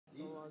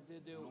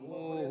Thank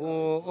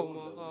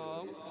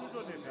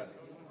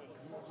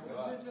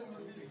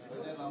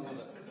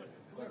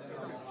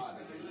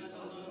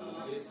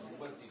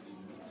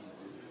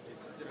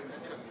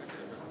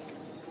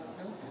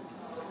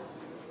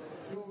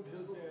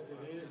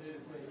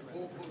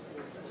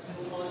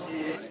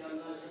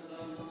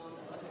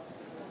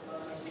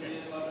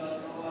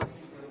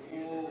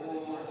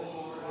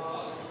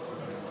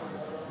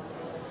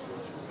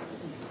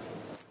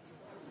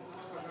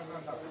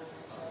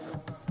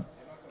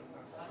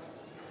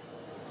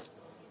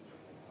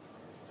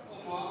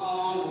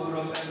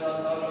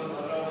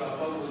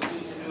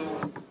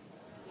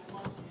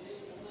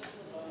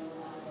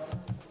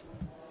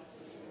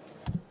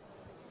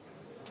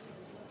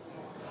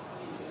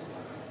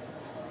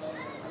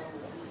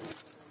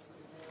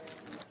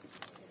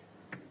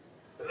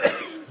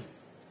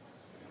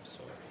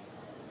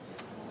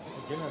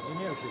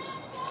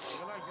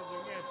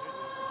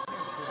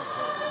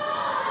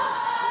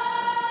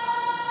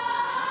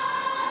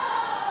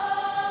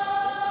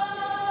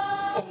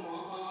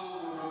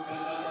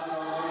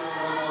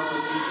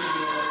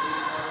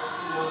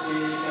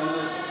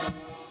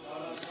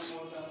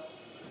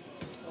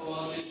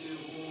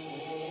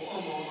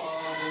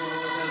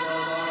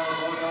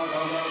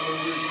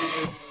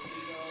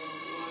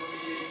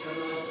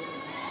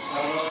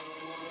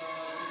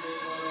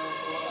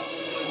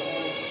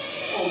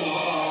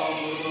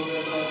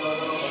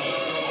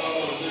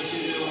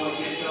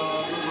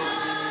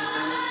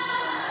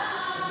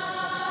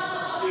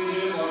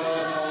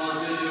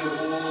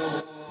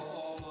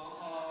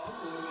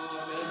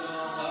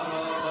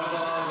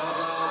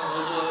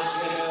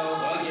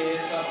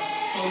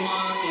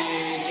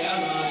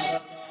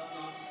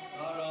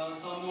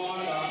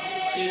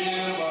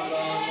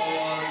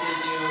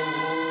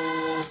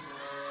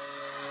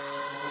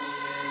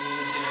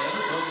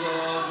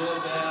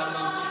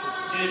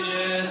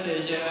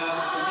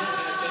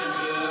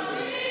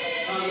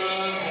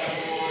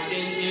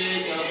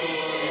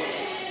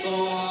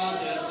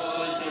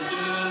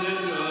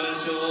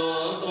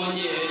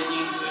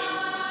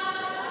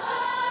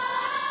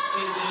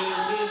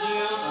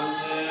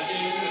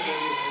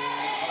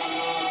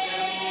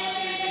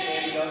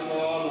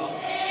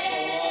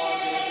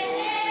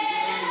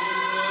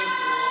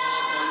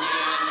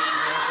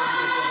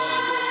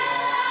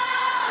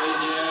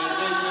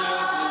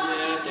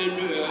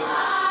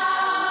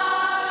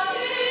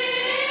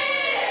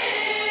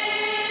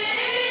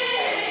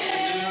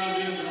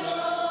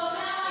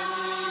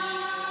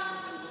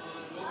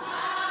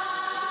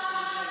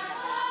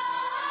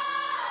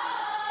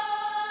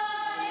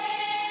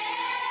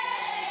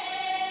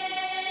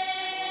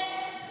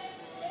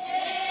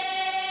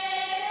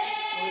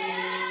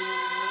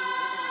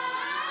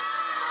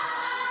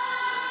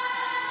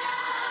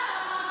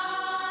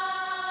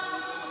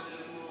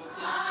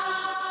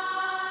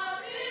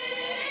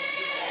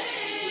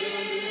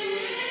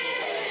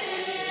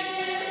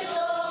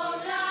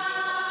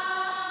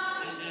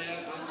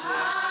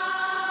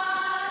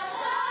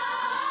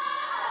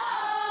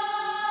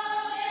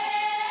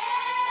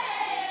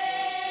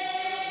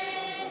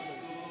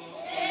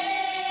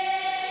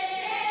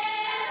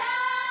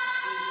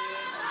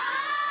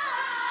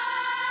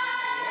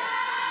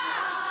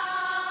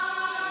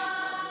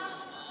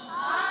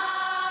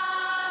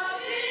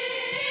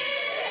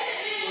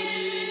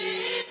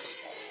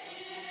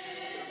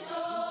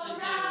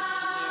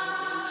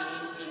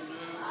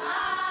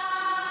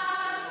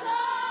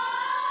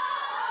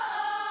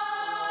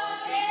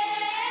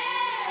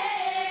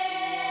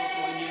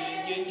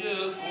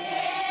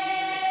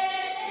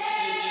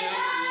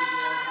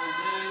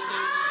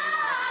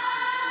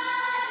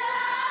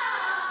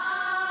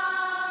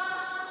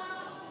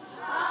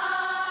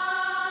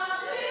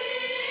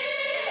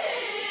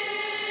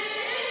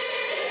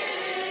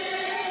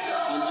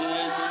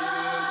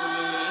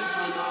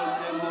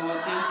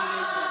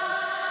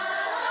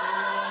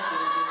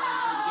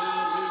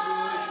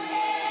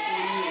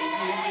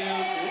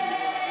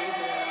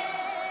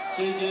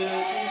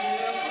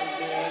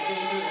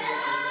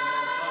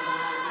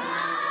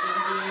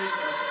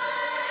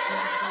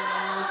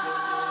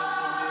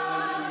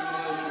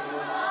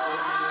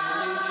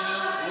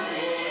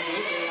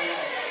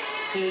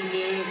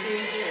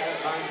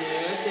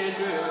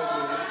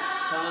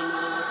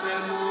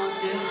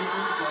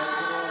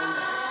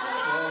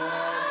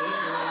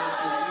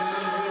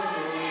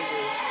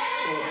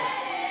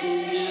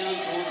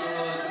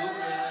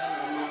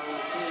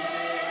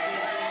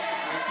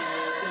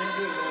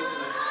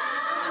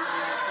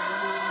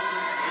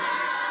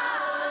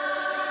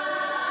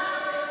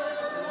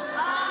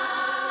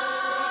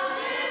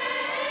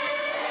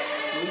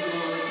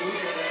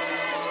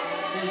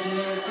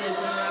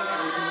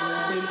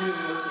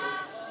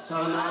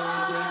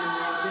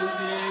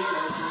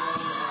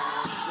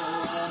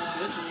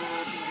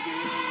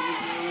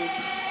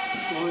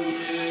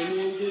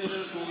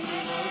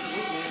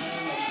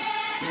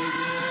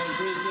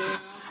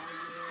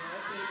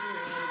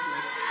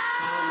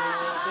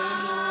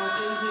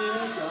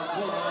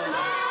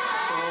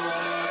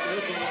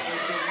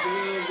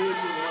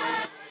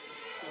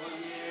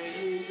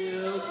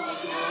you.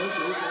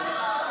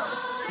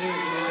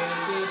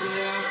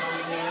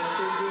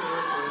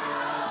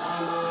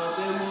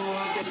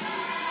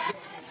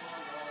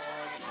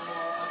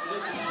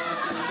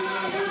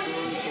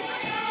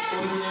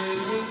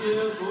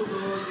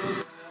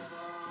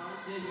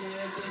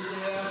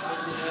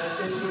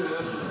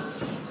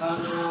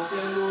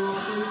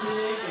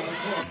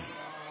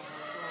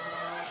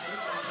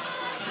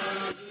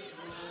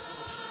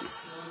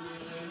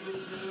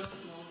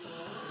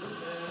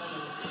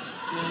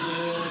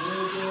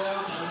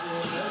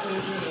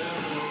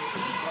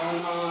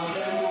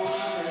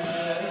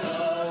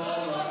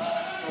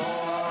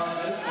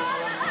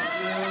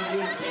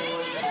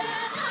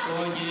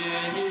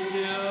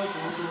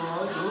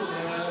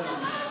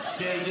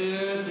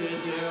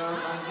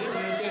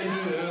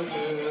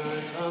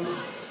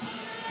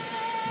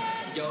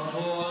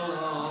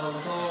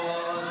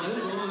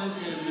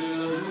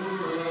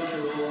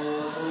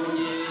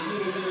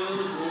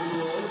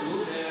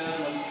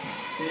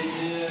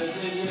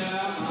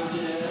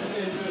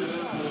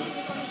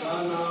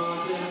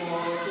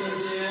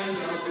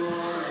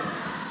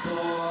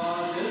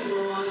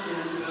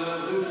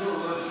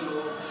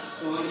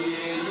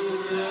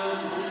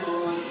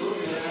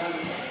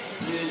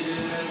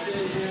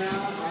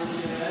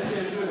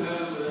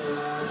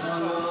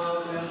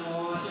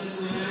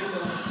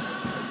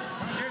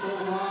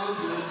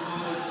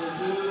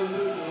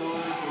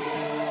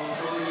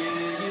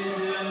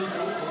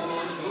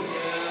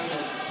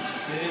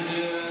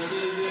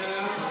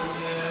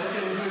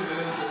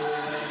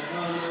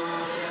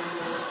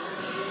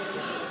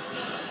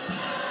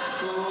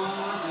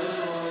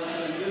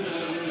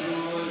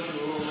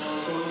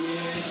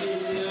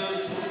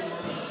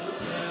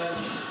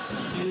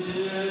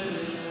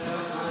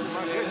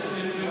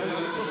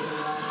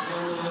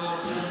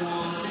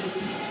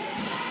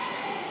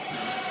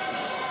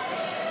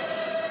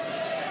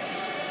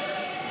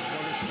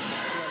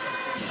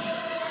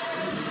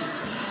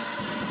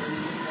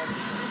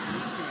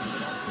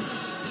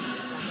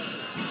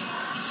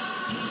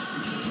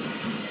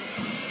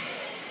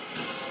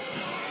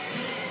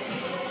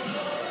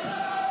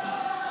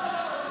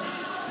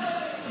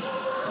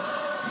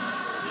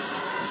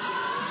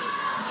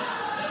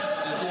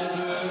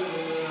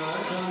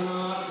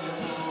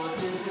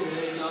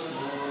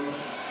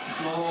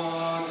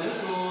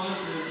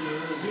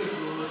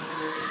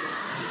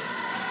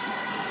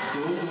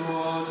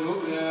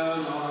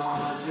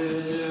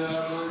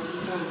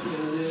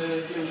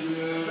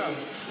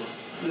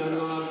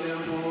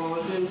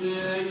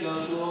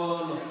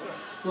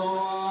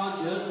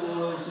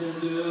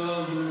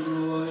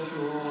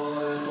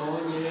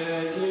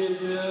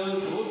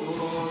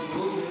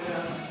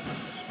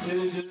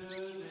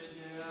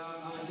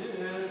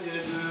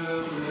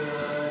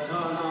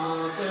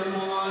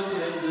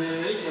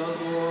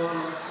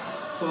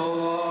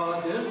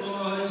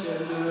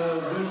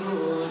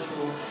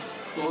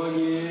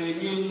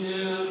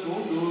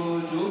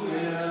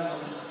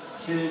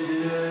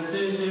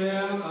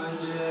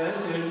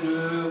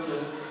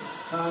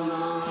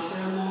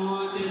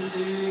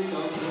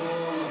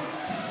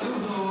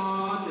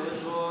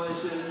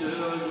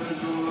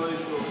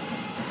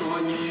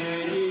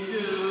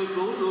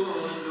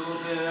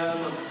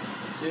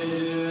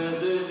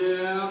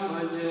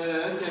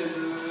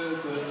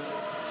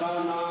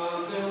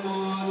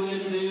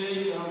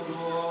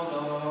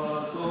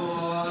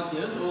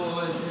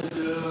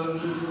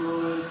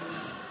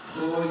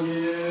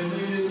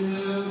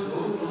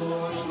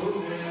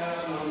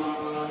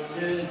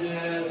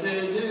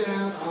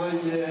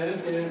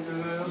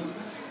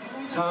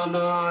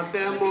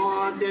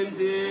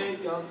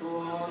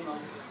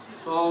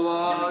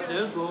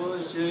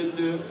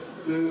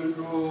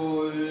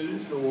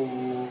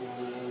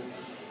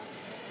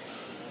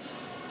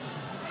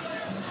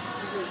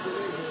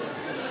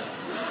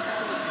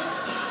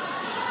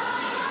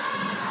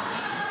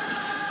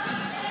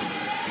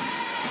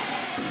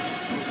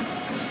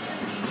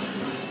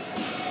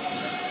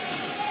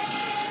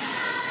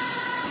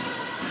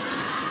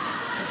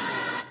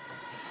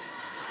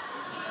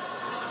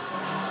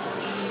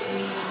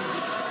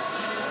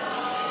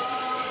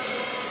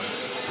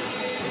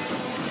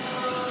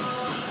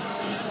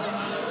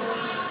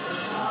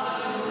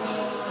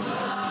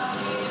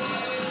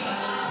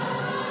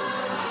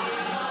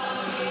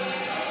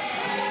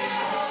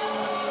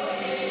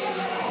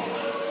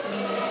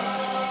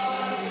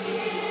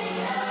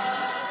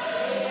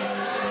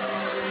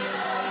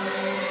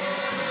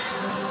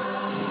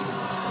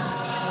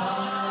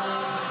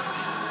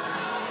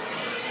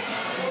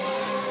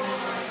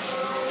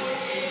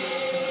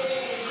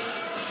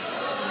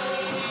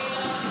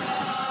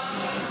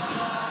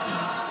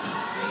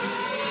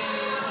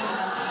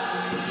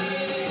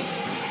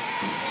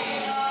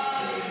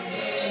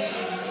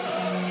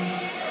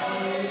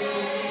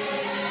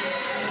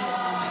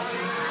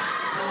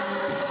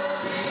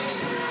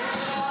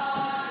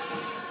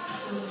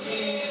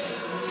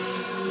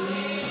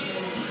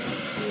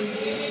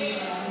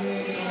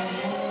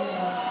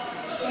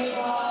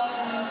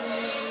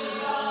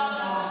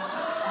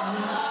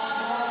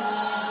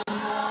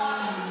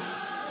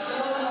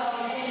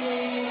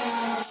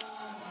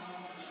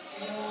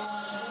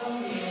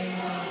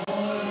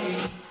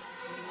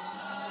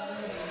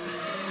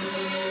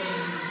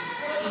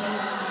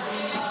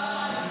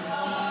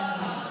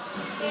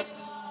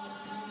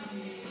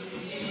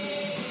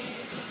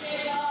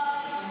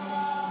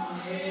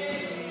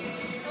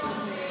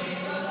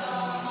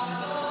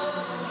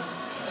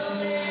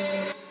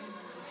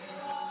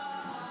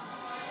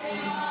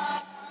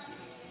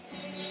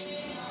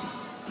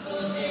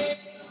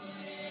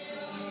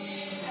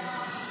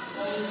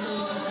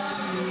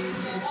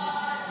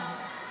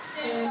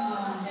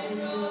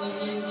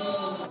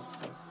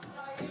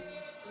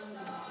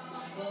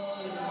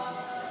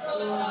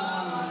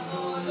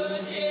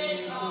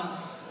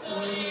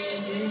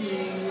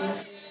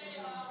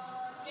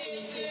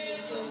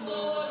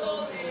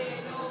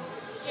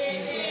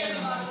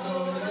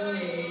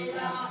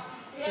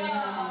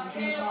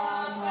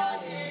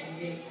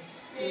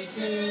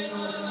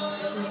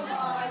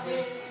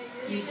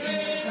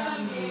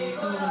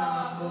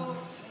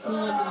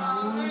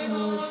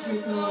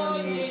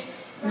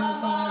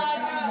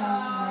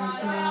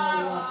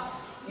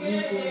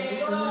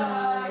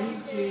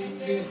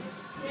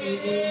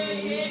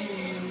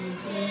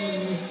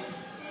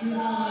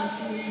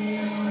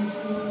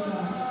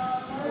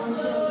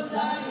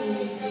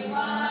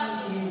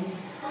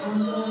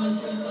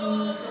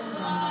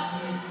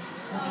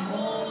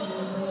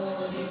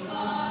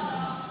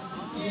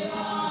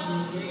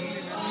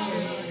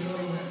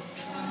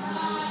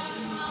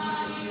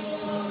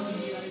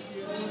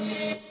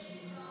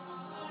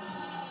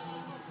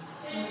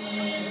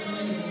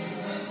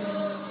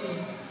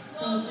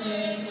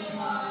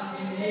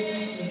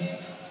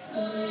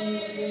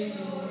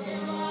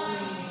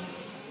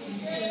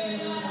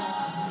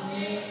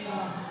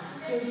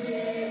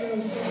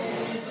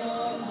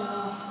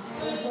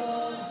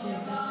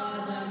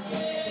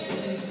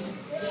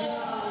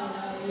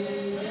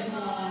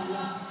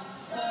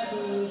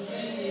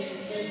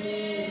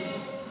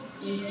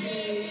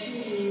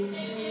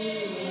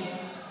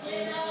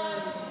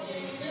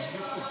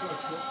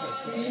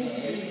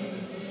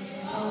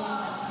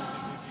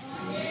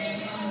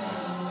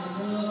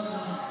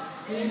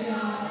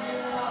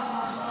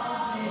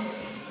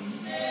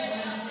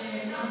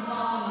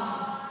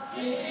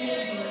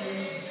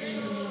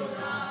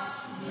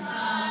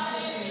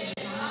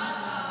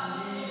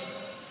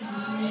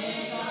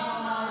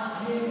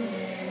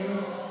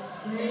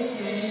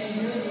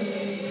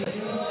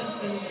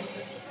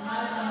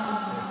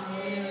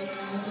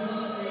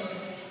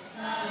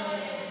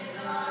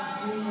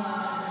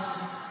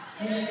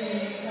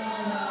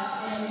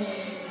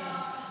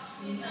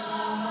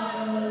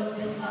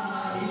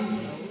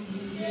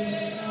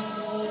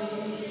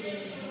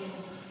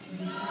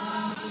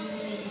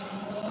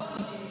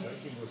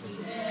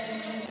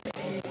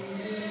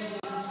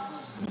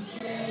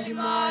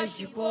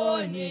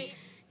 Shiponi,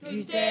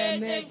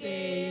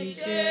 Yutemeke,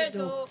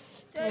 Ichedo,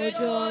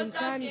 Tochon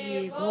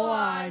Tani,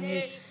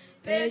 Goani,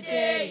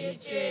 Peche,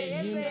 Iche,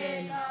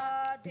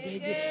 Himbela,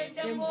 Dede,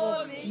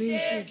 Tempo,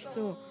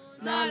 Mishikso,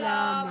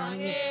 Nala,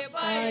 Mange,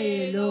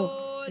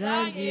 Pailo,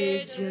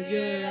 Rangi,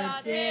 Chugura,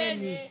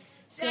 Teni,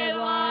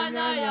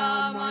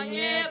 Sevanaya,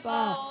 Mange,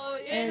 Pao,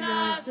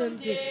 Ena,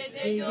 Sumti,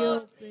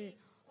 Yope,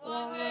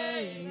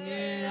 Owe,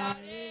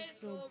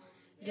 Neraso,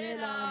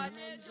 Dela,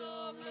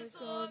 Nenjo,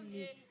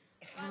 Somni.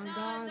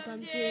 Andan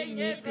tamche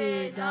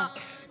nyepeda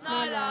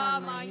nala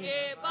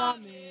mange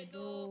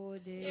pamedo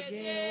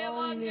de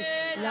wange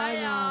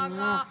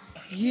laina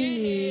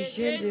yini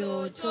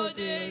shedo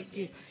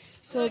chodeki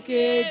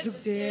soke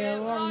jukte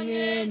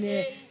wange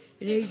ne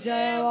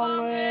rikja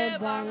wange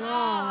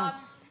banga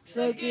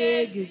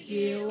soke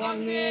giki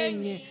wange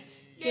ne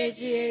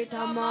kechi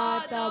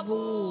tamata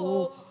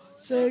bu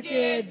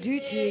soke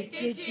duti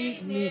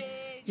kechi ni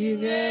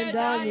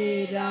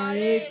yingedani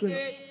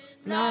darekwe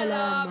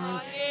nala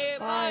mange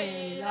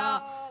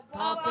paela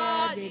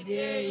papa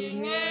de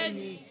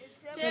ingeni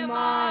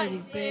semari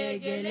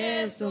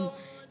pegelesom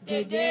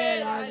de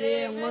la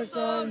re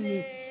ngosomni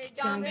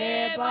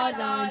kange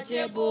padan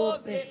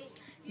chebope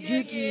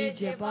yuki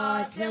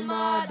cheba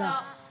semada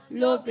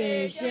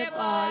lope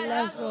shepa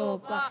la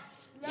sopa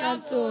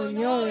yamso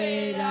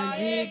nyoe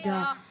ranjita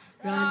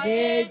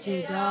rande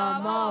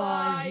cheda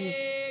mawahi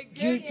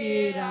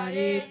yuki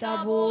rare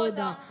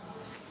taboda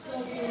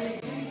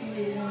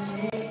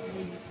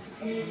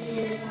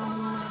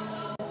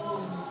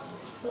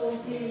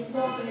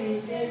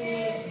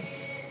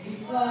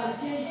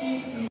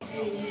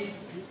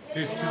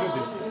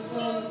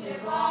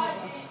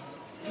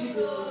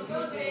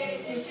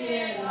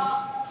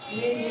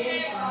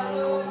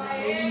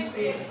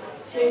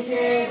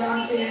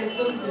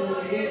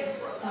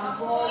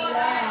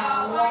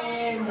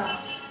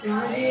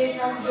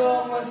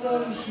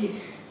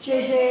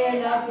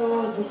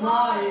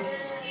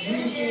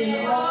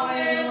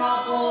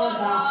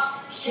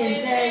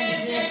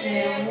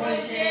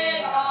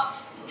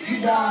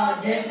Da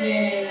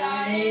de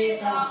la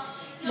reta,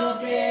 lo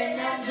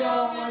pena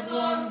giova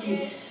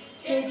sonchi,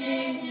 che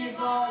ci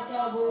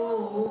porta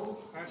bu,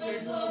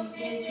 che son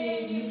che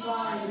ci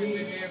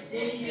pari,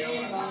 che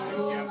ci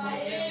paro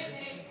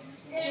maestri,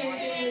 che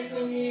ci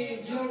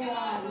sono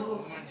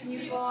giocaro, mi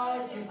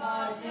faccio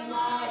pace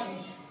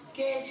mari,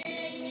 che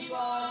ci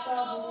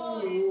porta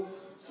bu,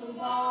 su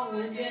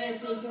pavo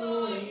gesso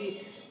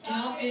soli,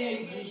 già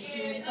per chi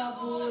scelta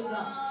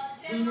buda,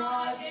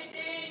 una che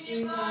ti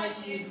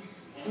immagini.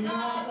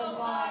 Nada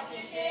parte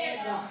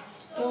chega,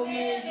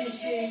 tome de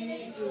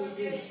chene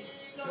tudo,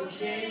 tu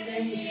cheze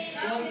mi,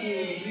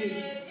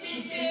 alguém,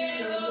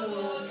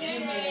 chitiro,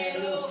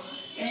 timero,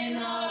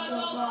 ena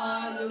topa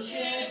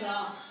lusheda,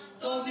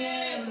 tobe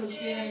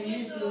luche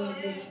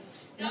nisudi,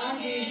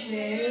 rangi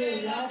shwe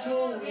la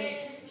chove,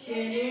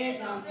 shede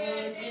tampe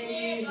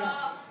tsenida,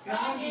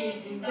 rangi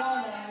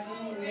zingala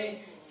chove,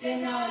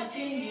 sena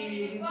chingi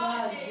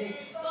ripade,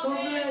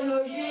 tobe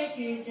luche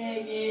ki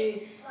segi,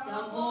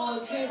 tampo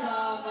cheda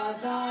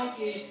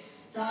kasaki,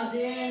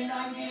 taze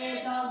nange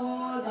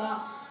taboda,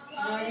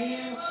 ari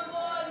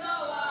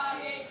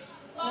nawahi,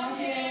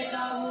 pashe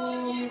tabu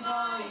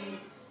bai,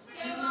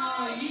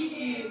 sema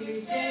yiki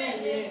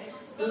visele,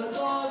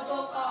 dodo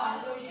topa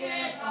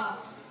lusheta,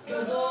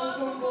 dodo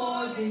sumbo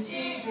de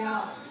chibia,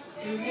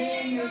 eme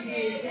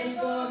yuki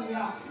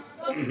tensomia,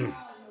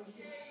 topa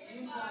lushe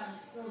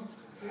imanso,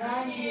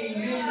 rani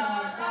yuna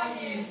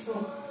taniso,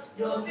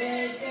 dobe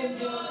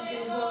semjo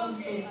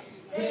tensomke,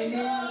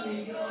 denyo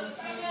miyo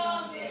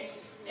chanyamke,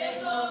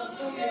 tesom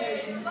suke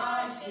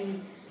bashi,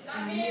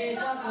 chanye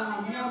taka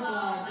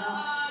nyabada,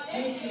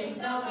 eshin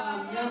taka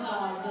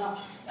nyabada,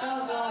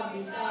 taka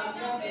bita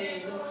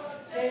nyabelo,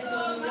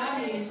 tesom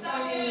nani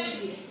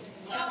tayedi,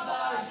 nyaba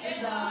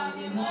shida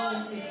ni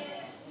monte,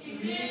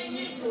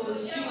 ibini su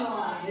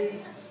shiwade,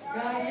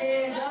 raje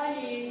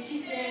dani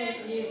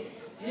chiteni,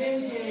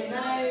 jemse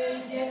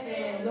nayo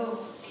chepelo,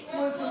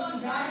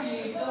 kutsum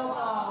dani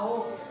toka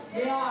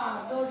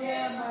Dea doje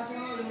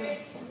majore,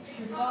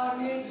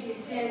 shivami ki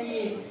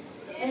teri,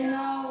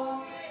 ena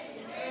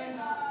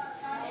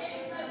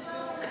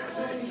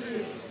sunshi,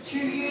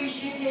 chugi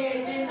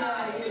shite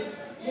tenayu,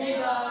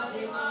 lega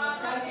dema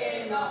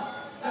takela,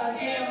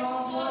 take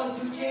mambo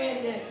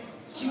tuchele,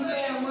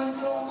 chube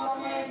maso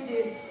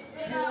mamende,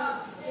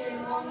 ena chute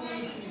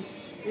mameki,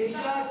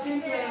 resha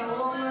chimpe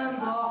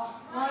omemba,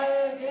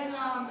 maye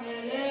dena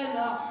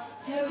melela,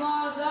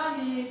 sema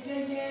dani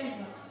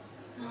tejena.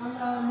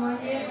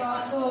 Mane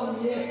baso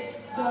ye,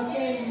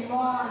 dake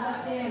iwa la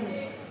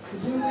tele,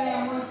 jume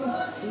maso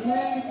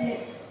imente,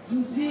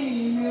 juzi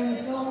ye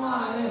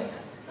somare,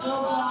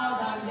 toba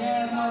danje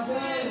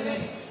majere,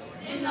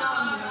 jina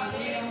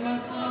mare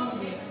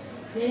masonge,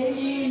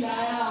 dei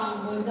laya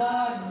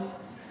modadu,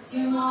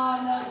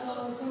 sima la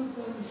so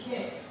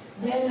sumsumshe,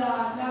 della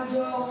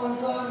nabjo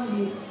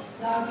masongi,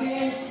 la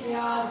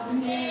keshia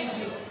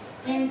sunegi,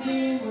 enti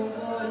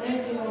muto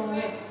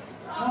lejome.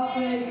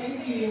 Ape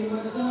kiki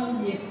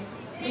masongi,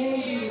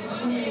 kiki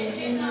kune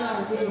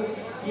inade,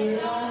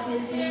 elate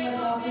se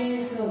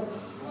papeso,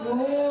 o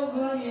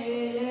gane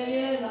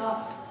lela,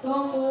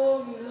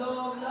 tomo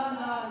milo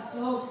lana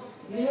so,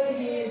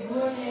 yeye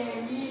gune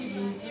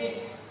nidite,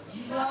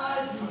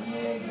 jita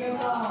jine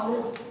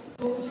gebao,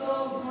 pocho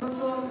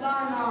pocho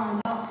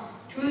tananda,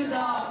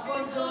 chuda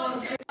pocho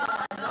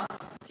sekada,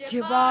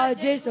 chiba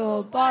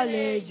jeso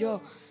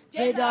palejo,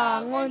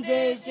 jeda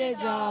ngonde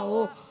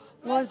jejao.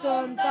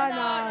 Onsom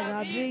tana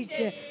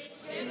rabriche.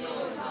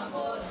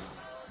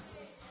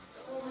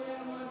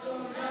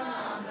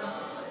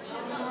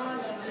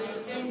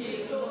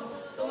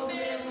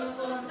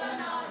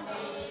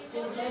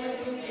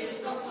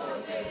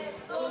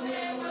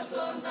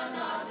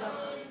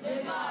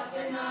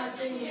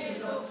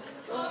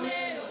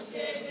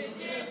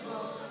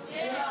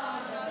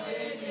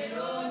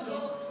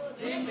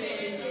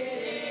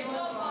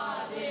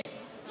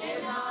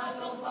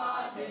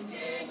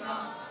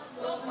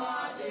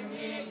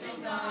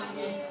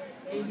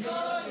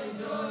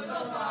 Enjoy the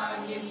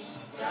party.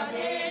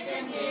 Jade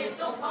sende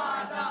to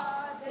pada,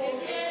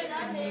 peshe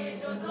nane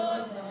to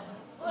dodo.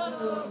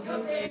 Odo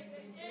gyope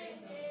jenge,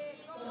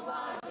 to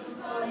basu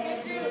to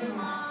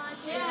nesilma.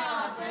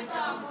 Shea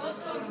tesam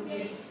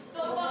kosumge,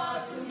 to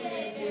basu ne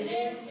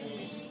telesi.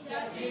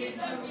 Jade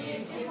samye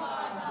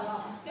tipada,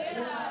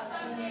 tela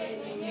samye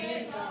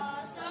ningeta,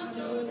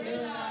 samjo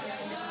tela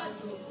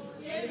yayadu.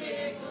 Jebe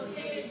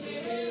kose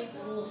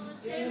shiriku,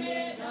 seme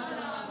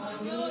tala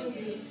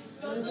manyogi.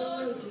 Todo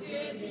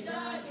chuke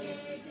didade,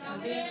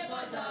 kame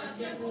bata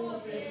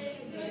chekope,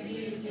 gadi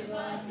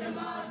cheba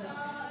chemada,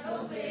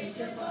 rope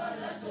cheba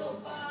la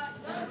sopa,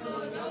 danso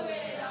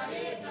jowe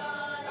rareka,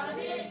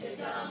 rade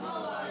cheta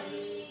mawai,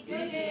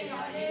 gege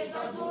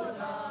rareka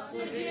bora,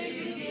 sege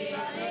gege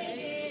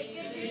rareke,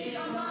 gege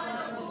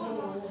amada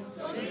boro,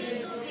 tobe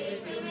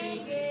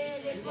semenge,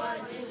 lepa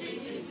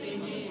cheshiki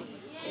sini,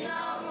 ena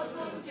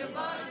mosum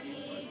chebati,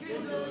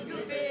 gyundo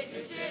gyube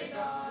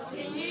chesheta,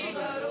 tini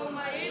garo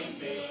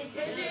maimpe,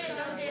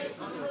 chesheta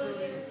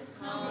jesundore,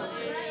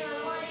 amalaya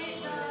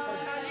waita,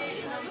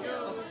 rarere najo,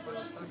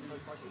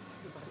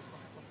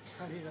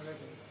 Hare Hare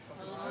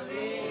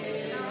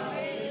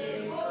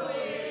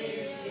Hare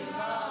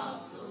Shikha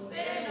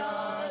Subeda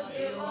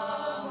Deva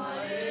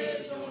Mare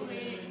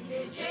Chumi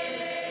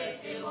Chere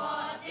Siva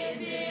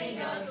Tene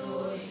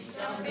Gato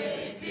Shabe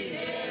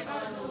Side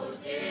Bado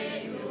Te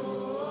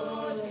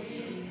Yochi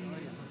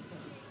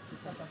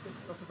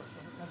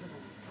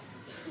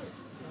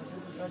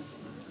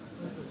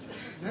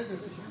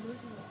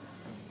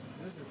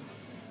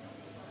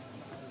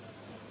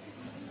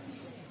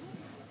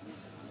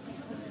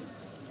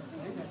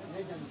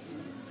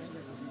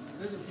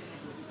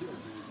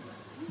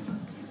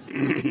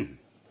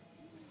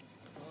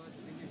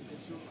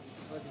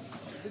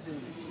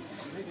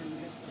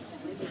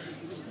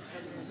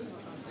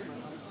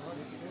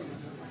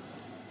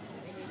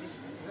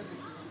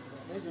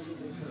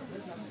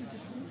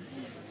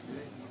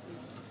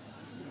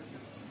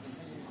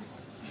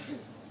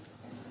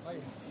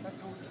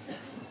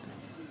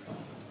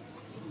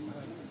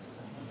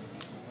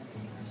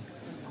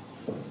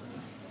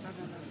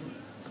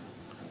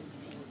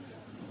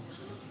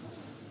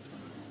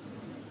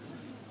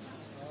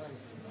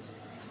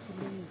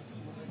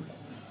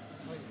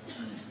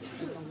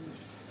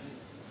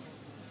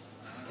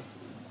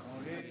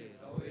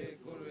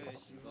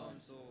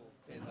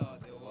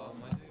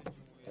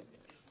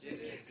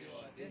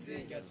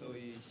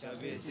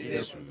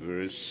This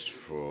verse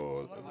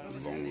for the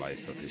long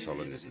life of His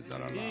Holiness the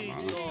Dalai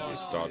Lama is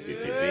start with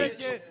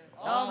debate.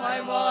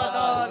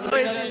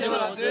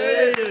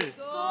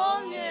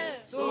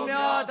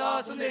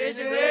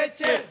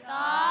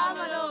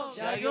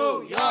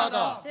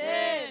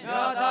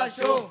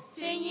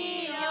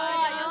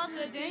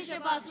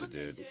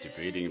 The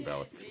debating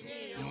about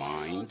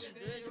mind,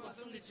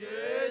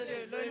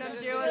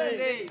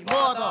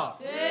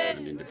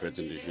 and in the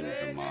presentation of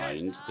the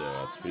mind there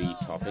are three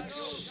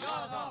topics.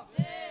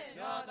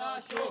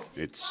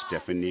 Its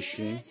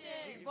definition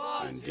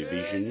and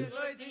division,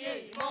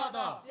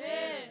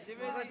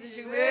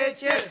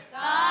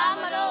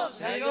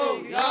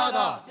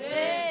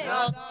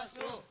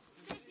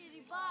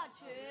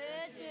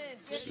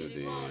 so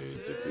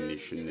the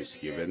definition is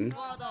given.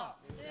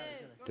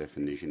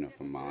 Definition of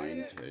a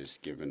mind is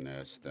given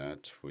as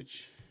that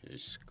which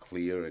is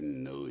clear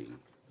and knowing.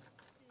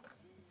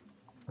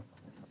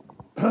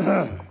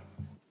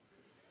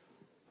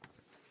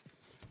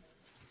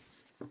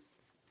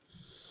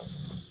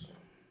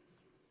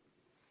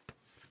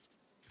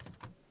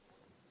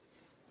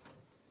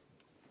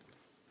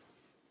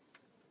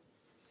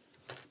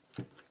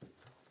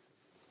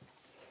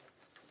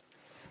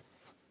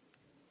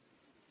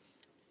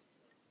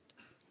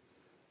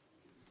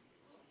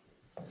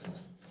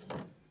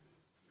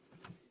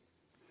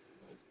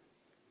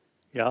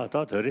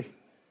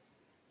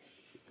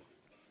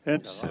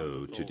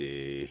 So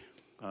today,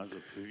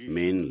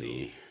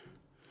 mainly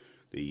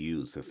the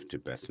youth of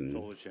Tibetan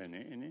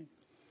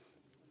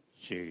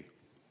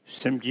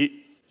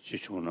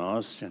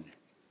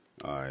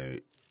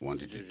I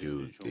wanted to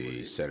do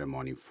the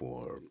ceremony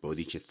for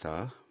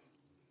Bodhichitta,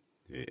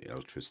 the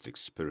altruistic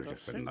spirit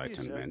of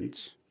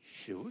enlightenment.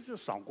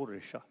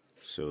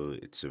 So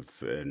it's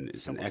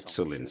an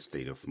excellent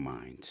state of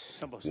mind,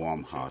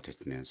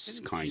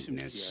 warm-heartedness,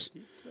 kindness.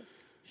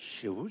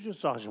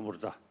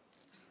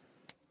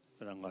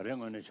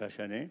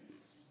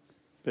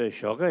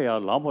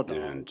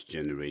 And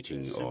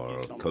generating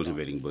or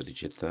cultivating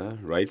bodhicitta,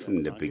 right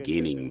from the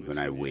beginning, when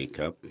I wake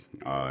up,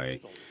 I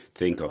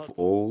think of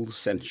all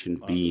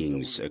sentient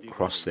beings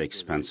across the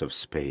expanse of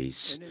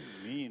space,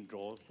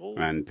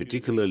 and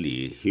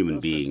particularly human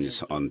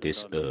beings on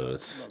this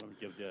earth.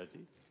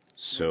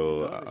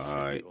 So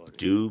I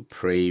do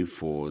pray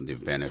for the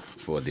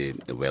benefit, for the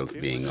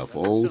well-being of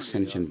all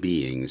sentient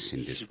beings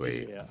in this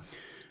way.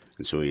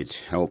 And so it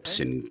helps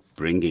in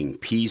bringing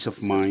peace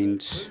of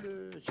mind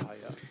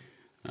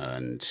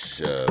and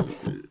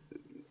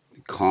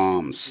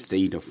calm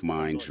state of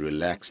mind,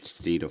 relaxed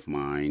state of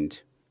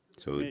mind.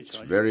 So it's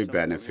very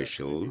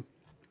beneficial.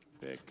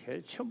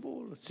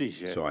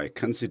 So I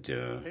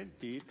consider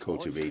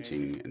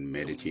cultivating and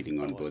meditating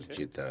on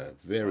bodhicitta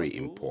very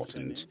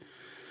important.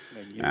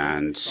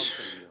 And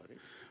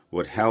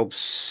what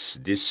helps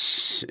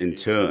this in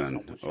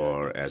turn,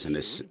 or as an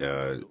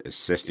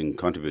assisting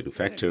contributing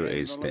factor,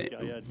 is the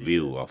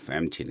view of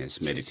emptiness,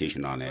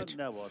 meditation on it.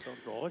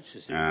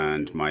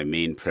 And my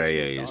main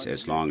prayer is,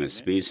 as long as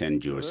space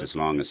endures, as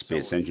long as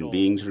space sentient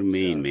beings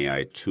remain, may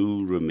I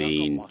too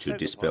remain to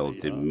dispel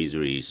the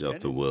miseries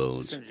of the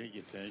world.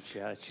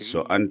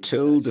 So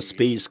until the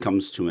space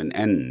comes to an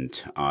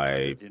end,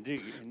 I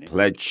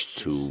pledge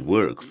to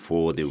work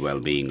for the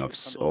well-being of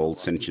all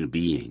sentient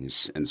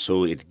beings. And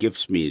so it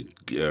gives me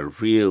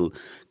real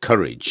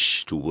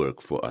courage to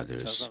work for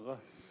others.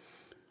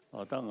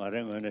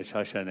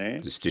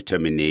 This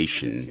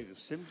determination.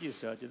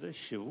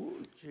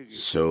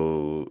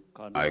 So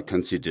I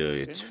consider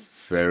it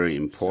very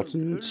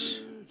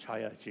important.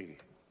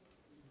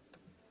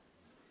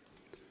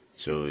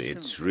 So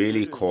it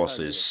really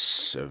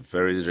causes a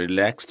very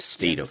relaxed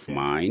state of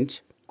mind.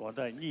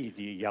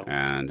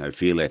 And I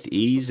feel at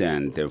ease,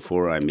 and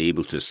therefore I'm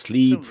able to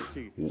sleep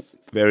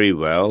very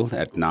well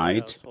at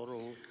night.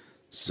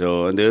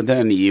 So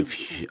then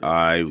if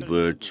I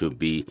were to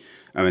be,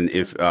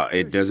 if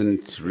it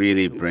doesn't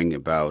really bring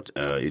about,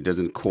 it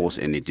doesn't cause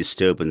any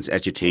disturbance,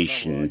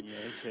 agitation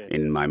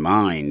in my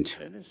mind.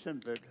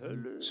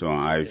 So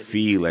I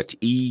feel at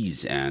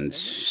ease and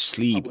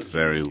sleep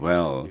very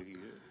well.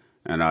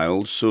 And I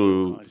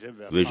also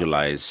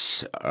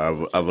visualize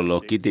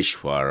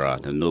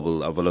Avalokiteshvara, the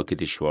noble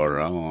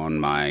Avalokiteshvara, on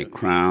my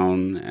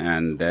crown,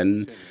 and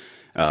then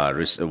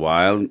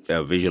while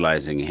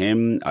visualizing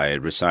him, I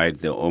recite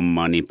the Om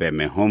Mani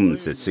Padme Hum,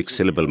 the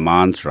 6-syllable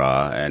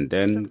mantra, and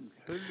then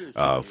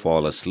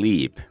fall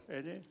asleep.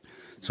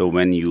 So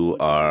when you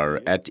are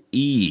at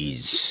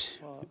ease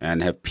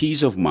and have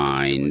peace of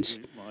mind,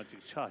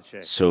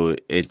 So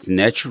it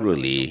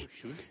naturally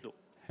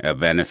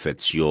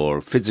benefits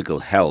your physical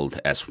health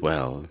as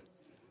well.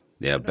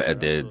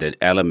 The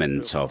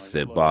elements of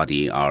the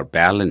body are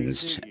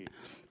balanced.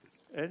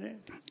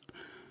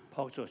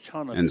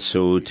 And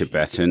so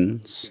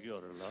Tibetans,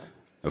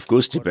 of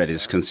course, Tibet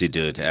is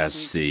considered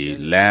as the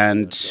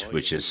land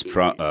which is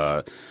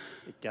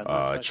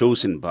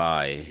chosen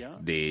by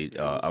the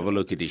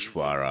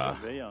Avalokiteshvara,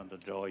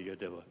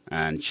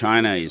 and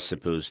China is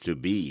supposed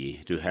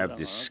to have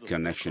this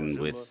connection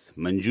with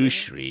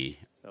Manjushri,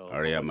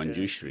 Arya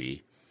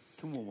Manjushri.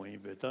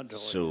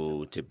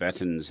 So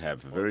Tibetans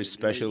have a very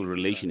special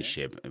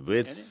relationship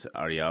with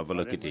Arya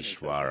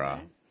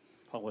Avalokiteshvara.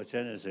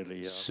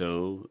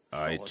 So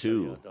I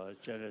too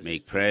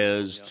make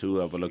prayers to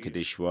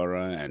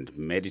Avalokiteshvara and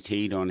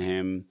meditate on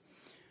him.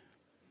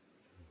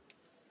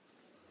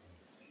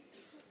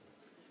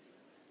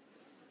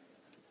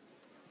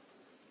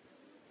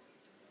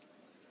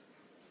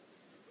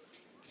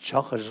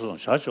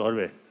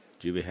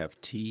 Do we have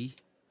tea?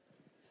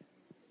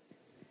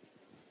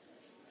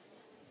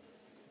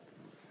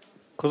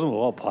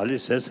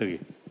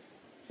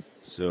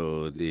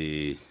 So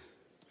the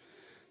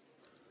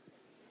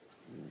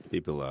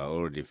people are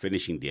already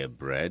finishing their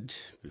bread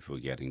before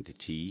getting the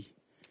tea,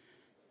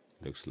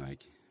 looks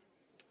like.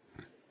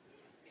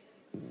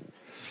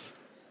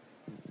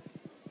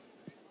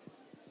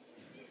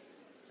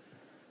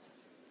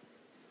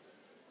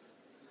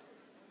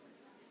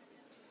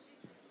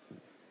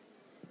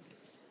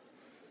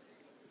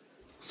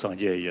 The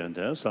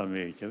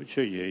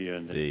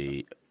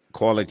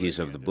qualities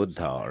of the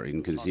Buddha are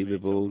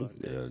inconceivable,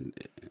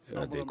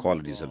 the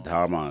qualities of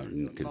Dharma are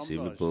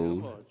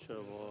inconceivable,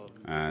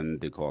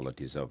 and the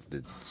qualities of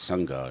the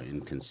Sangha are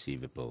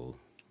inconceivable.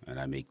 And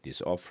I make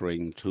this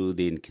offering to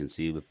the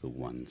inconceivable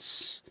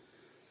ones.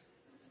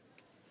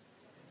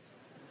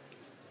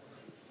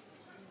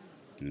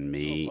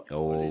 May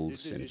all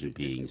sentient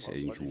beings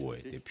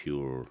enjoy the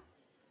pure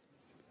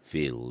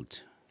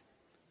field.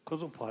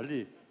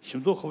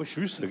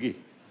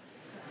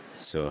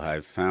 So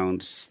I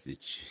found the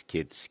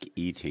kids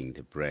eating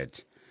the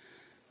bread.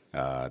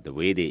 The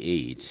way they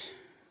ate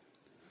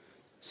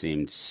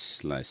seems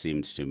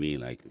to me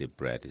like the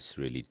bread is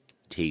really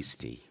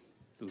tasty.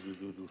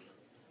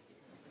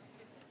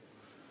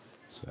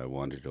 So I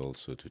wanted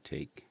also to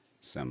take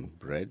some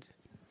bread.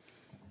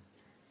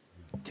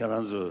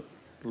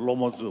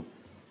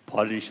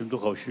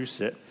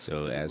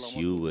 So as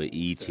you were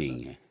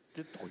eating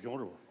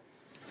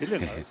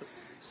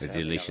the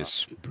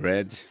delicious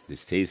bread,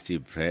 this tasty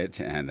bread,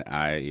 and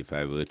if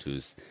I were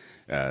to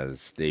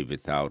stay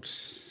without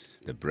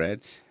the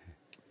bread,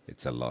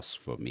 it's a loss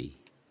for me.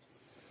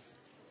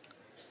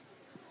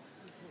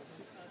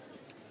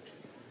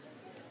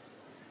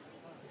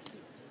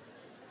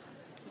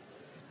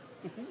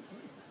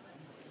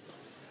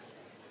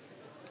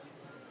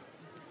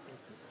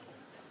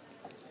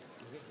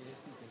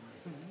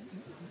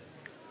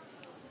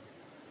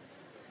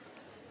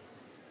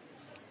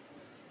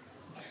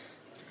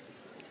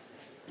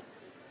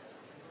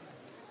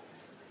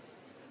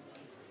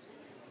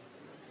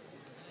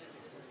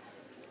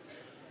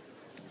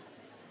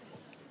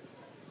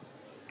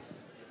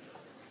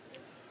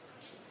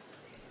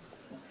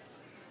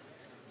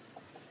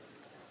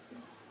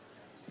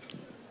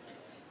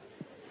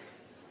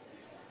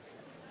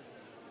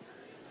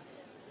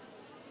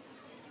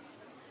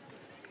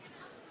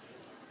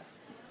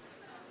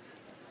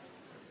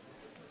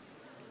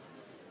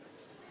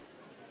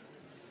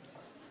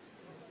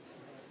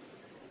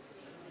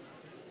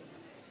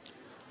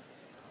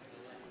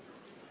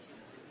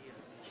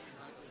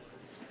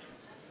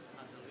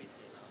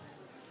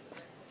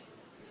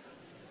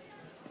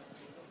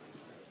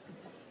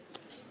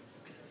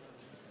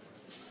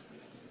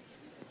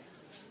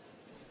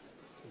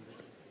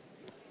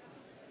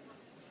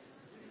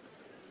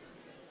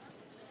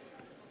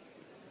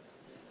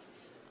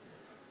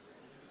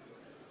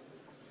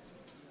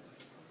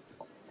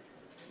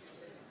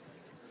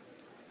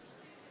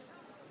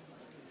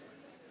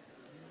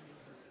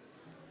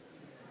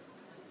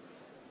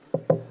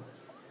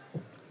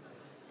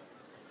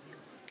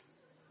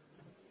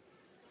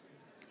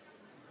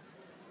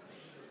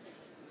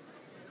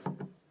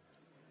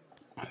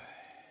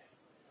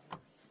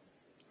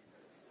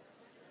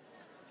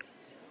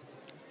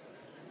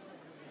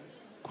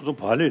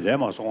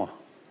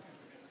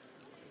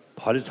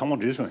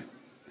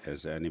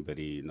 Has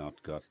anybody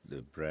not got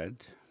the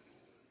bread?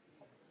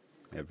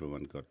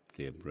 Everyone got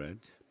their bread?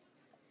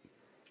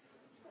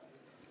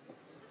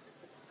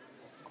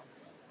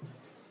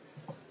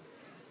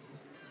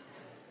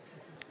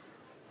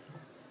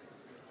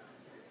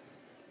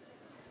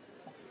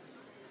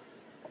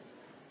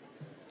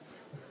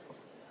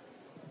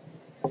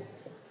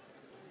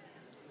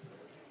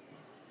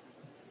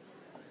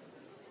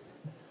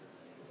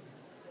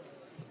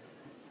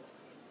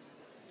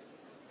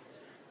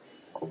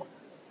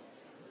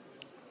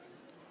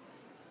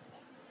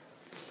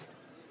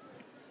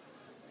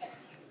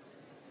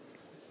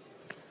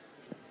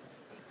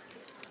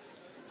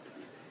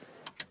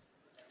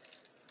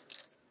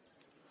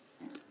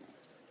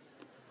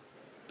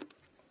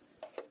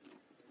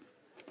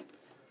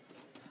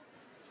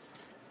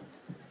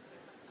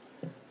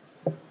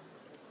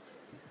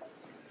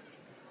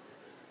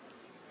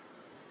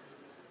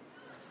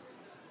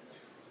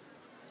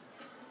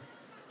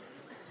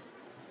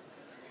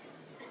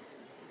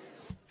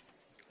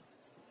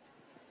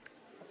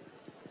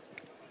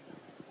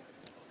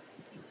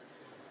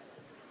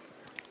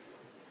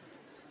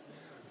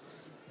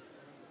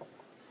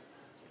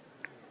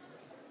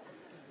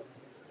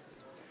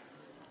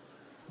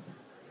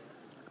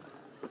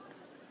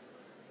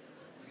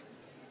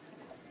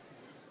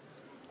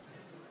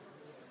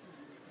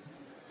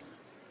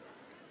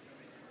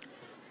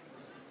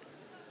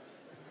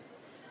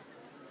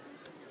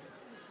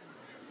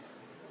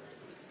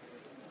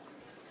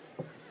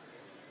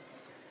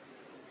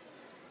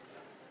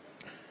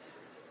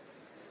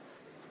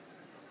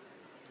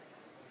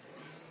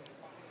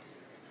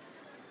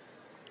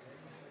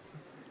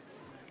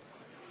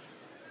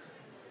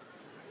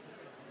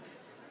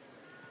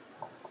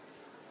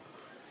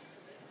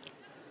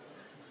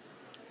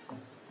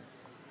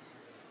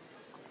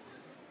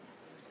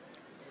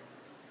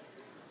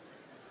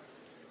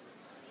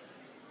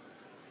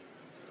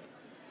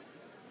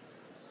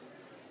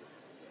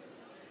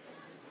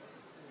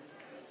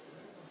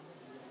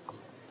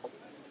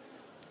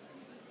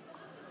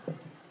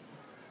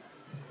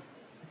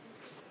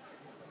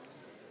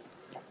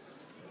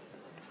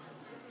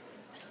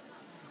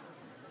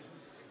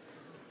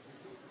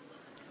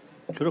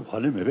 저러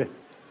발음 왜?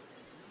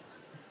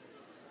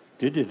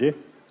 데데데.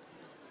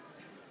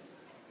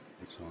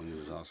 Someone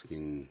is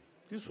asking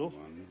있어.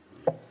 one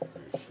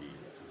where she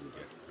can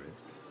get bread.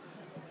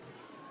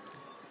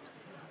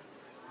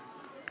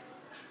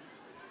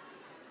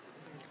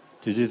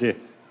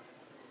 데데데.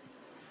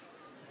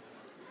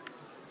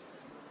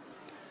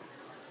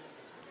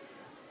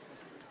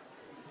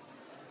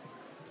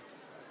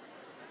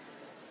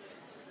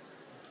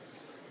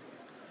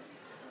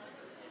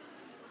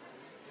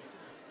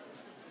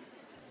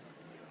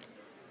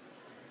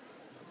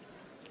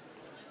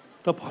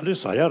 다 발을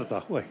쏴야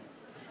한다. 왜?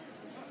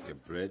 The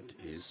bread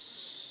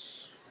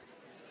is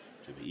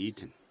to be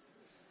eaten.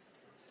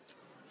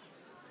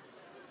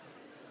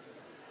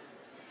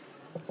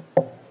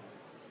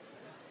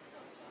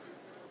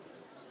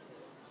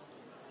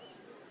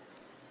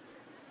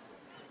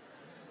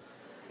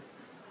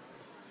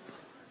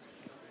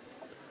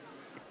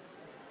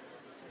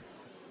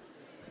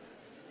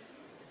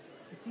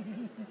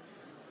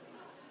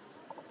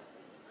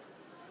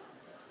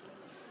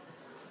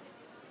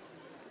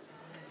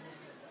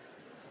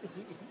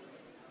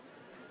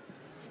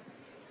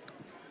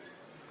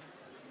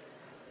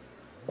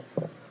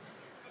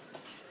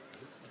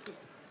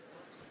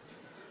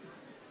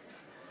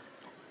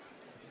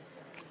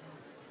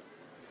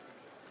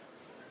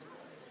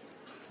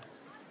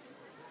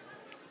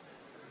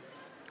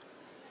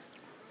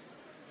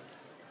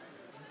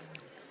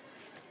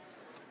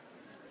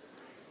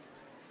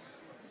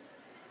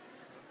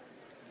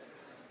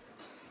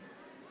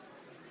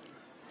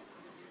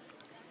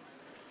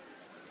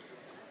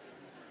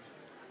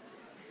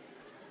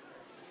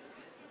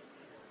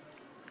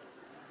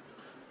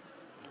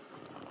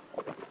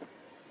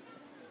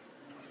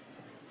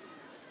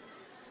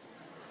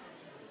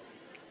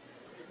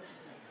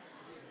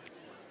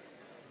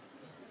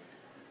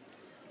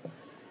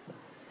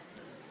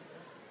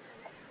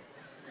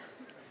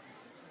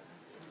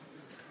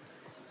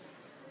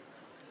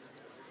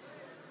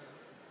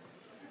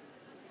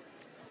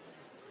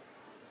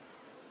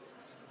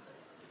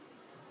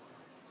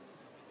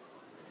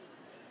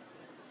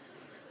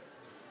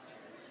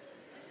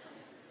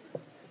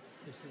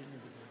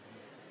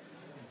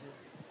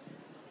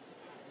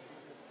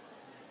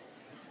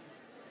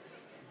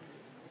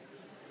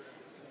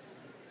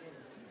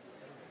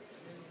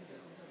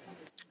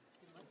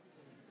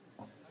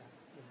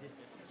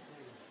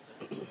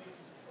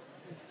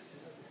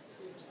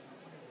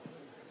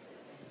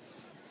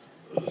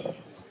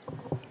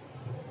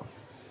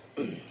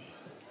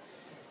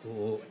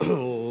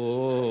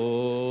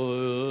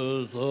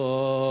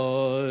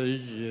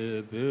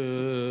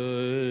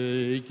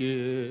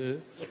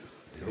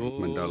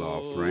 Mandala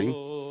offering.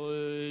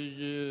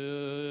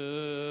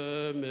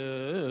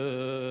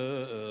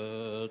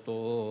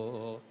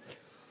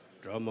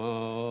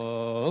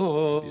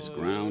 Is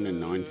ground and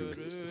anointed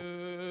with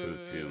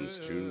perfumes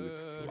strewn with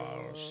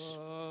flowers,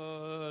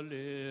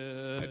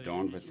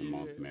 adorned with the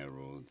Mount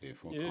Meru, the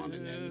four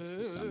continents,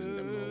 the sun and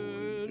the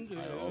moon. I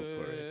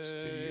offer it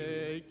to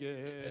you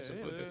as a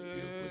Buddha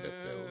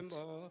filled.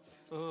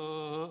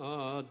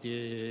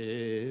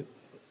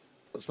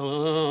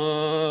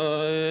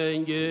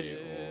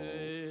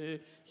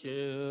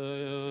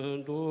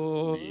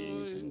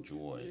 Beings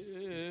enjoy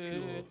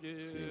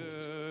this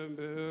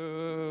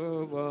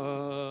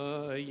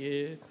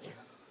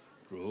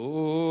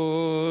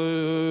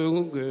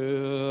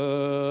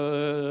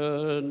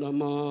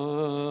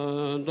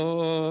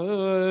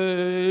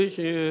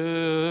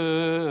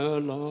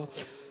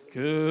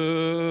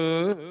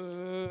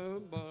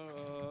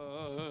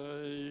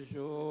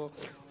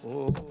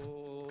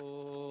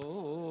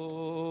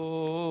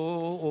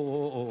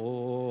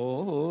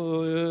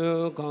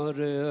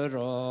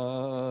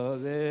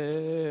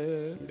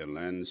the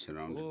land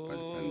surrounded by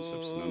the fence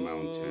of snow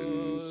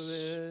mountains,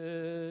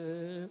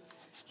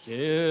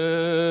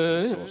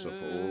 the source of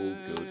all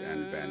good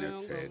and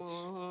benefit.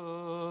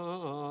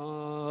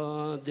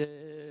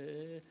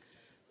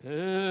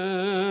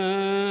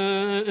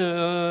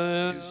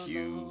 Is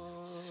you,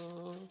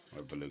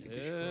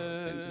 Avalokiteshvara,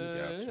 Tenzin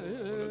Gyatso,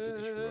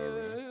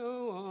 Avalokiteshvara,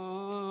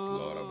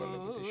 Lord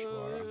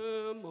Avalokiteshvara.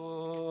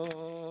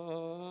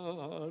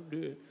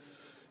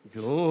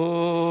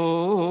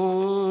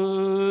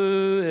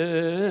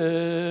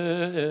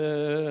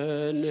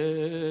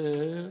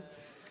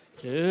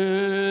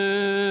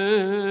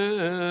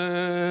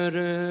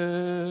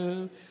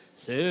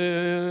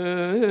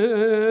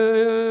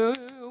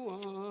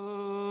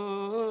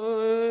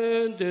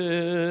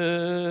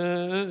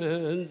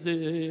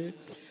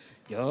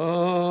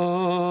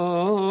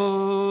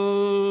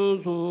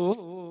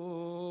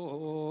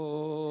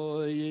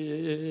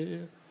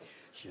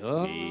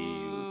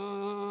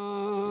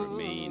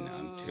 Remain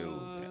until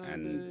the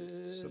end,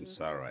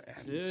 samsara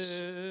ends.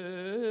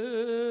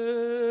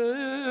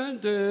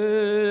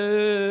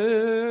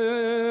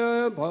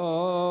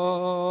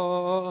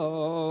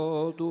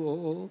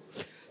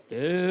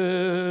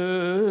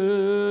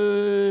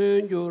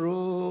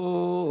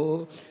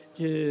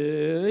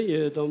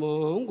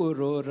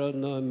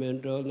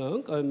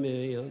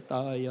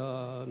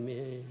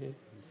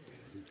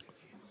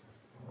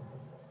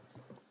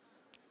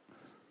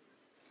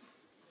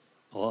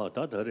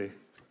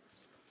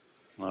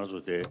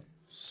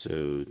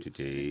 So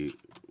today,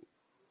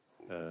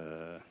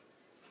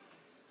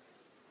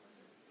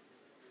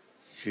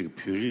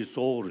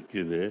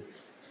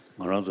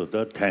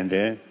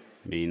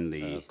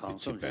 mainly the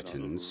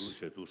Tibetans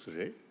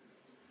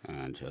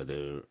and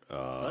other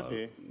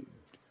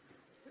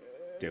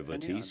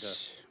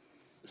devotees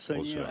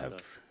also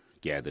have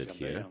gathered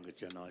here.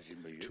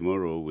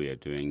 Tomorrow we are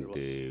doing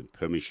the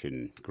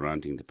permission,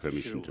 granting the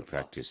permission to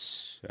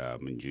practice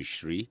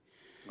Manjushri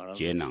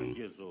Blessing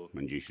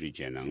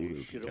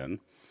will be done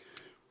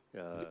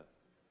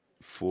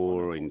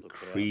for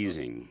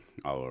increasing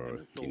our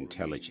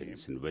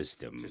intelligence and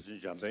wisdom,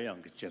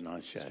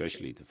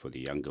 especially for the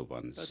younger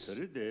ones.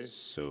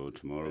 So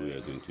tomorrow we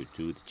are going to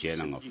do the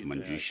Jenang of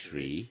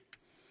Manjushri,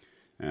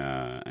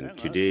 and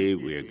today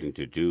we are going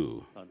to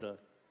do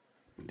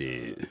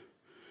the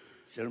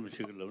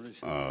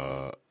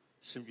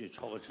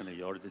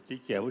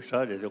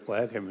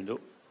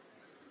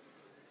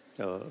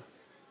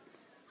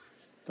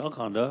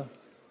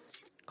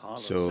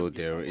so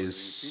there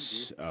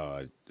is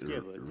a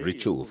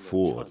ritual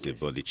for the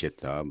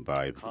bodhicitta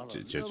by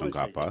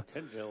Tsongkhapa,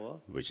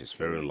 which is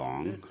very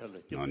long.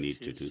 No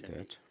need to do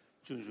that.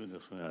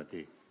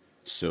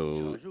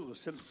 So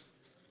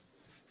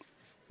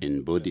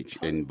in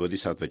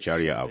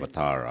Bodhisattvacharya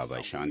Avatar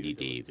by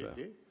Shantideva,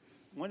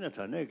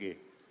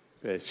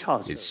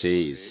 it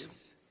says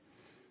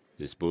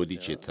this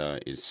bodhicitta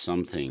is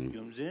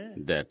something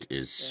that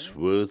is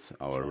worth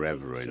our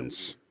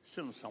reverence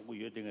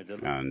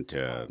and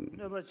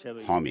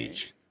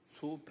homage.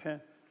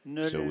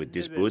 So with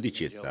this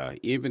bodhicitta,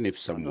 even if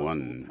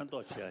someone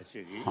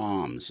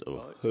harms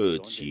or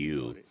hurts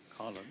you,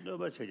 so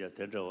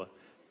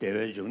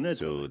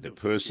the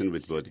person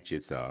with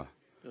bodhicitta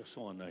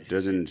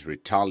doesn't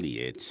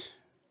retaliate,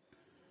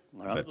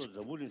 but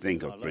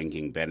think of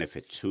bringing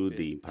benefit to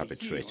the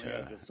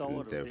perpetrator,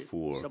 and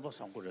therefore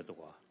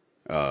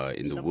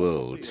in the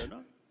world.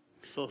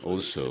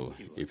 Also,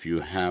 if you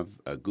have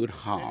a good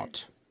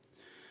heart,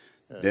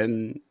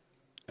 then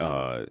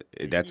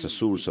that's a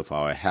source of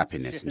our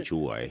happiness and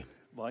joy.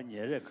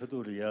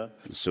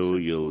 So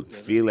you'll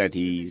feel at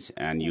ease,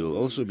 and you'll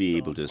also be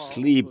able to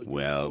sleep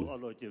well,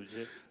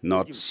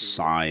 not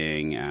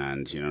sighing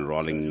and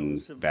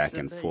rolling back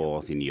and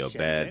forth in your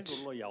bed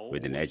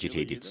with an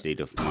agitated state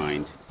of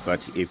mind.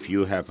 But if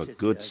you have a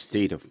good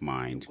state of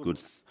mind, good,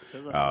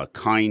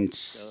 kind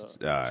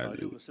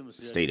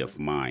state of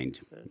mind,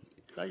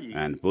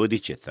 and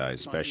bodhicitta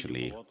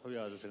especially,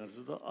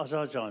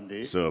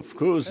 so of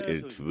course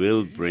it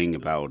will bring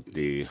about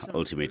the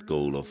ultimate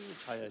goal of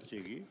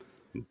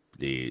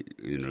the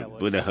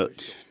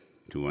Buddhahood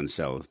to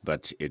oneself.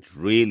 But it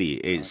really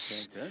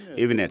is,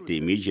 even at the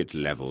immediate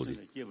level,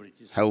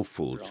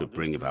 helpful to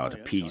bring about a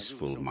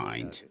peaceful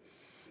mind.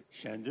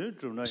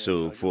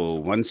 So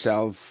for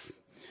oneself,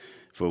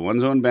 for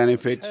one's own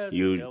benefit,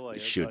 you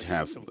should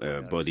have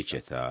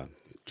bodhicitta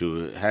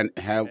to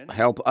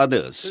help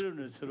others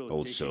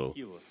also,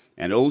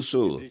 and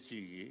also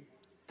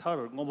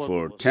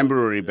for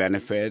temporary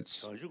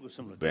benefits,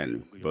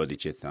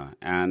 bodhicitta,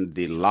 and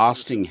the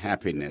lasting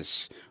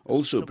happiness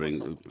also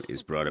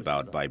is brought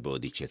about by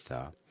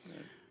bodhicitta.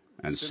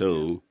 And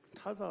so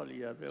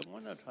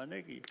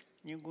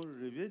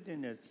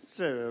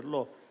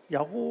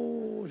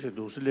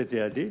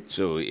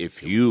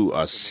if you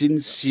are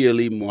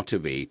sincerely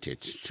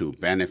motivated to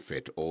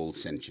benefit all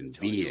sentient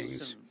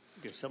beings,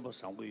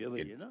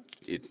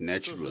 it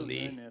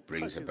naturally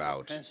brings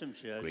about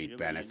great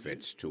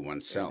benefits to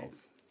oneself.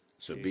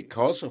 So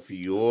because of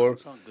your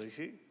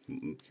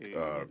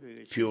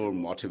pure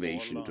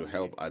motivation to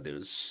help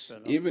others,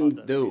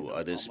 even though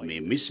others may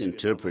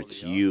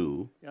misinterpret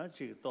you,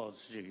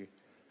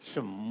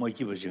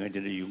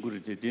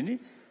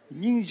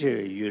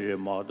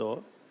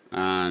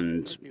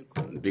 and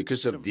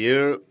because of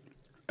their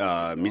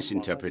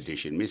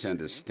misinterpretation,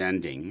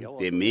 misunderstanding,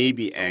 they may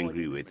be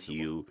angry with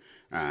you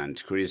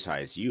and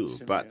criticize you.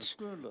 But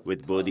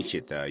with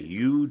bodhicitta,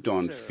 you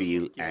don't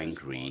feel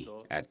angry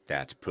at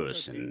that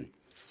person.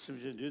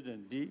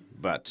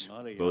 But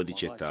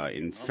bodhicitta,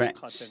 in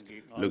fact,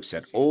 looks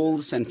at all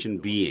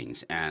sentient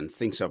beings and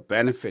thinks of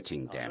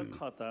benefiting them.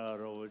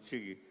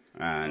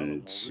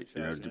 And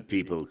the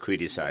people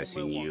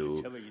criticizing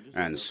you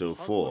and so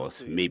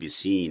forth may be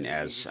seen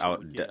as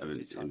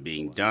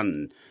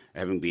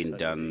having been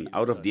done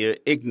out of their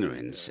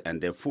ignorance, and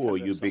therefore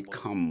you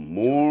become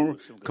more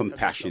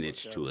compassionate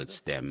towards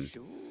them.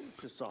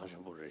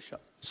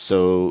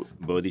 So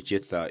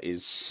bodhicitta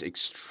is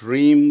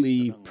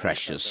extremely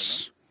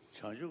precious.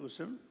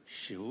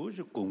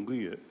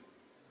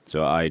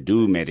 So I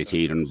do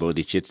meditate on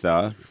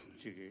bodhicitta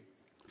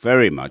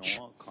very much,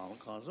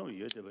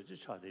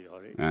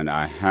 and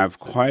I have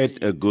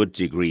quite a good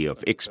degree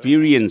of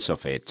experience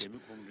of it.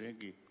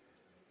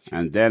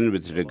 And then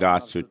with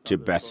regard to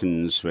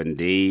Tibetans, when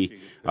they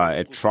are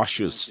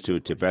atrocious to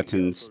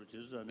Tibetans,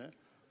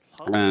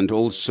 and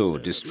also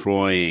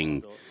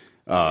destroying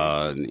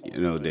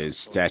the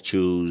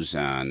statues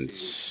and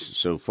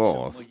so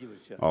forth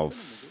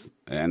of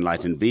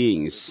enlightened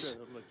beings,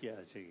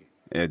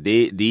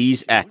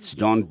 these acts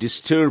don't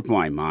disturb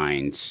my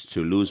mind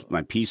to lose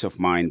my peace of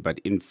mind, but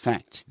in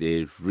fact,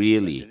 they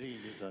really,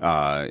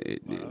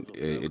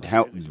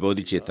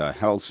 bodhicitta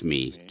helps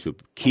me to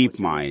keep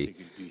my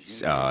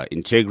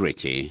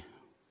integrity.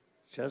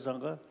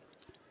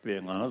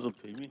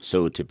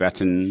 So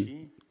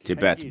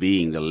Tibet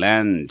being the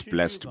land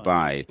blessed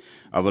by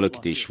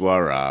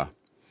Avalokiteshvara,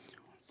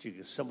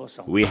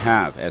 we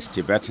have, as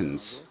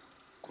Tibetans,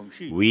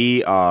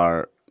 we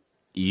are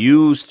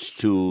used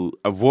to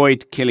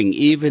avoid killing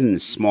even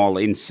small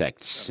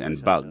insects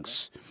and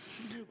bugs.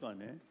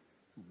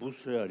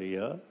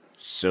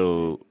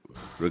 So,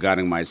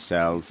 regarding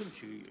myself,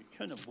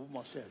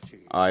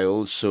 I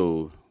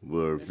also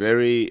was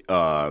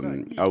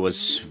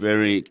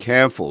very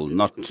careful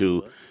not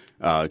to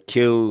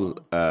kill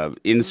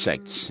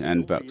insects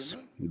and bugs.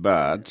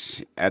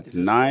 But at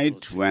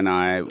night, when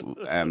I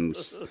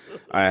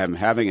am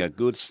having a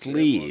good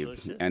sleep,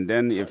 and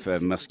then if a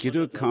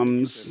mosquito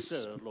comes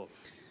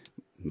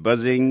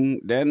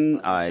buzzing,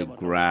 then I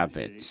grab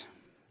it.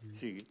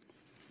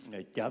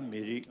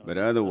 But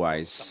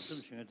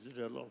otherwise,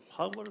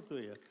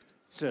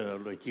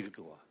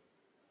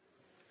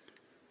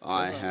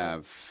 I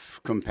have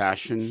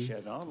compassion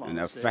and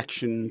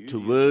affection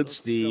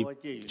towards the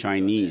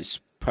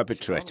Chinese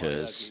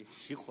perpetrators.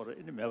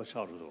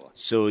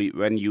 So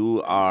when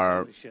you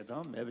are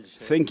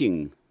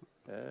thinking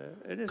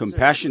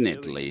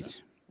compassionately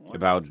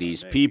about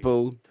these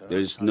people, there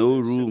is no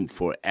room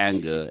for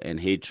anger and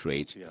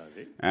hatred.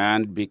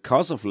 And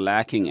because of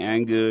lacking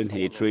anger and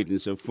hatred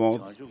and so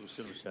forth,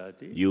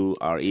 you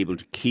are able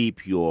to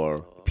keep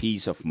your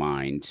peace of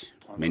mind,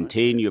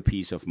 maintain your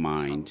peace of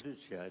mind.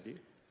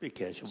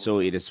 So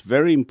it is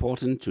very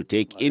important to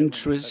take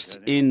interest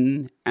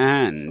in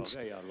and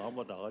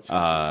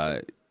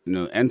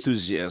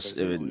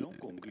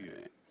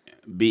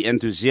be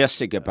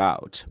enthusiastic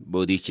about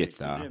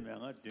bodhicitta.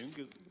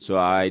 So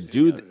I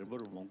do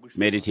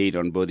meditate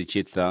on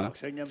bodhicitta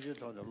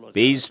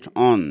based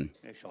on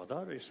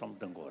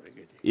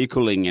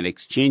equaling and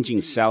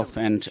exchanging self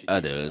and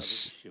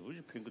others.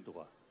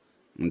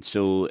 And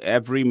so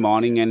every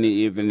morning and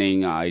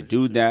evening I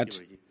do that.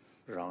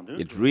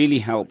 It really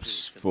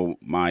helps for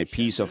my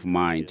peace of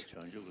mind.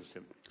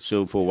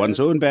 So for one's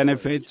own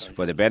benefit,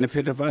 for the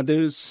benefit of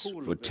others,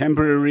 for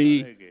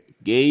temporary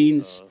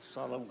gains,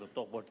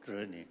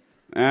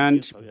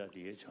 and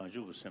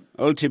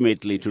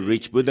ultimately to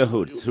reach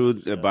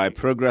Buddhahood by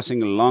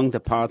progressing along the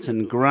paths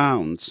and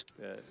grounds.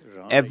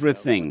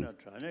 Everything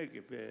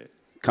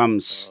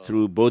comes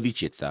through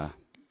bodhicitta.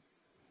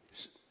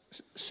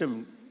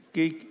 So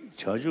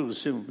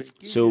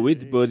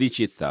with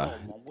bodhicitta,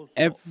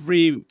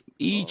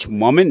 each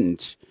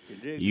moment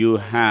you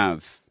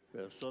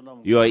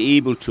are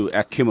able to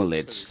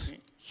accumulate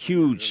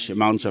huge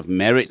amounts of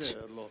merit.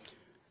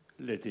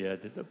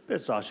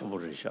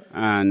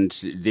 And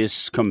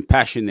this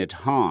compassionate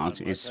heart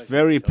is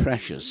very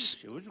precious.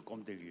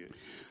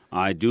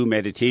 I do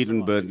meditate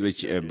on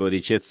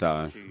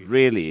bodhicitta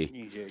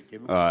really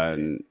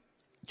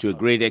to a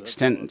great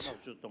extent.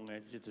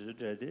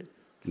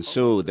 And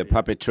so the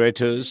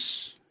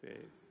perpetrators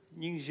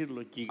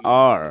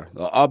are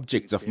the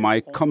objects of my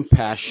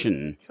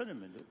compassion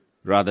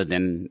rather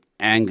than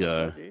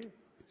anger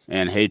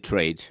and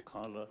hatred.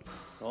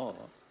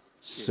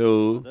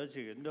 So,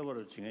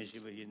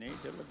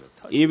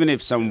 even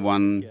if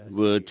someone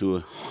were to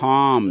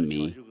harm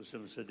me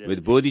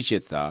with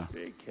bodhicitta,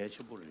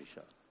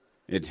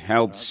 it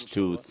helps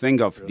to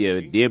think of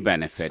their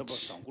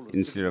benefit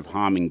instead of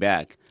harming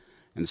back.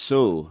 And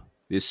so,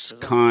 this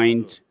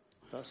kind,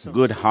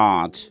 good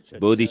heart,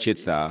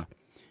 bodhicitta,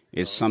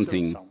 is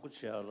something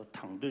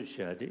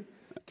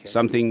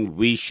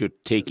we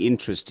should take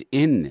interest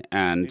in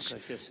and,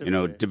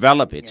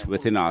 develop it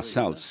within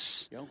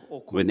ourselves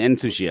with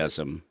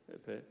enthusiasm.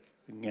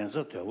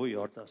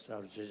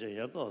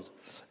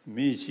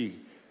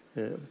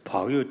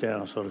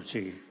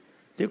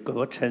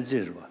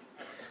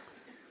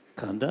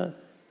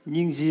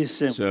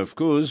 So, of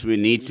course, we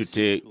need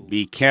to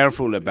be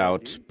careful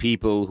about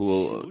people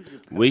who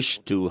wish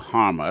to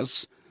harm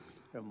us.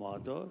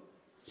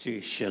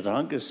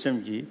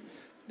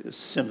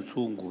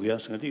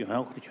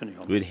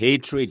 With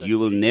hatred, you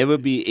will never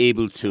be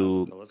able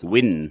to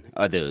win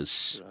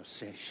others.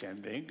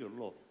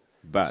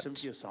 But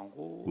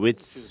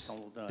with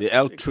the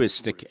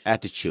altruistic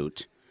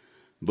attitude,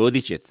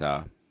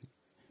 bodhicitta,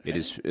 it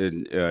is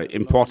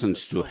important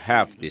to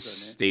have this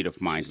state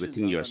of mind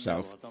within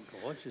yourself.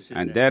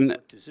 And then,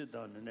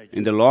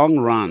 in the long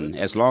run,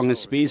 as long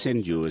as space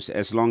endures,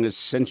 as long as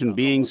sentient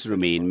beings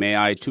remain, may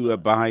I too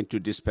abide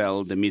to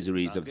dispel the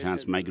miseries of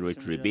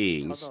transmigratory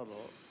beings.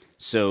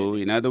 So,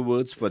 in other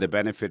words, for the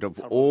benefit of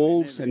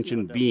all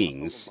sentient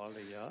beings,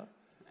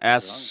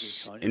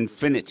 as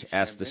infinite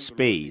as the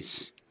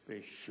space,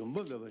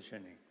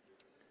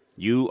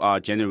 you are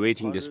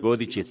generating this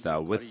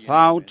bodhicitta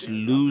without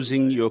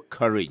losing your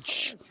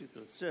courage,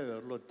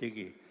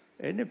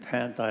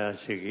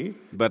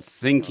 but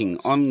thinking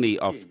only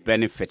of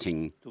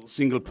benefiting,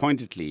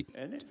 single-pointedly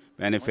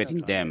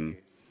benefiting them.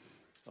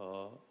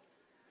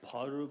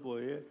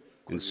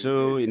 And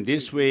so, in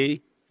this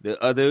way,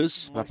 the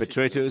others,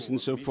 perpetrators and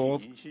so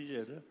forth,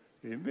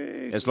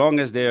 as long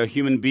as they are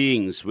human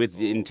beings with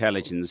the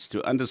intelligence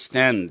to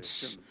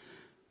understand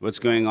what's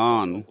going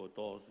on,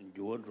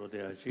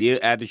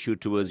 their attitude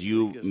towards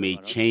you may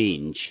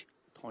change.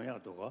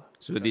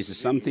 So this is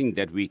something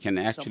that we can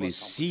actually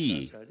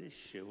see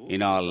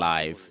in our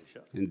life,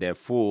 and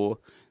therefore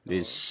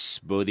this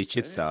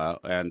bodhicitta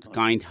and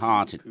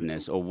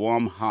kind-heartedness or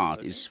warm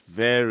heart is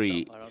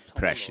very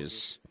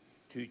precious,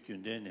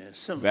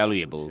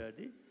 valuable.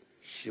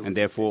 And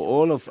therefore for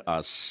all of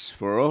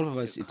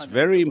us, it's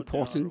very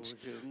important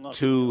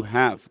to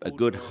have a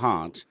good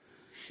heart.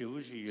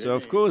 So,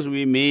 of course,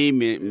 we may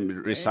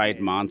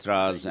recite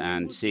mantras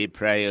and say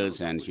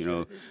prayers and,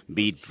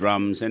 beat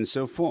drums and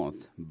so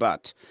forth.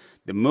 But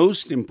the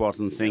most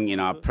important thing in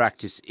our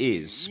practice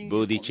is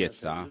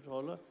bodhicitta.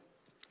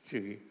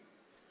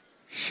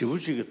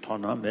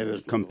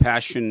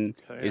 Compassion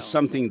is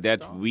something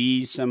that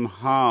we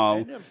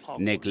somehow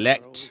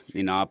neglect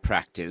in our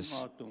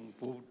practice,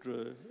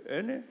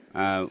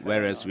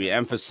 whereas we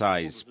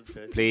emphasize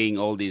playing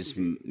all these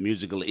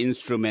musical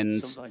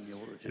instruments,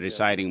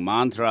 reciting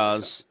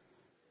mantras,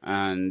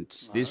 and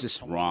this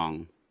is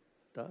wrong.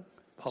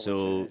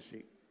 So,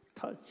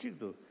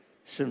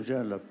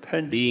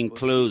 being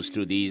close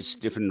to these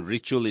different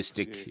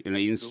ritualistic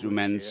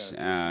instruments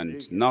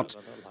and not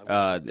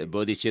the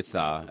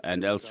bodhicitta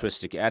and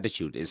altruistic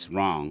attitude is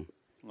wrong.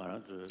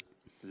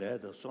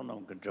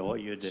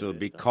 So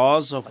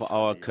because of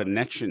our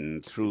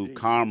connection through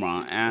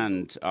karma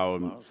and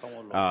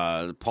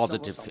our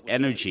positive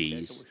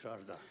energies,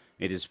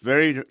 it is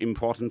very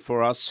important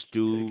for us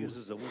to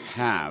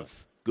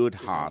have good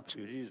heart.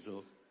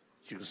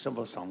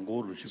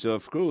 So,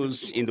 of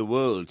course, in the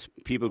world,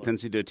 people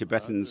consider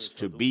Tibetans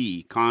to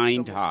be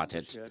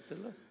kind-hearted.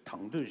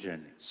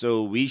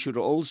 So we should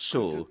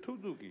also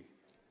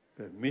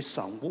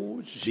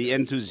be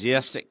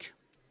enthusiastic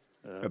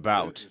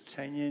about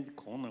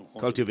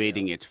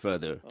cultivating it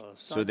further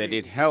so that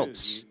it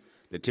helps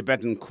the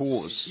Tibetan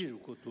cause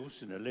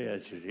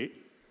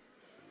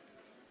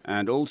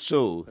and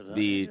also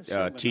the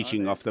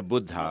teaching of the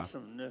Buddha.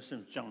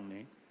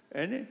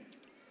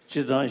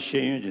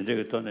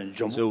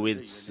 So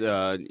with,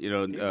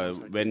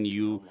 when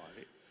you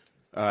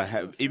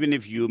even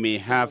if you may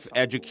have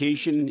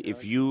education,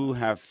 if you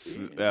have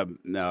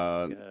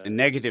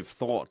negative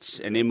thoughts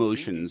and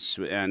emotions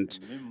and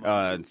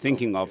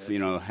thinking of,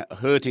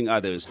 hurting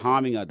others,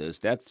 harming others,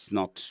 that's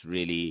not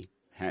really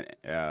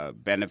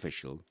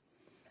beneficial.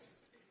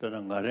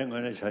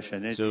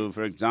 So,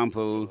 for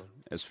example,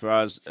 as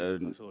far as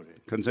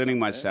concerning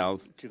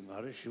myself,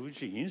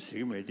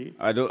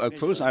 of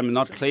course, I'm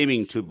not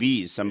claiming to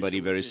be somebody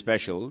very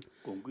special,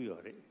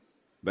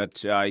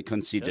 but I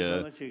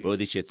consider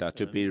bodhicitta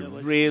to be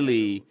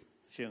really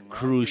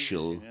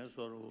crucial.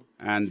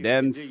 And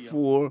then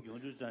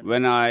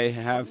when I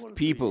have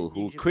people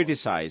who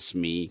criticize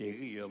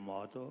me,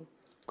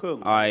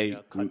 I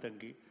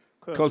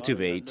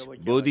cultivate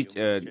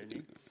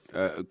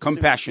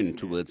compassion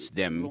towards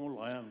them,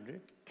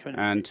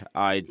 and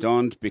I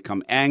don't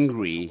become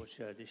angry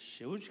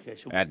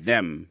at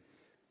them.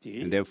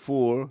 And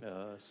therefore,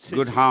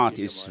 good heart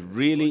is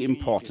really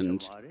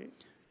important.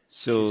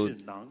 So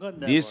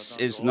this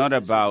is not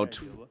about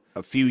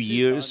a few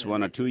years,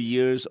 1 or 2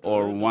 years,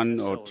 or 1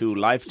 or 2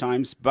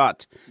 lifetimes,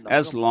 but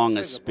as long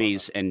as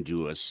space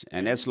endures,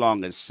 and as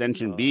long as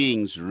sentient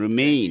beings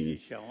remain,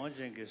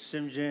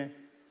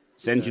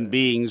 sentient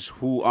beings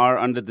who are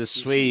under the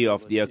sway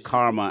of their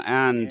karma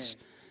and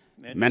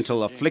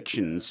mental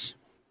afflictions,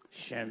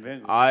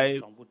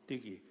 I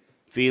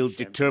feel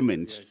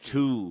determined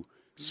to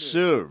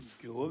serve,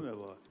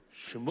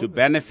 to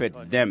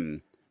benefit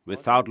them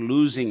without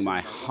losing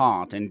my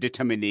heart and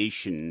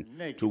determination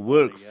to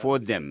work for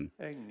them.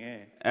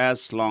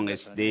 As long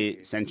as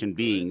the sentient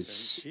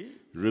beings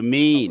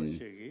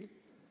remain,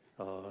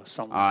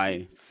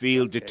 I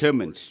feel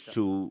determined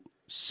to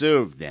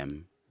serve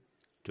them,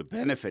 to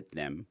benefit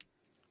them.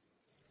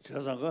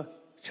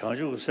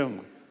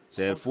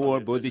 Therefore,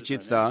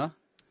 bodhicitta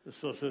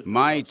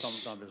might,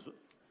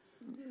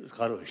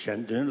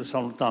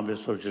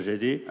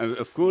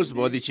 of course,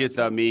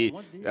 bodhicitta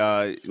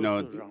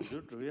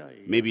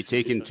may be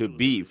taken to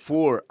be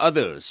for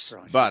others,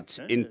 but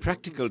in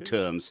practical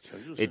terms,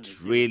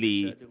 it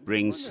really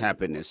brings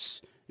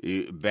happiness,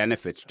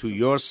 benefit to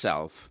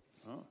yourself.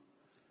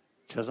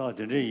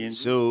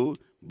 So,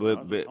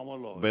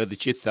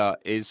 bodhicitta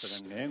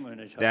is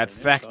that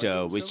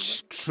factor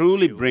which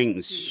truly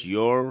brings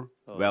your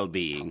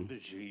well-being.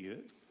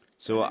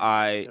 So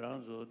I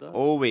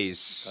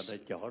always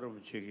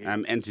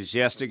am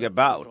enthusiastic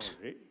about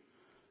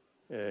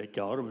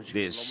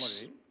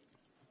this.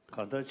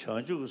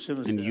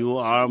 And you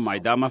are my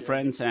Dharma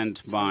friends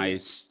and my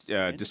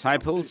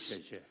disciples.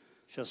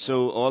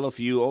 So all of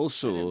you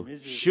also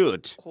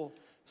should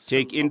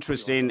take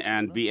interest in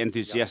and be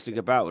enthusiastic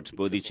about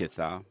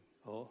bodhicitta.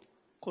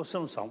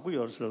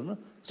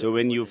 So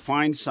when you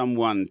find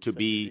someone to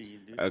be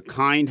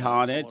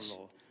kind-hearted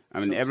I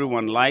mean,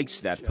 everyone likes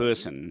that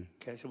person.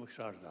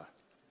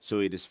 So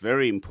it is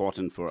very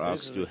important for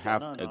us to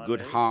have a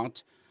good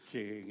heart.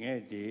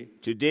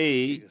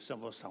 Today,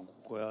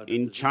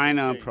 in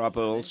China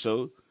proper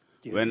also,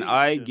 when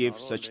I give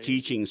such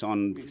teachings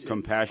on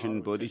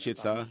compassion,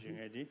 bodhicitta,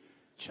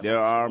 there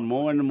are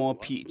more and more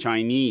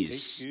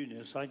Chinese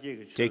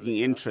taking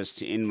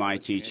interest in my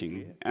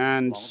teaching,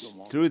 and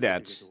through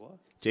that,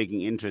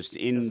 taking interest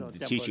in the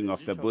teaching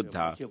of the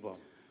Buddha.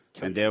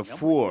 And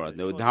therefore,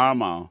 the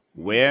Dharma,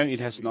 where it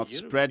has not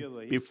spread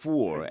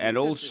before, and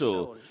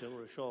also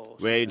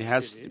where it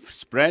has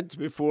spread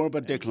before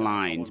but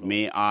declined,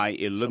 may I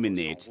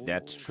illuminate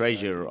that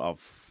treasure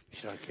of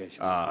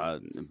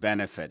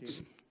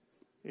benefits.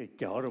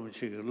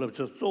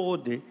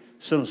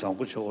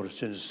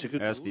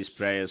 As this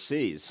prayer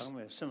says,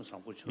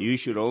 you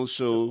should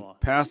also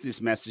pass this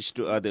message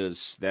to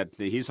others that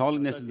His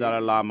Holiness the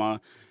Dalai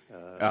Lama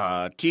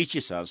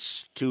teaches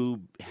us to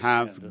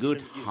have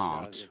good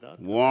heart,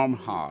 warm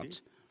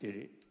heart.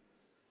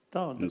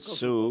 And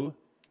so,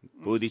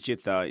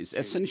 bodhicitta is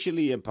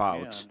essentially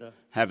about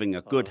having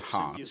a good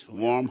heart,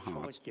 warm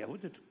heart.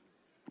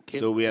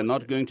 So we are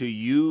not going to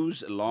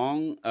use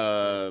long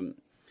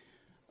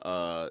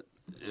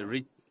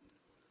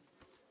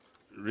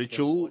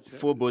ritual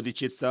for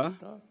bodhicitta,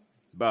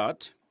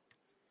 but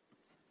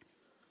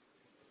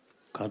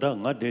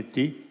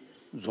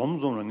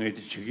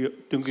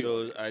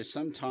so I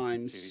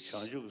sometimes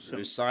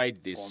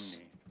recite this.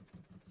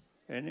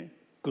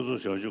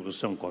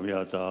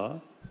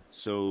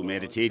 So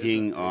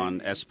meditating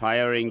on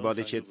aspiring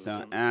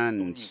bodhicitta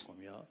and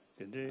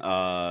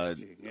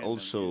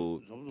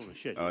also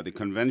the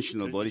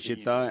conventional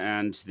bodhicitta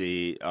and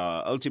the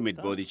ultimate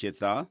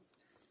bodhicitta.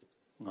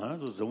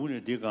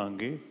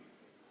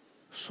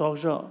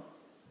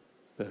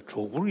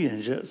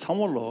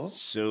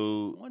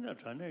 So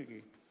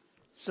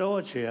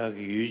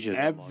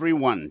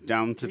everyone,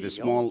 down to the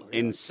small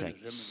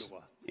insects,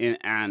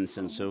 ants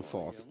and so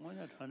forth,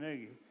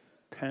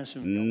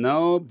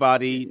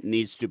 nobody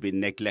needs to be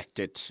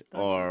neglected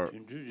or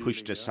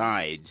pushed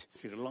aside,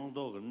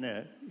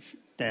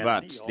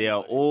 but they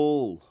are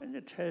all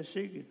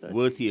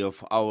worthy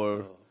of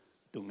our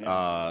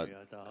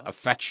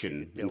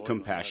affection and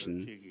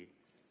compassion.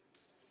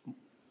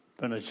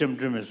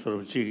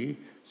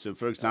 So,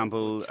 for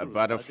example, a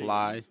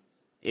butterfly,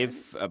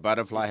 if a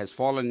butterfly has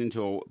fallen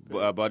into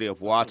a body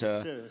of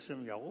water,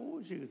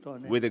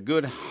 with a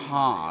good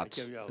heart,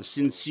 a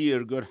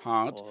sincere good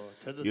heart,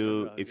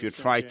 if you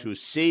try to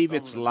save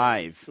its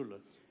life,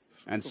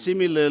 and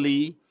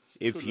similarly,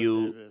 if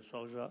you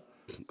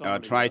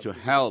try to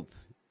help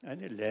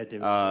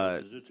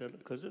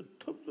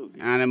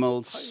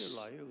animals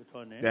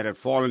that have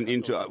fallen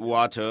into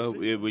water,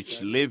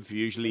 which live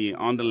usually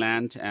on the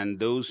land, and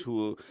those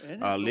who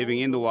are living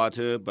in the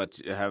water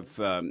but have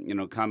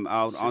come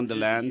out on the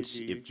land,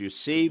 if you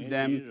save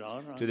them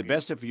to the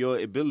best of your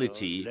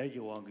ability,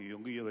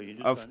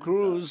 of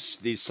course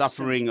the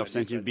suffering of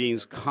sentient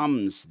beings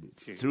comes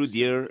through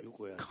their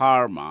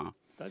karma,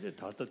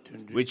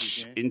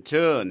 which in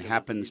turn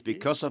happens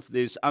because of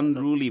this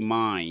unruly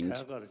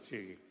mind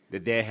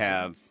that they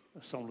have.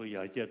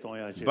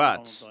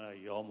 But,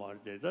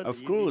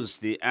 of course,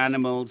 the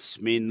animals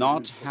may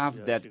not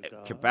have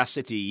that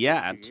capacity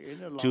yet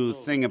to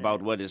think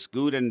about what is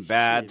good and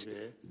bad,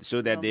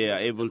 so that they are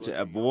able to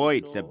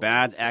avoid the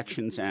bad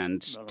actions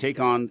and take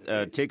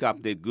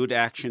up the good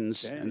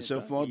actions and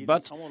so forth.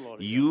 But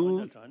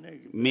you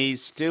may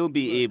still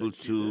be able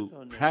to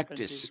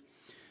practice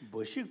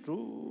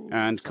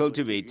and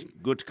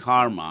cultivate good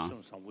karma,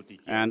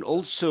 and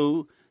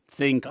also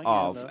think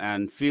of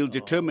and feel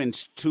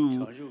determined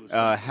to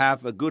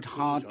have a good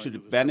heart to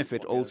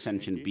benefit all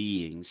sentient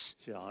beings.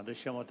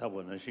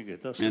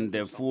 And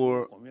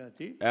therefore,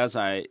 as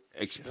I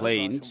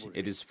explained,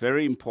 it is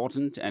very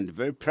important and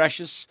very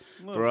precious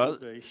for us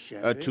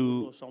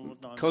to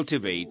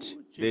cultivate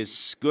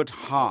this good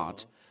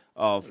heart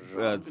of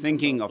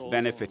thinking of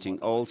benefiting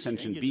all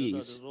sentient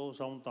beings.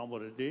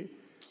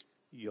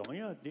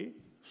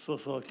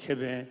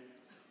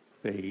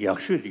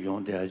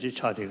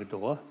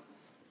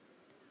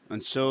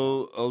 And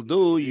so,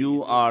 although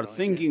you are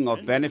thinking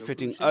of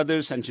benefiting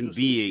other sentient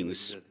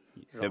beings,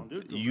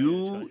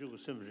 you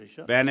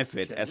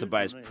benefit as a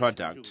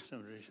byproduct.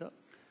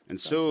 And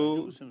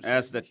so,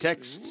 as the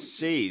text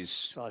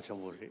says,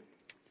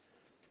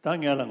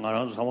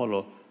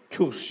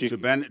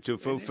 to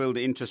fulfill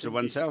the interest of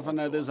oneself and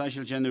others, I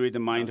shall generate the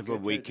mind of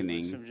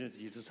awakening.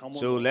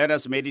 So let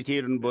us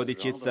meditate on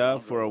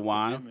bodhicitta for a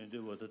while,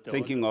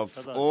 thinking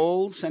of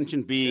all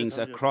sentient beings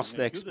across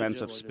the expanse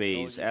of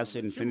space, as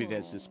infinite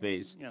as the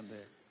space.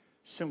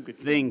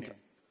 Think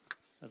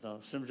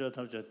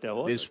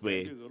this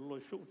way.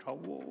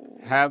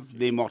 Have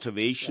the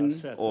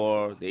motivation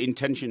or the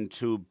intention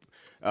to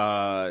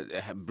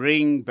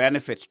bring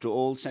benefits to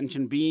all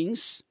sentient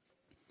beings,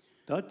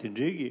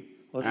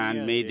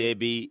 and may they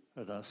be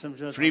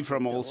free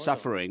from all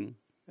suffering.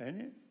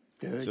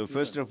 So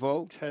first of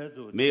all,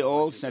 may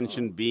all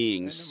sentient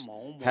beings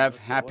have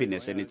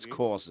happiness and its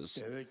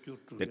causes,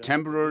 the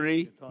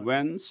temporary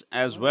ones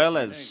as well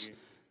as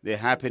the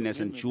happiness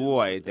and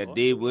joy that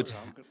they would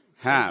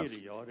have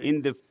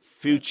in the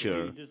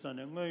future.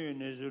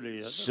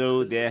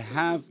 So they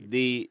have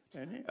the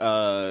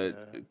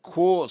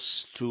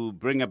course to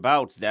bring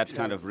about that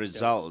kind of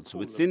results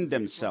within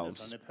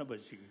themselves.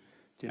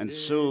 And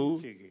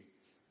so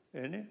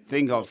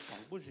think of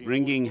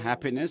bringing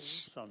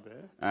happiness,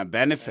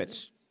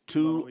 benefit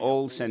to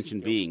all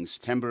sentient beings,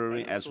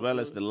 temporary as well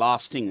as the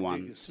lasting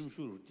ones.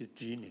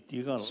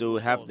 So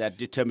have that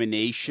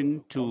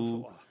determination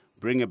to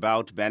bring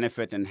about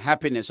benefit and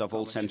happiness of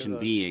all sentient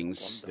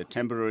beings, the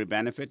temporary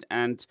benefit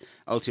and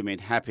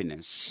ultimate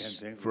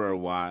happiness for a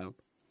while.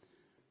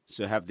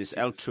 So have this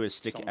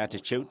altruistic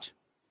attitude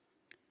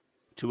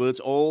towards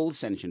all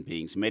sentient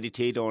beings.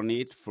 Meditate on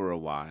it for a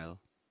while.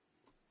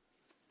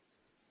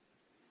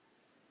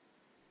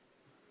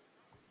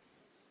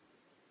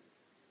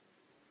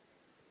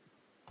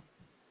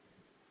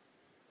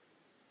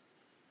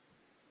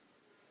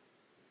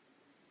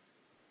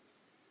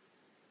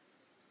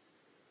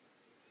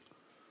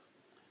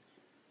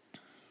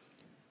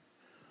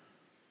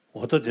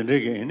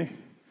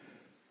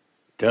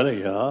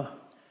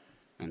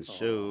 And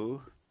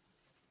so,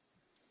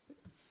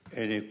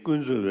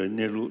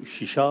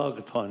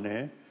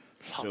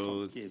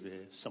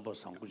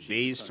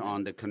 based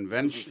on the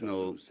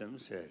conventional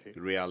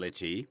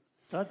reality,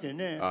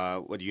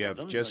 what you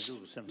have just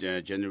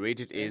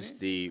generated is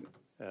the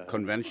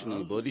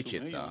conventional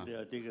bodhicitta.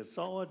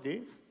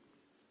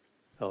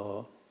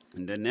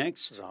 And the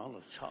next,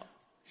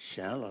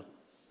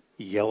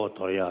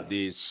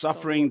 the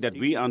suffering that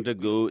we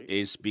undergo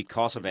is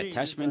because of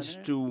attachment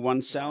to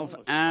oneself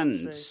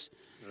and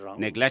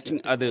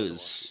neglecting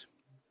others.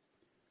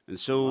 And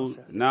so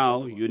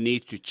now you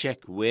need to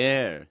check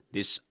where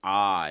this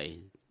I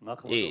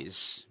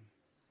is.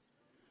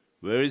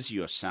 Where is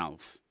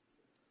yourself?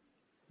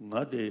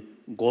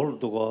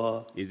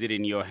 Is it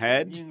in your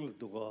head,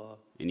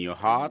 in your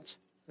heart,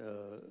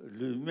 or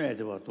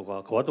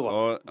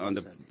on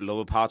the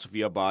lower parts of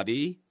your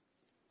body?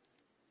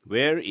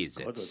 Where is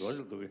it?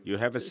 You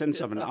have a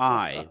sense of an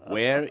I.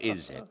 Where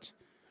is it?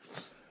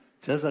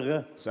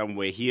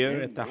 Somewhere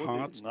here at the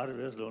heart.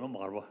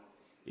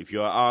 If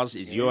you are asked,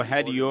 is your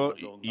head you?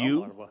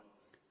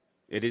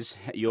 It is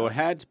your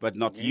head, but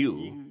not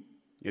you,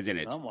 isn't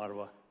it?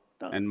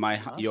 And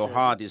your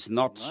heart is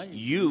not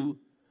you,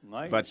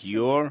 but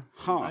your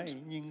heart.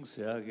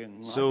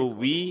 So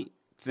we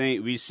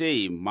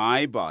say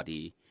my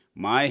body,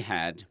 my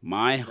head,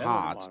 my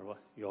heart,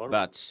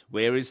 but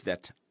where is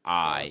that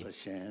I?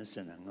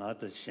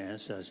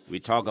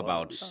 We talk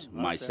about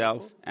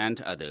myself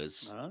and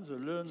others,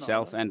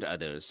 self and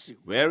others.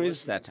 Where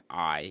is that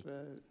I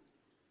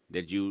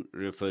that you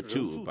refer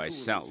to by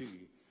self?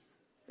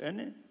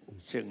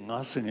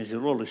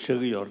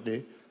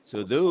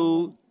 So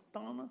though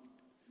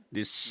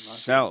this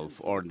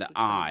self or the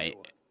I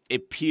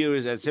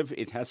appears as if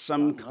it has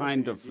some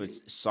kind of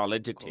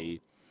solidity,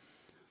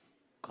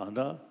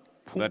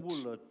 but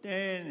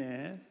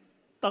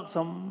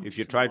if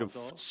you try to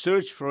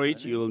search for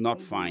it, you will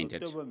not find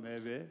it.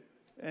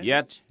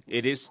 Yet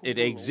it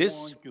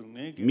exists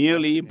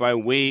merely by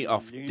way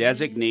of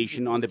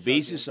designation on the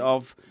basis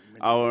of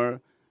our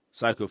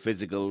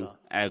psychophysical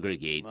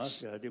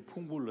aggregates.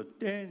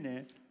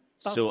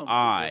 So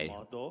I,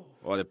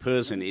 or the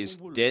person, is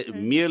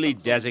merely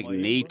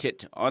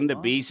designated on the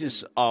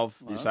basis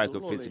of the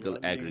psychophysical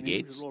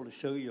aggregates.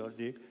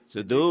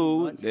 So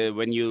though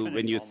when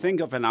you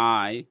think of an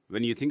I,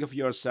 when you think of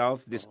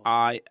yourself, this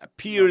I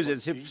appears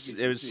as if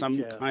there is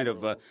some kind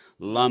of a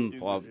lump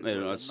of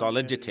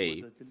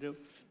solidity.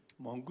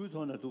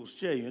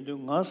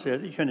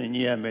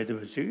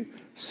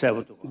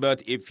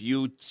 But if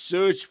you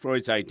search for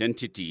its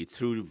identity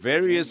through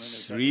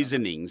various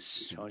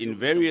reasonings, in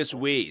various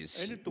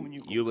ways,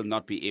 you will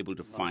not be able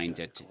to find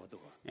it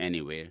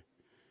anywhere.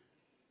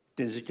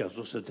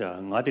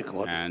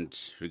 And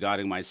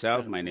regarding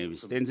myself, my name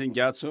is Tenzin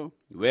Gyatso.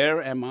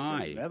 Where am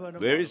I?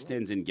 Where is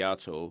Tenzin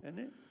Gyatso?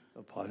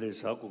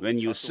 When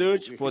you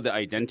search for the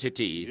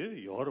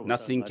identity,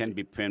 nothing can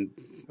be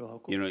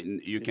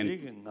you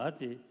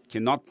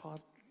cannot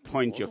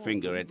point your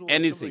finger at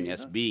anything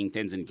as being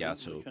Tenzin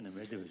Gyatso.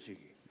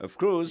 Of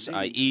course,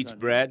 I eat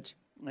bread,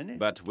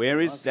 but where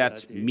is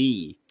that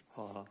me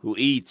who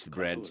eats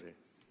bread?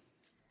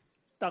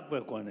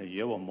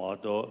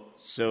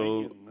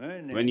 So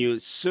when you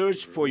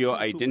search for your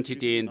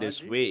identity in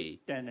this way,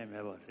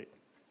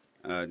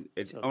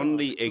 it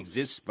only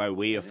exists by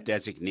way of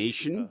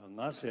designation,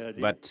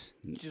 but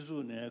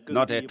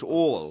not at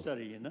all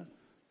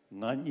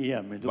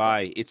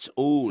by its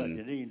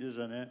own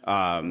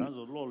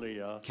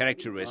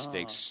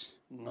characteristics.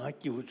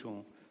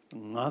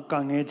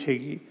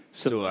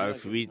 So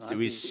if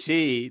we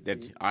say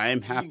that I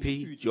am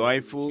happy,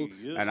 joyful,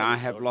 and I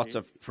have lots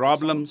of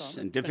problems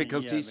and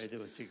difficulties,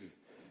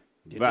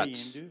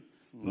 but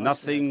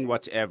nothing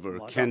whatever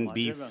can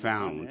be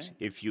found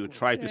if you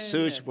try to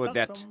search for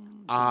that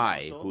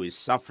I who is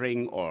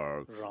suffering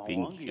or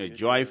being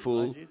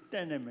joyful,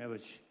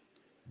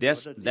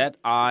 that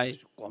I,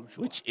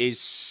 which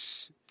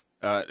is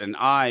an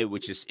I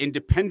which is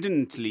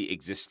independently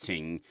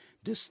existing,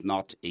 does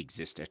not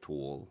exist at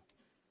all.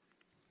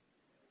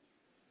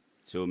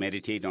 So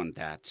meditate on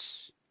that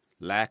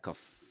lack of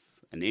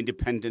an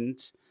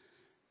independent,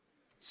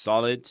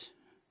 solid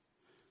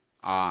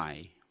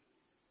I.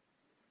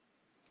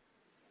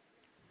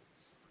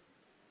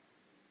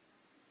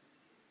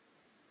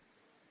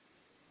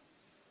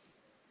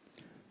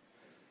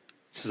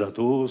 So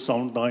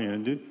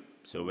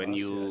when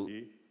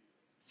you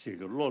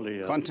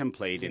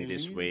contemplate in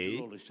this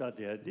way,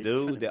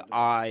 though the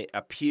I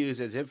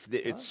appears as if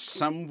it's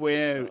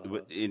somewhere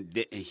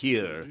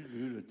here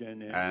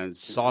and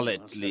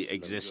solidly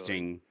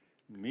existing,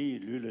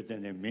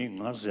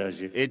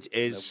 it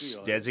is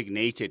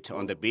designated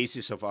on the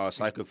basis of our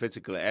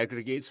psychophysical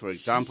aggregates. For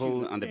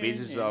example, on the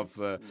basis of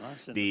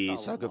the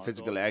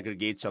psychophysical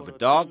aggregates of a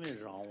dog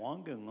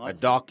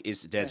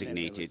is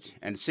designated.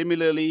 And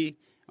similarly,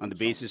 on the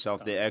basis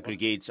of the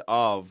aggregates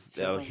of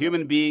a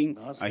human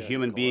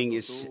being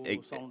is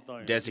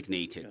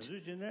designated.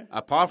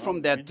 Apart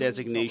from that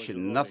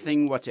designation,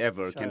 nothing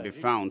whatever can be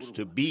found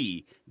to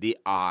be the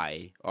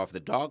I of the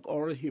dog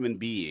or a human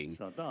being.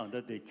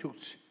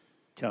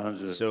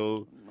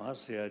 So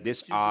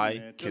this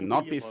I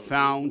cannot be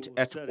found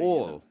at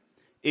all.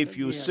 If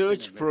you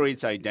search for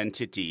its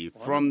identity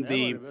from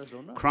the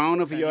crown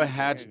of your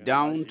head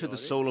down to the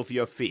sole of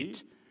your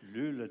feet,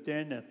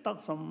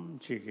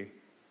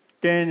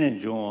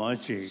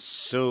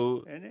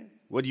 so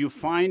what you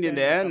find in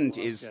the end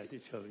is,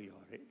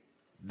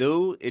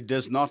 though it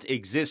does not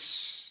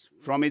exist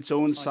from its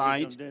own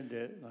side,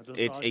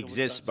 it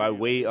exists by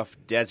way of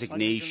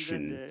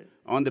designation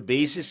on the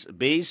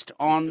based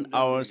on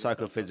our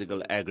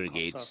psychophysical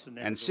aggregates.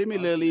 And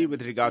similarly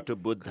with regard to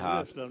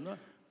Buddha,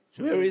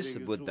 where is the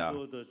Buddha?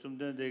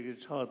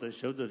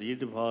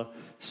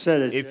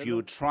 If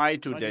you try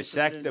to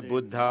dissect the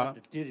Buddha,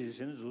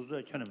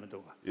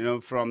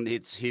 from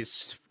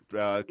his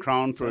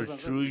crown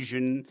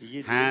protrusion,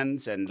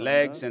 hands and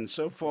legs and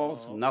so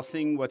forth,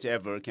 nothing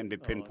whatever can be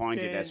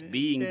pinpointed as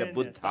being the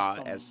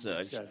Buddha as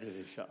such.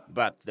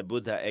 But the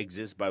Buddha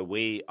exists by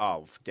way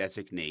of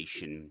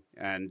designation,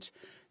 and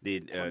the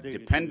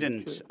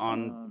dependence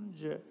on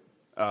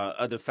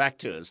other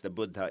factors, the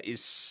Buddha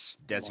is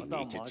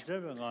designated.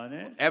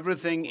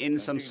 Everything in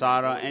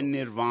samsara and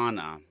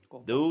nirvana,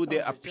 though they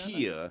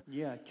appear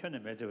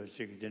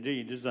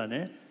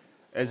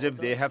as if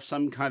they have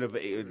some kind of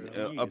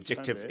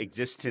objective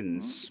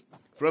existence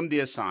from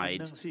their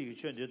side.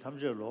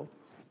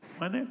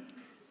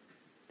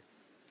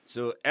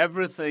 So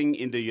everything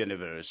in the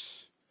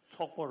universe,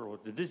 the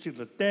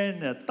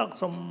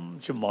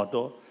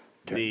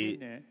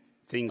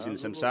things in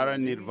samsara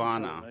and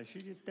nirvana,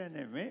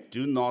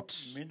 do not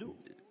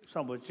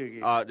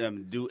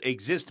do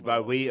exist by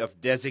way of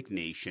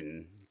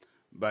designation,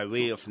 by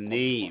way of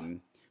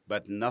name,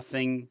 but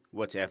nothing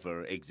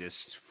whatever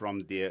exists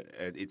from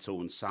its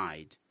own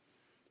side.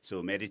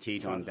 So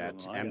meditate on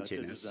that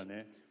emptiness.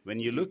 When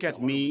you look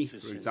at me,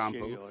 for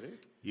example,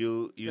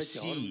 you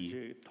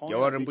see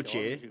Gyawar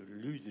Rinpoche,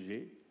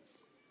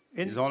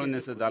 His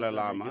Holiness the Dalai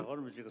Lama.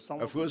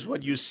 Of course,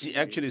 what you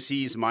actually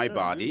see is my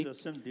body,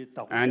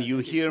 and you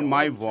hear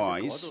my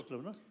voice,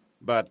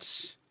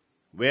 but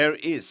where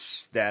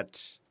is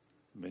that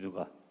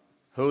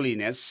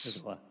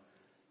holiness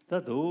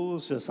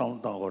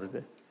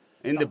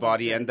in the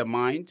body and the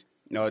mind?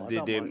 No,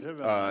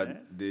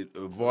 the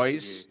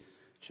voice.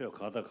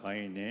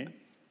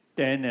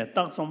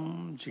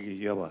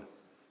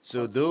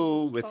 So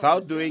though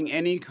without doing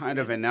any kind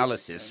of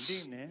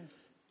analysis,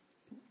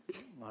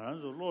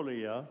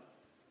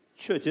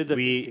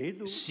 we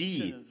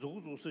see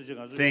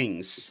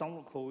things,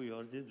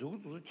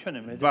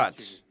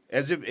 but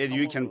as if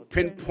you can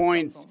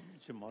pinpoint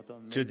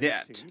to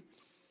that,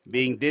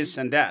 being this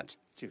and that,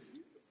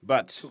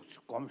 but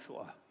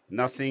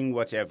nothing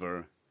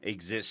whatever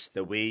exists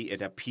the way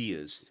it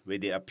appears, where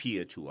they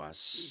appear to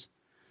us.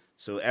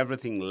 So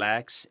everything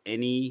lacks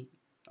any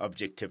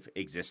objective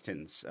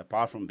existence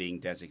apart from being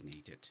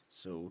designated.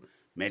 So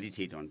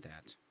meditate on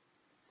that.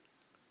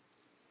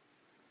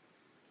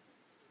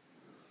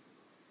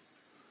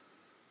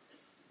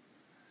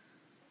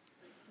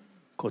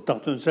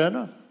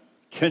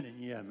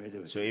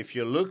 So if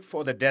you look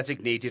for the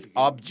designated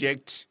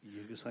object,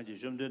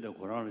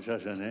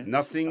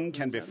 nothing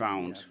can be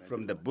found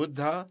from the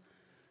Buddha.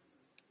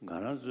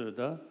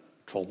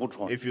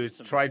 If you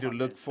try to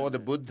look for the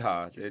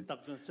Buddha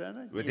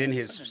within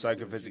his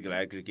psychophysical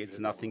aggregates,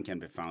 nothing can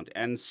be found.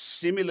 And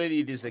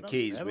similarly, it is the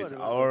case with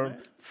our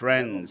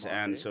friends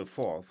and so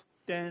forth.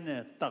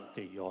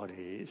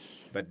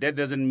 But that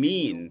doesn't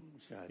mean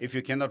if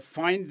you cannot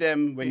find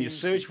them when you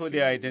search for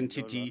their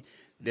identity,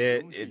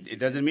 it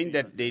doesn't mean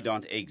that they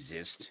don't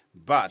exist,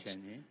 but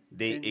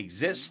they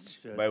exist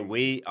by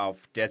way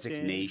of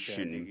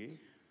designation.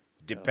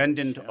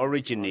 Dependent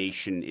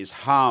origination is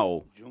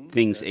how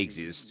things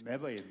exist.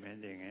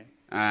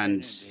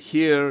 And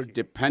here,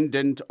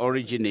 dependent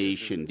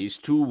origination, these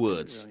two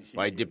words.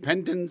 By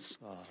dependence,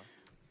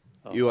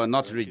 you are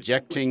not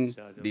rejecting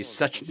the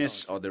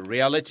suchness or the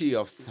reality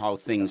of how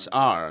things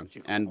are.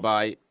 And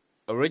by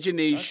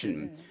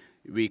origination,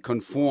 we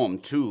conform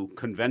to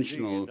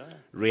conventional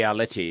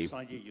reality,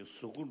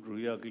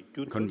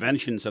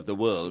 conventions of the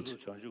world.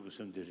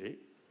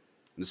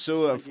 And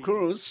so, of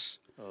course,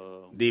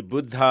 the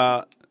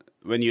Buddha,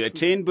 when you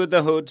attain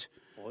Buddhahood,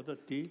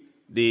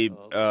 the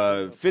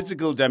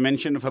physical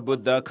dimension of a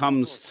Buddha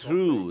comes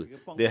through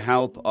the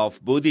help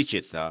of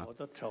bodhicitta,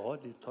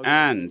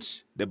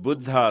 and the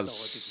Buddha's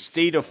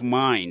state of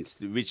mind,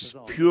 which is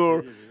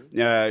pure,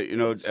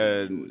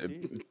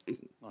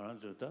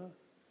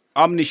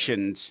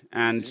 omniscient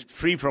and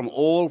free from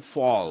all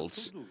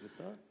faults,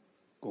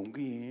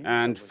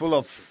 and full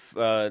of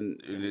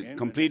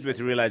complete with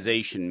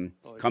realization,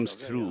 comes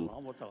through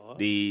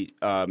the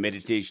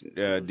meditation,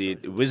 the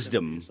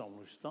wisdom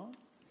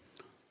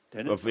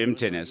of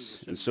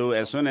emptiness. And so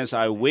as soon as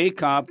I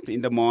wake up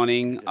in the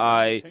morning,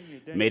 I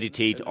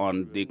meditate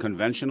on the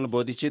conventional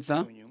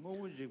bodhicitta,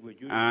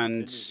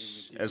 and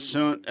as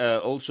soon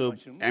also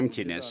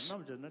emptiness.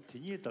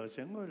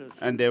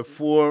 And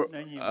therefore,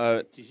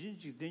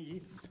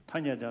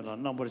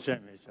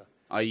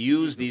 I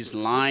use these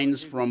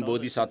lines from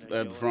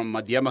from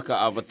Madhyamaka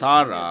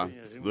Avatara,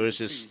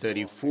 verses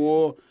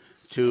 34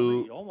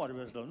 to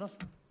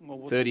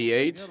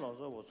 38.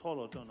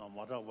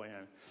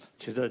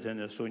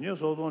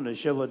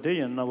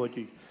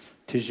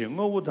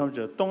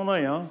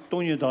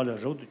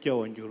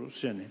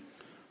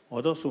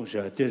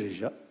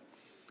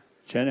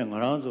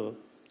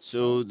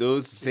 So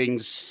those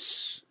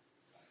things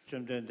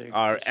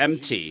are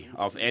empty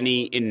of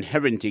any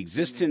inherent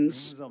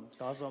existence.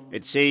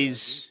 It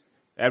says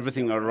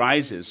everything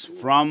arises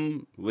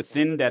from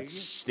within that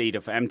state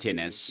of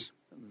emptiness.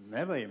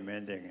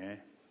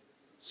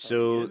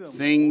 So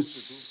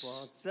things,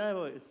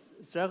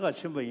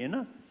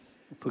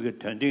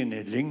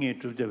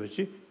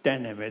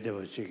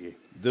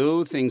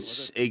 though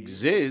things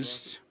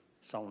exist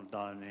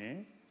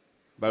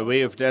by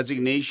way of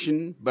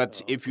designation,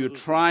 but if you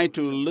try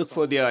to look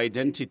for their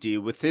identity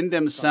within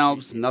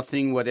themselves,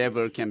 nothing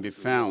whatever can be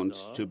found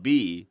to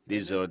be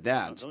this or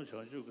that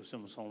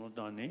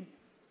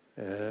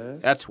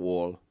at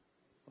all.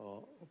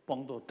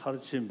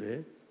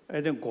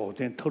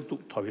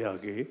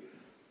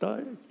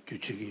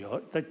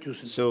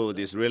 So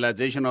this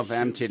realization of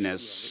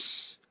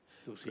emptiness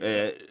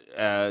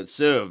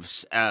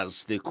serves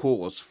as the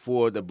cause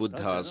for the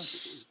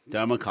Buddha's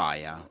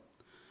Dharmakaya,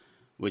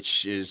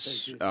 which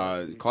is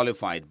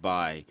qualified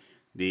by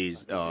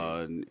these,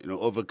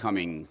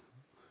 overcoming,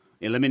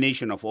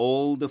 elimination of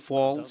all the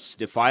faults,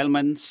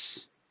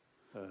 defilements,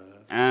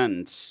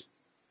 and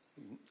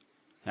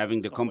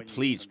having the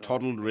complete,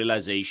 total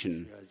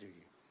realization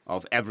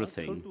of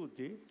everything.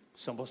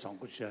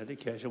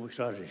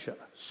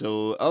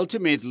 So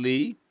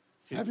ultimately,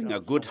 having a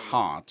good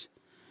heart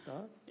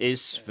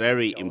is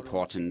very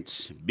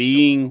important.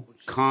 Being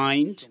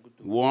kind,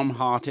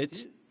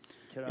 warm-hearted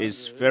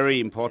is very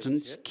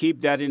important.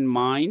 Keep that in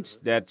mind,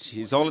 that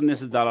His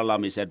Holiness the Dalai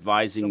Lama is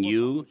advising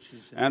you,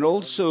 and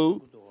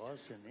also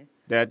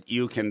that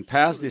you can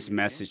pass this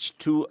message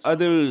to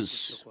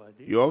others,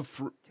 your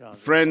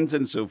friends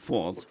and so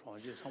forth,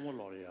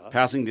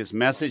 passing this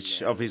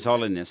message of His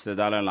Holiness the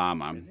Dalai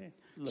Lama,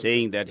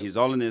 saying that His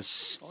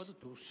Holiness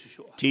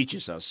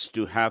teaches us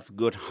to have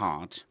good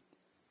heart,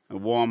 a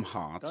warm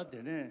heart.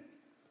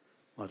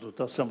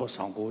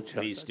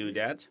 Please do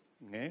that.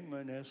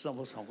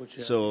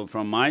 So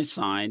from my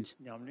side,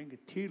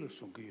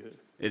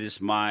 it is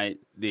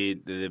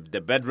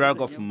the bedrock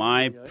of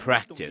my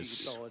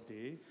practice.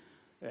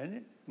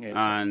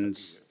 And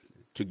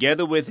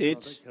together with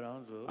it,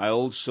 I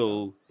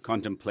also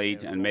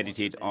contemplate and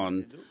meditate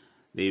on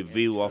the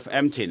view of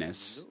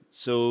emptiness.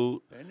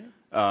 So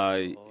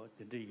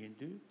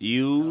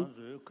you,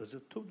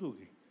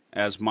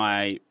 as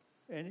my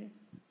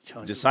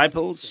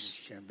disciples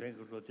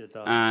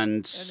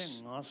and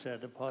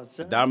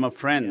Dharma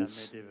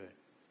friends,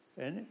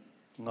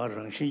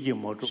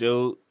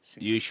 so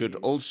you should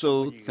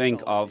also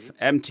think of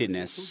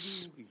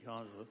emptiness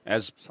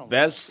as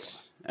best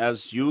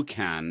as you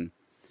can.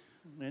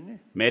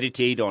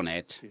 Meditate on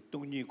it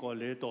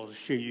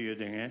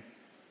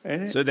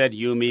so that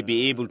you may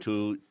be able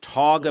to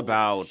talk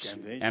about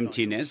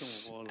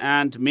emptiness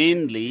and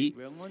mainly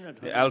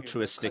the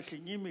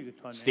altruistic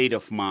state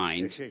of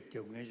mind.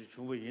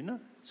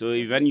 So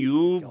when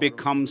you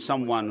become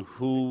someone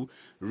who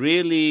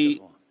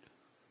really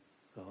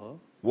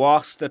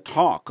walks the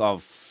talk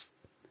of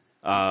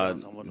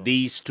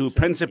these two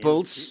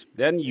principles,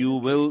 then you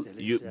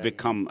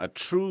become a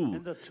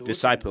true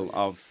disciple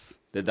of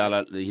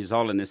His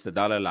Holiness the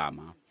Dalai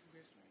Lama.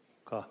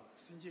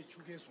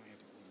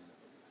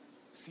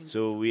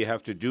 So we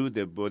have to do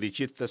the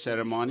Bodhicitta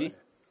ceremony.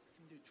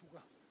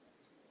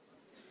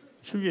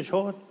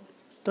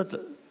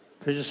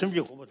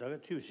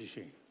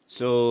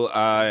 So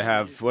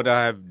what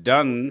I have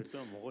done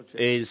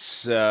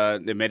is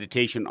the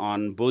meditation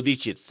on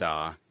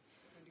bodhicitta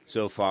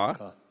so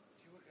far.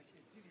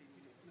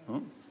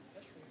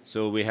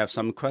 So we have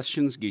some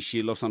questions.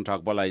 Geshe Lobsang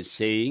Thakbala is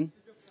saying.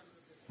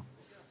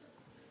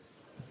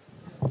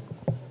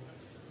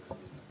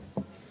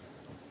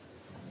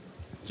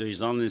 So His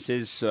Holiness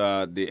says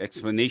the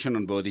explanation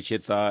on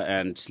bodhicitta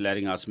and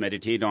letting us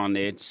meditate on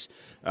it,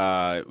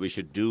 we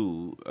should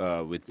do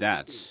with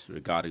that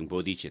regarding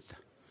bodhicitta.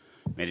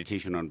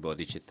 Meditation on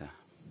bodhicitta.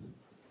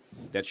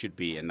 That should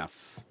be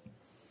enough.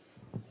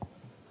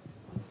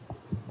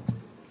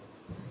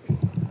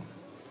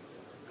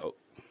 Oh.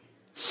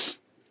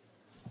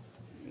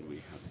 We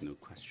have no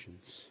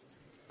questions.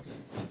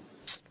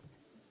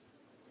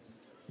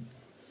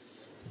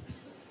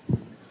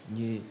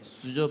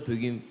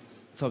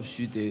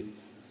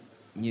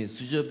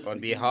 On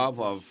behalf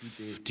of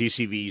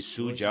TCV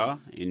Suja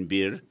in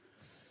Bir,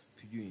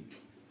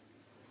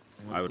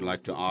 I would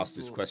like to ask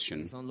this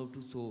question.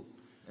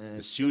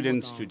 The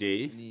students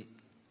today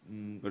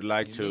would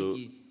like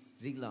to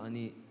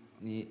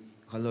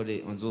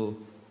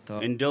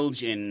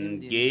indulge in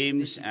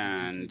games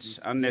and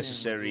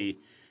unnecessary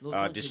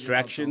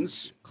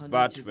distractions,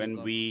 but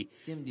when we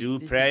do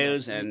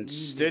prayers and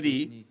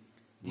study,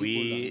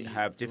 we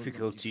have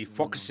difficulty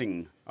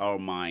focusing our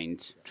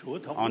mind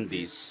on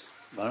these.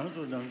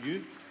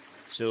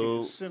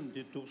 So,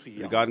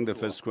 regarding the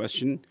first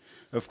question,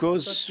 of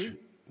course,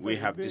 we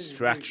have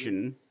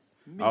distraction.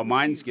 Our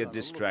minds get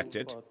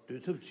distracted.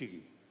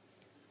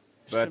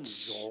 But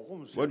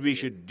what we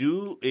should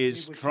do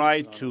is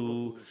try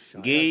to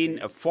gain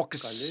a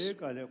focus,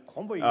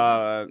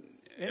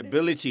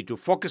 ability to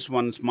focus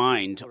one's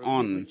mind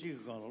on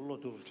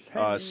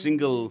a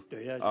single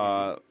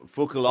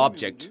focal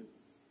object.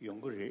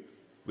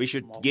 We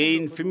should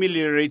gain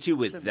familiarity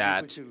with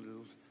that.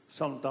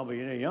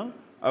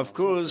 Of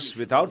course,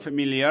 without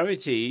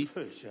familiarity,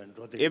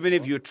 even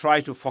if you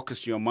try to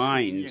focus your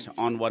mind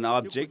on one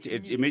object,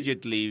 it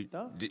immediately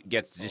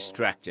gets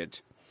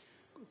distracted.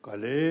 But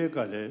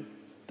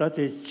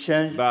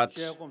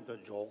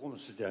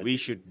we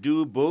should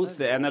do both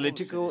the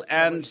analytical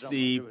and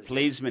the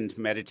placement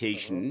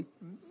meditation,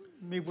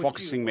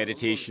 focusing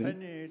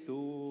meditation.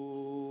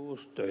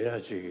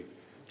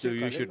 So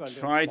you should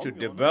try to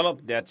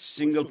develop that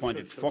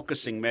single-pointed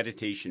focusing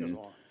meditation,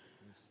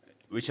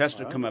 which has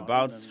to come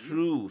about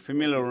through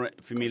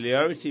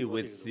familiarity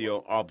with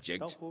your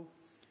object.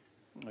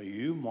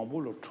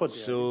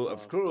 So,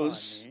 of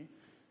course,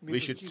 we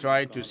should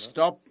try to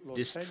stop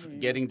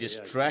getting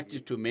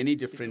distracted to many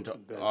different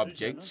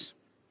objects.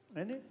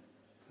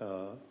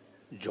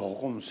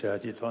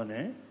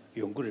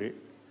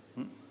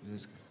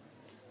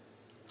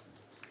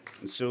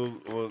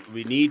 So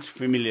we need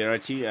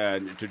familiarity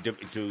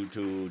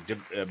to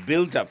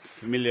build up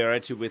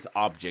familiarity with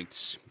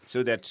objects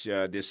so that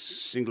this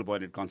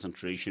single-pointed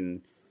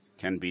concentration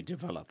can be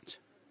developed.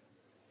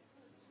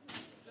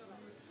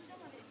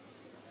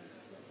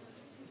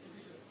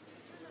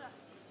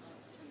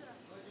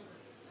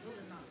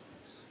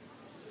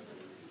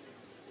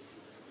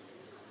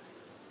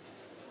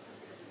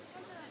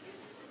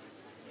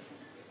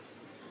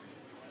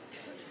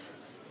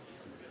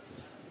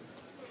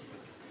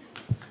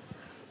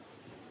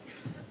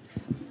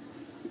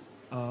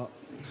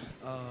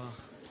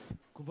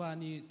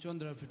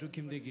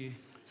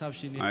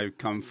 I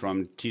come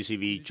from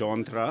TCV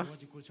Chondra,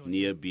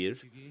 near Bir.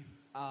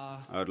 I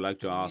would like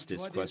to ask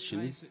this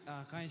question.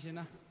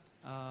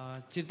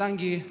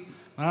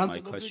 My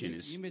question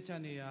is,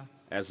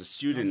 as a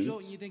student,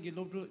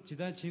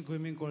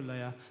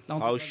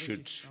 how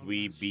should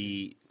we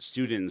be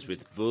students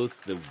with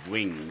both the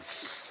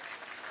wings?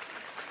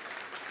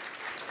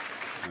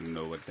 I don't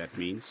know what that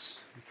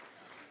means.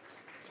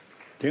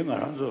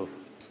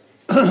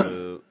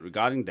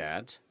 Regarding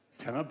that,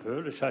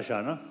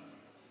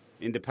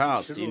 in the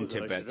past in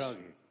Tibet,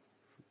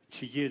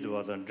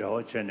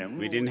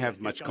 we didn't have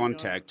much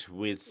contact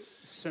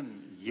with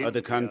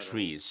other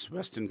countries,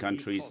 Western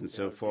countries and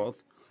so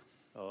forth,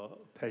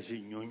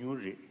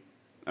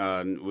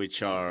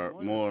 which are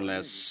more or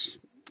less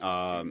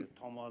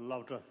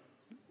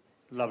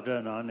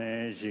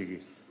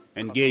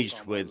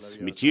engaged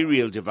with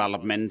material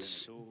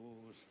development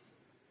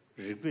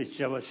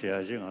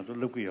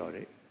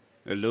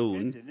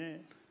alone.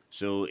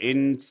 So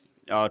in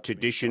our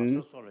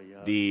tradition,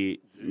 the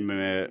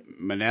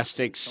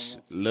monastics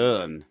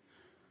learn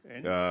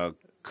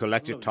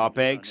collected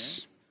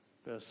topics,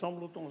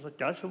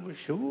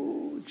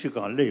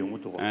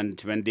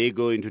 and when they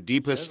go into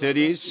deeper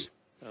studies,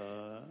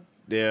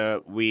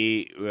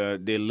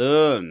 they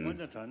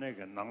learn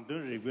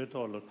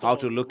how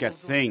to look at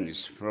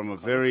things from a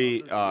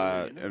very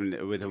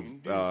with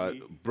a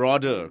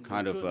broader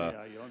kind of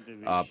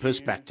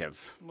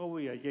perspective,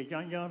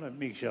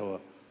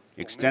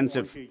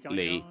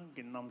 extensively.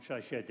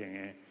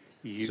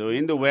 So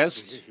in the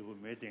West,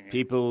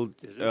 people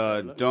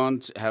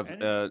don't have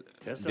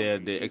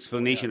the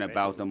explanation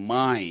about the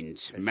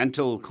mind,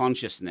 mental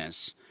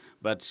consciousness.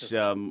 but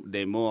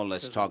they more or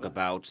less talk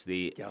about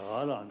the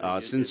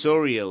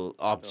sensorial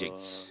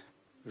objects,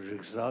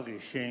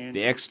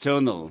 the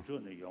external.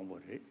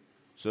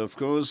 So, of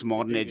course,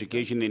 modern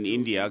education in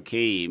India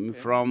came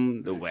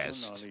from the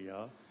West.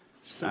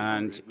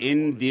 And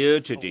in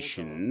their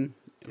tradition,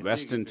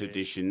 Western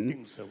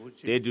tradition,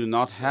 they do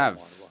not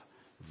have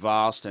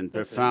vast and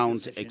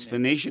profound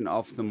explanation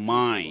of the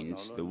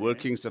mind, the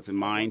workings of the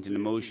mind and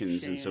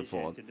emotions and so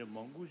forth.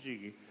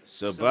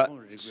 So, but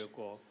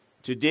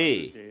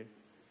today,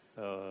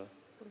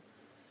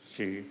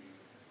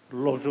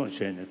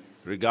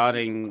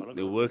 regarding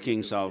the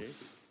workings of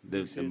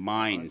the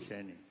mind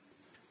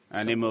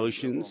and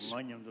emotions,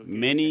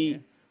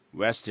 many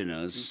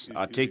Westerners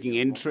are taking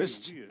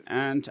interest,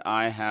 and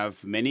I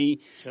have many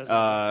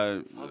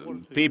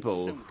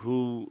people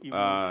who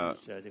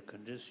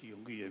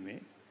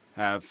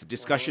have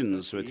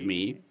discussions with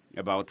me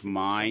about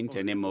mind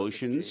and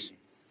emotions.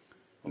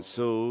 And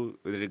so,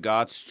 with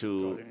regards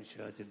to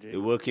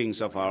the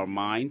workings of our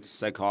mind,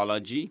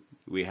 psychology,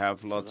 we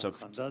have lots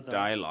of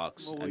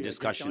dialogues and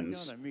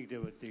discussions.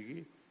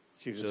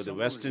 So the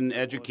Western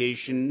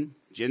education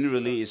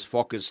generally is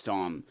focused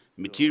on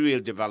material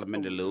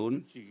development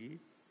alone,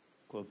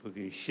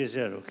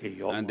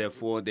 and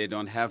therefore they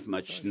don't have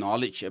much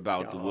knowledge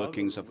about the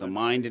workings of the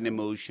mind and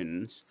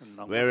emotions.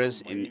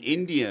 Whereas in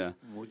India,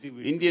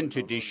 Indian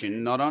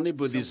tradition, not only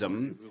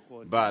Buddhism,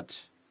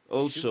 but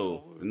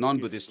also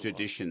non-Buddhist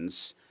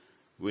traditions,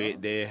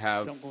 they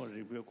have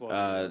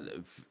a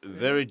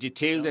very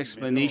detailed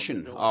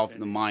explanation of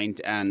the mind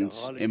and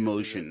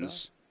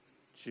emotions.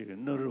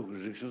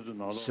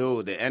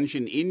 So the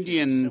ancient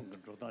Indian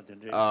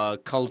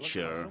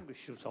culture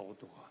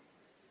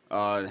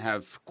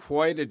have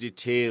quite a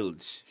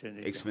detailed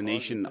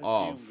explanation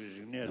of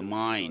the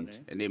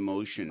mind and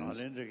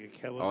emotions,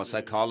 or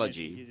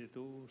psychology.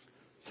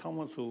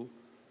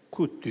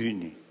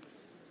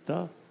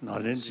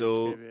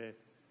 So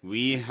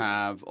we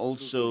have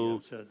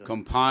also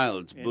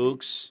compiled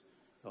books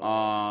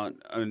on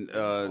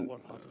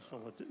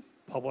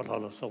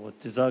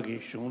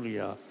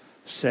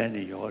so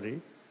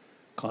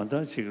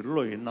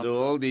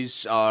all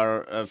these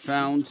are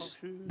found,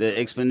 the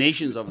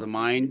explanations of the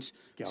mind,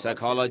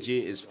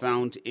 psychology is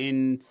found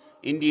in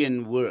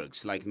Indian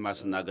works like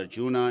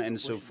Nagarjuna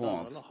and so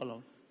forth.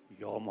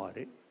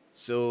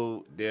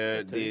 So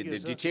the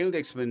detailed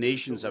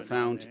explanations are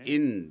found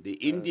in the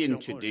Indian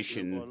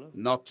tradition,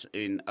 not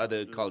in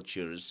other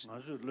cultures.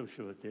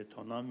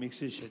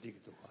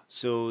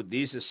 So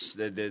this is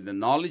the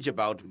knowledge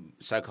about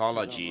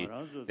psychology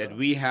that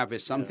we have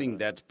is something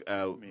that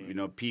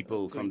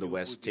people from the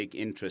West take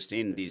interest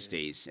in these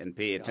days and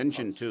pay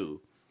attention to.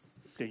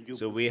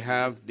 So we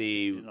have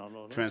the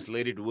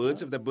translated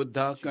words of the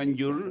Buddha,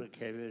 Kanjur,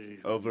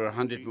 over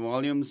 100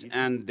 volumes,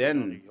 and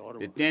then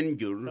the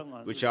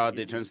Tenjur, which are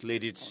the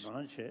translated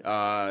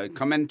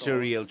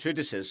commentarial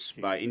treatises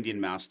by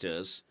Indian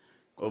masters,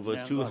 over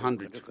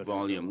 200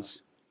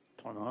 volumes.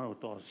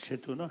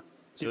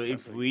 So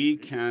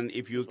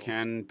if you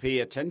can pay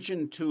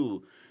attention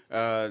to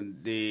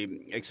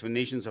the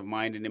explanations of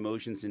mind and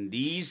emotions in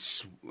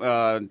these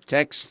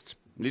text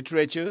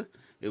literature,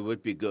 it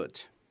would be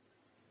good.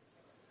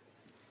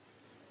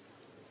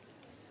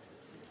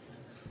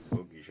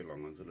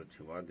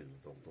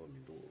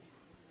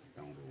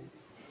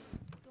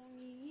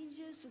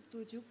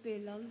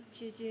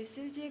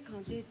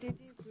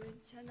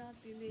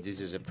 This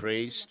is a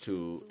praise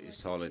to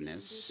His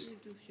Holiness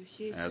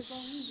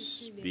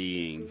as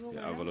being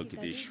the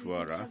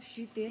Avalokiteshvara.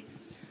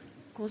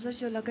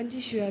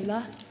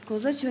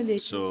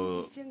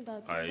 So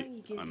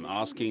I'm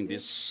asking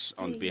this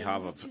on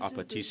behalf of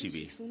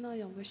Apatisivi.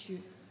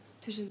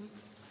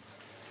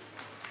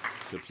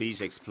 So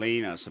please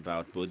explain us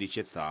about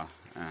Bodhichitta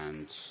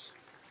and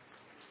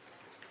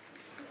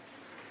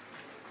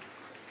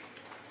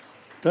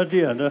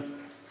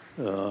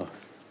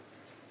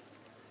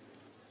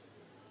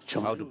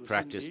how to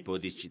practice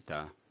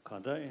Bodhichitta.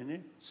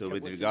 So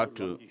with regard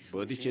to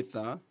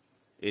Bodhichitta,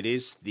 it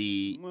is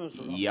the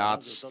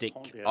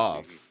yardstick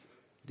of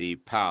the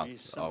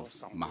path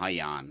of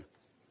Mahayana.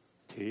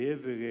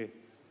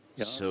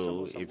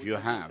 So if you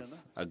have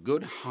a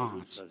good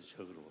heart,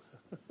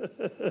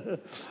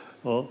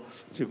 so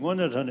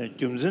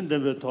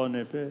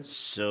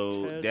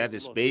that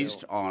is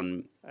based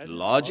on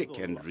logic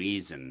and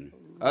reason.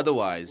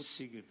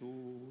 Otherwise,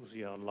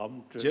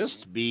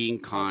 just being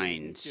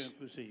kind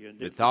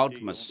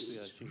without much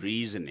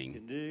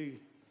reasoning,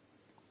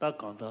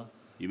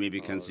 you may be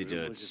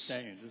considered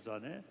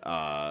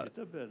a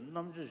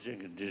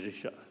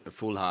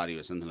foolhardy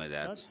or something like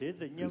that.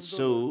 And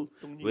so,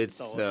 with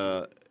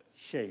the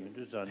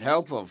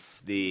help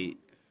of the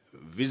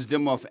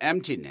wisdom of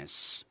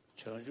emptiness,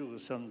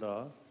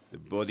 the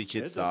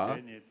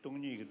bodhicitta,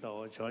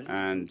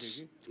 and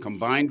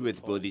combined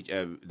with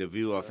the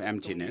view of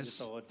emptiness,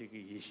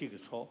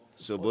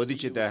 so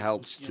bodhicitta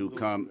helps to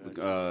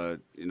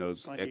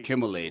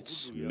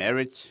accumulate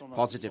merit,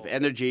 positive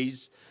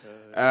energies,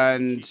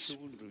 and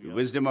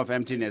wisdom of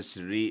emptiness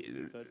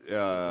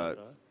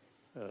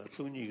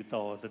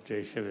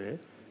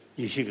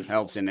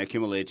helps in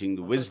accumulating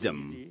the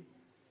wisdom.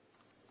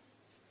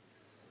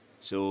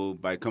 So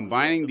by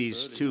combining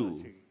these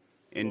two,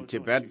 in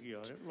Tibet,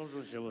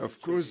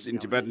 of course, in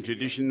Tibetan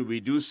tradition, we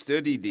do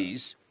study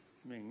these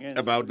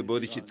about the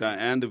bodhicitta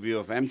and the view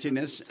of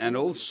emptiness, and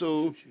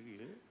also,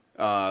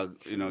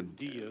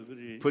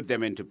 put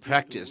them into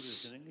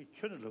practice.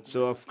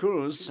 So, of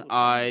course,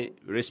 I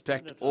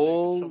respect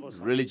all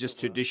religious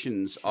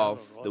traditions of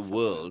the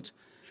world,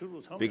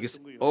 because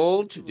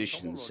all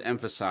traditions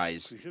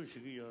emphasize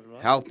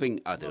helping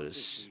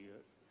others.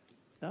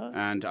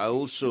 And I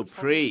also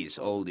praise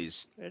all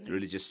these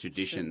religious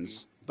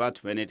traditions.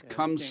 But when it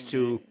comes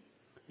to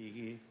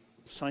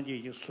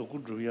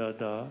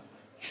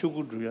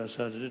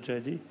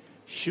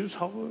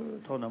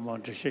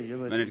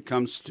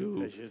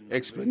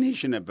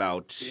explanation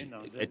about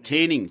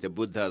attaining the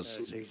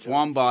Buddha's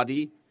form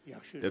body,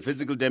 the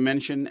physical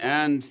dimension,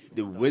 and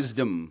the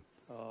wisdom,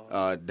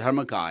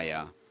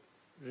 Dharmakaya,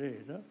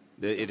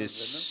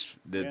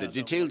 the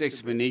detailed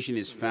explanation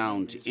is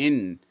found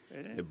in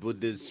the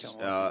Buddha's.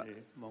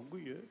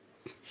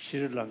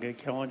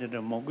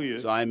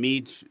 So I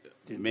meet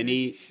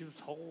many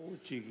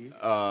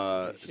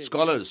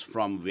scholars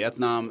from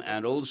Vietnam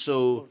and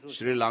also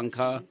Sri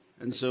Lanka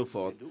and so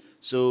forth.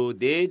 So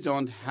they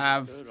don't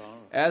have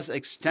as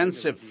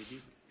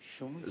extensive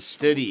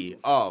study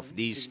of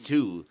these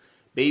two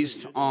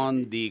based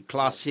on the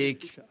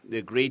classic,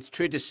 the great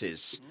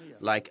treatises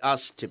like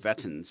us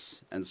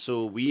Tibetans. And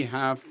so we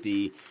have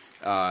the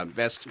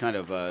best kind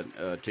of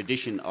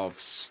tradition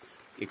of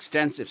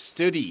extensive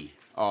study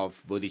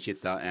of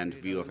bodhicitta and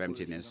view of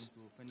emptiness.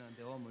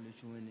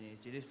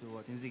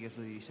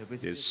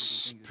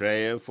 This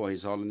prayer for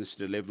His Holiness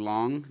to live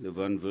long, the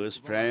one-verse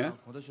prayer.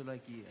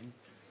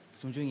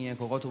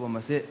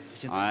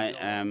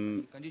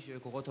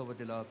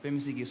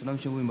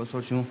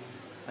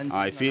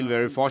 I feel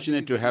very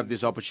fortunate to have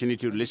this opportunity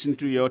to listen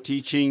to your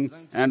teaching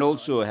and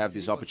also have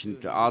this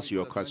opportunity to ask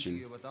you a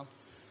question.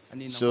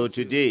 So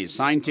today,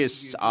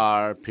 scientists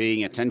are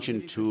paying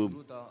attention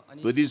to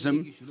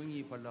Buddhism,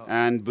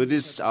 and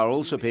Buddhists are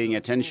also paying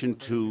attention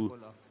to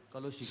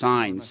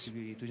science.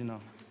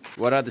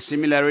 What are the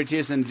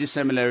similarities and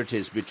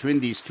dissimilarities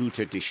between these two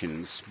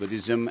traditions,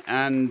 Buddhism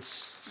and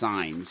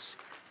science?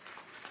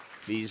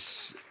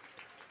 Please.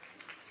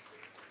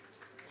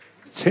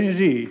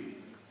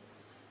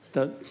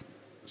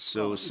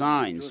 So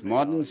science,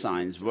 modern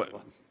science,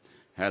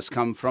 has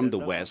come from the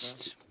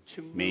West,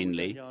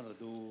 mainly,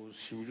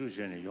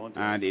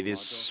 and it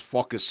is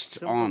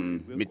focused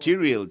on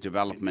material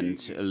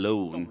development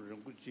alone.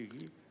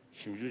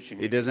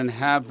 It doesn't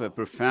have a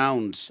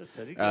profound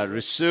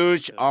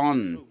research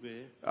on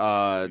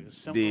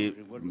the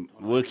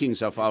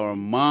workings of our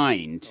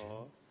mind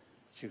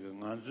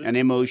and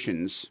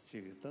emotions.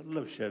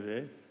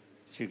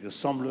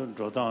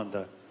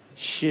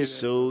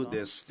 So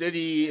the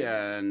study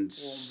and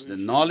the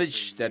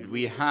knowledge that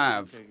we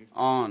have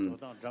on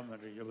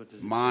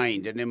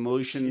mind and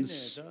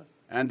emotions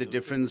and the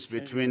difference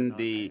between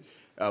the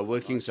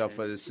workings of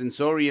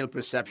sensorial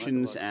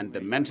perceptions and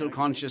the mental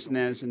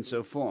consciousness and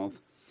so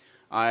forth.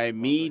 I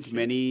meet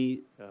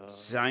many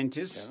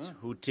scientists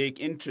who take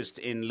interest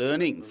in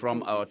learning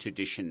from our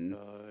tradition.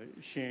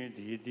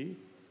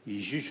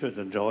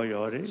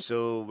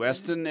 So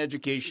Western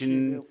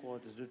education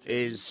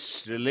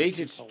is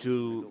related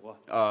to,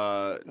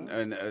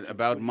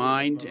 about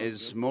mind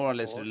is more or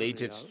less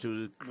related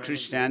to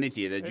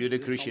Christianity, the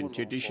Judeo-Christian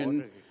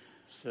tradition.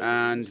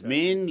 And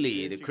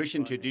mainly the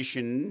Christian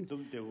tradition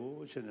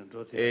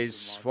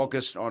is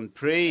focused on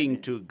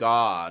praying to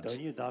God,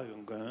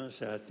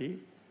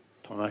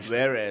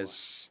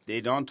 whereas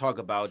they don't talk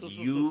about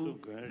you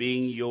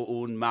being your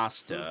own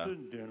master.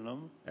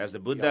 As the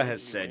Buddha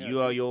has said, you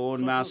are your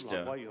own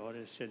master.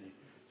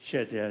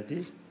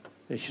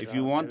 If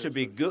you want to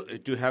be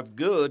good, to have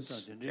good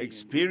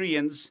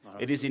experience,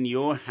 it is in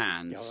your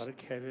hands.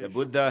 The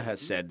Buddha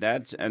has said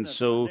that, and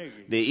so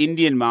the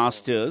Indian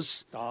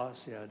masters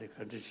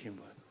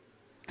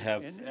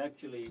have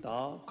actually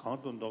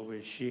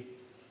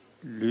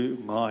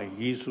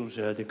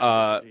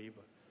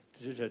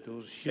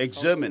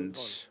examined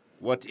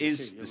what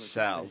is the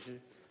self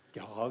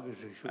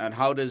and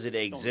how does it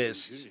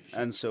exist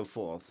and so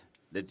forth.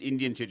 The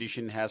Indian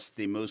tradition has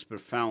the most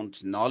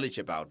profound knowledge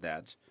about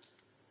that.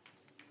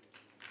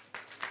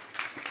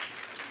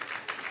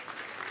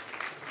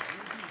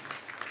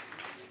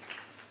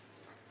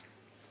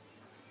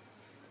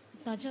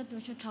 With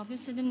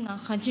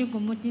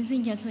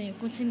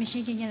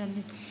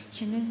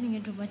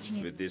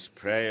this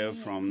prayer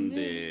from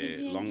the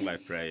Long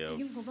Life Prayer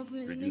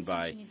written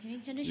by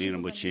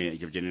Rinpoche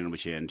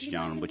and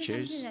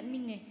Rinpoche.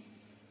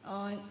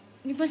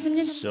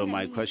 So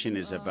my question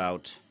is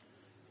about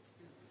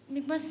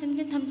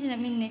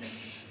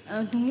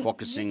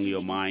focusing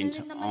your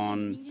mind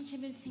on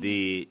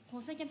the,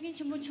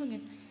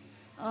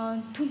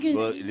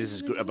 well, this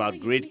is about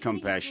great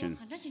compassion.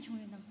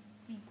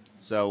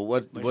 So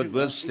what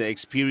was the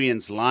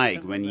experience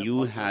like when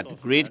you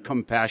had great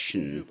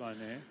compassion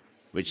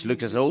which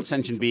looked at old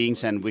sentient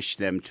beings and wished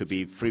them to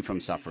be free from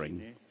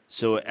suffering.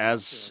 So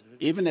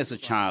even as a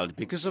child,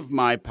 because of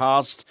my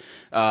past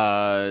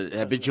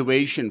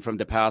habituation from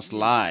the past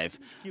life,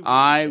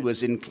 I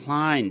was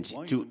inclined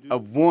to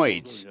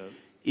avoid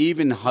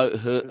even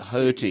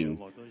hurting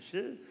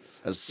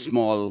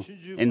small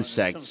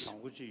insects.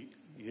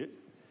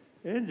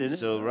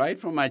 So right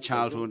from my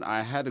childhood,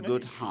 I had a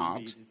good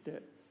heart.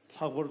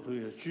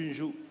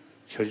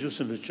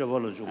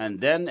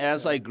 And then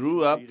as I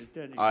grew up,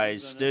 I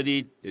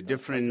studied the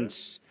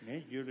different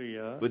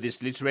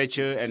Buddhist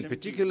literature, and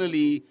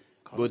particularly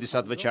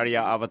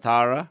Bodhisattvacharya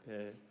Avatara.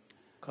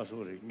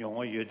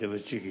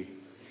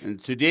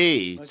 And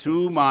today,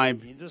 through my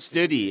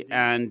study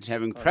and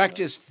having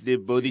practiced the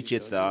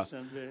bodhicitta,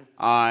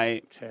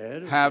 I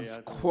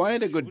have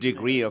quite a good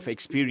degree of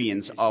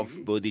experience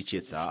of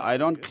bodhicitta. I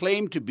don't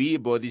claim to be a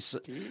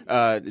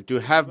to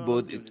have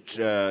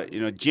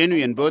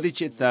genuine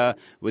bodhicitta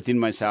within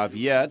myself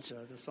yet,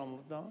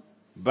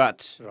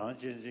 but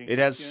it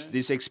has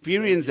this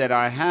experience that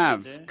I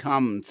have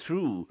come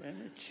through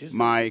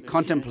my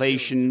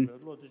contemplation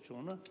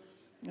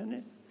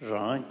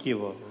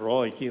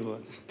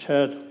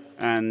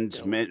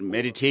and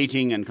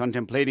meditating and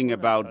contemplating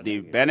about the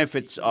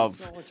benefits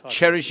of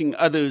cherishing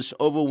others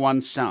over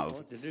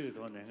oneself,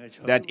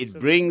 that it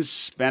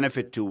brings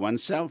benefit to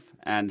oneself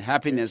and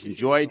happiness and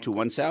joy to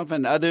oneself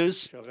and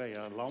others,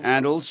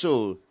 and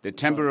also the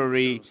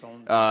temporary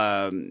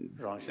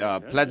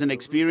pleasant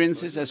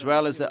experiences as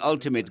well as the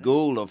ultimate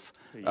goal of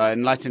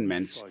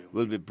enlightenment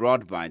will be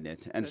brought by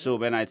that. And so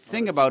when I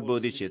think about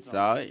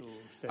bodhicitta,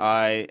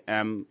 I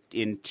am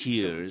in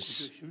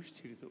tears.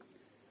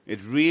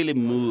 It really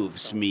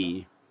moves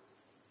me.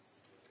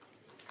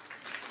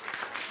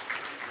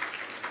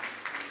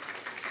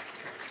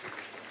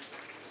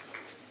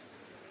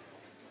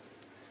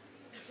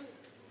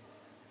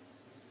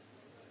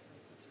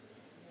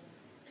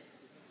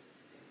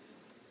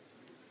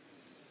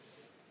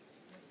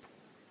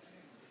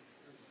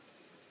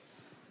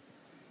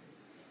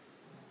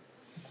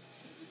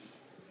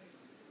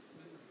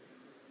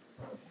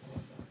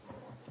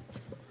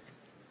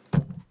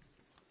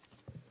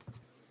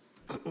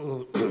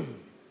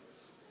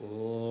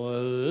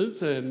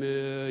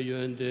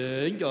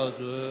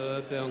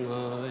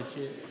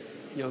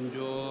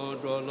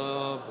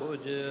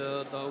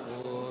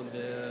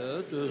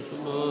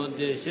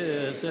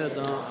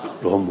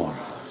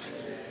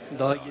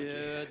 So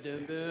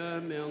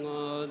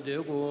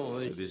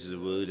this is a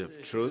word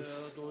of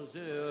truth.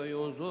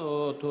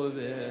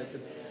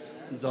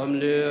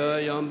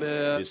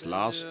 This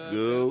last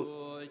girl,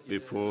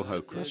 before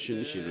her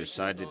question, she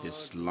recited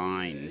these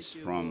lines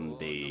from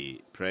the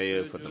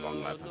prayer for the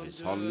long life of His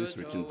Holiness,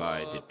 written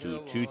by the two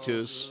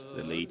tutors,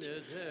 the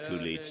two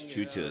late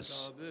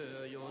tutors.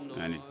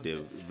 And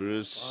the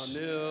verse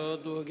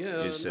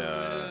is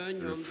a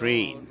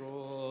refrain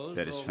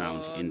that is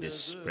found in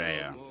this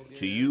prayer.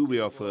 To you we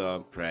offer our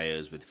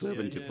prayers with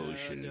fervent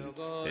devotion,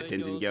 that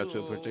Tenzin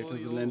Gyatso, protector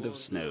of the land of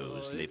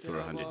snows, live for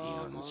 100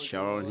 eons.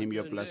 Shower on him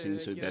your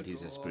blessings so that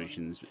his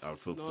aspirations are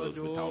fulfilled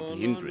without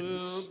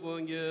hindrance.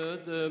 New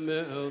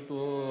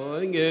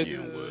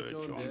word,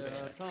 John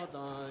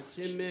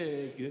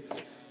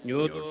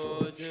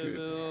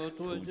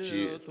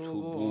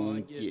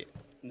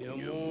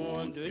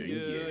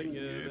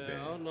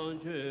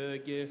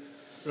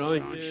So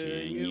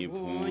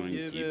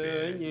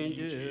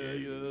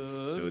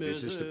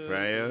this is the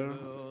prayer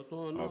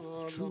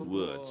of true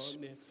words.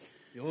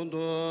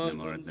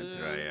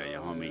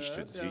 Homage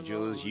to the three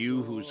jewels,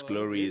 you whose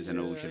glory is an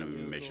ocean of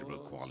immeasurable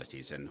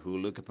qualities, and who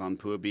look upon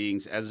poor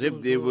beings as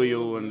if they were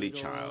your only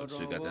child.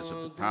 Sugatas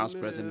of the past,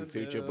 present, and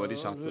future,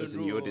 bodhisattvas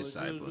and your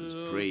disciples,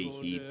 pray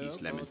heed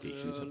these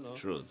lamentations of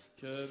truth.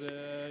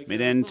 May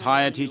the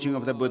entire teaching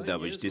of the Buddha,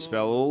 which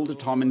dispel all the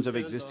torments of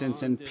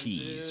existence and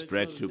peace,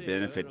 spread to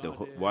benefit the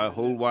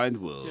whole wide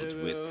world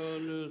with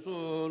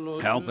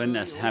help and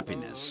as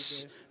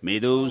happiness. May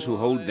those who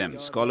hold them,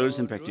 scholars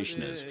and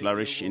practitioners,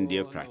 flourish in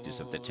their practice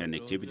of the 10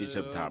 activities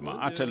of Dharma,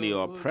 utterly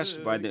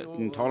oppressed by the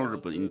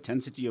intolerable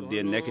intensity of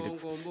their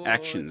negative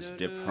actions.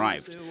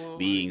 Deprived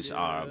beings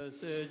are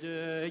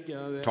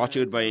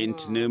tortured by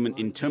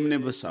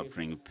interminable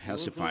suffering,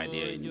 pacify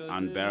their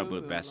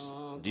unbearable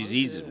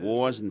diseases,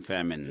 wars, and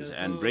famines,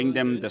 and bring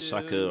them the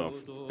succor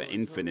of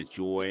infinite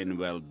joy and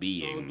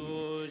well-being.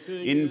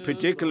 In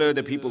particular,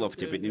 the people of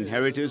Tibet,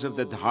 inheritors of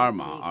the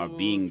Dharma, are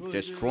being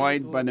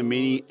destroyed by the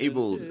many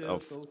evils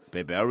of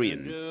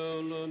barbarian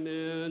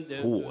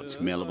hordes,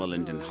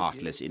 malevolent and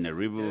heartless. In a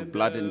river of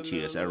blood and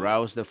tears,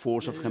 arouse the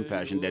force of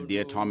compassion that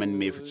their torment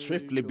may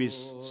swiftly be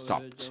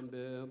stopped.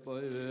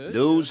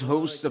 Those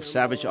hosts of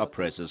savage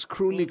oppressors,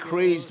 cruelly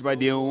crazed by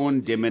their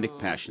own demonic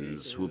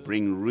passions, who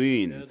bring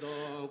ruin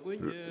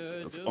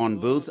on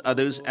both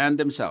others and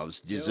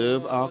themselves,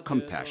 deserve our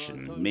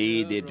compassion.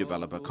 May they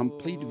develop a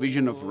complete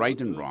vision of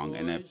right and wrong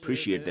and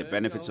appreciate the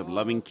benefits of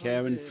loving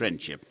care and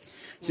friendship.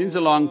 Since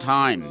a long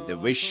time, the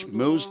wish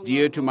most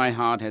dear to my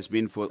heart has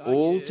been for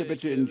all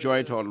Tibet to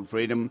enjoy total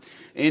freedom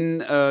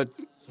in a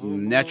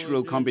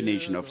natural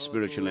combination of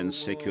spiritual and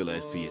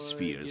secular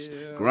spheres.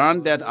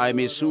 Grant that I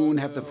may soon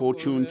have the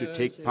fortune to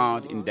take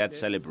part in that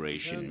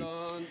celebration.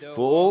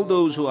 For all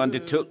those who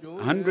undertook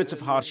hundreds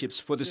of hardships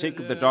for the sake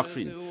of the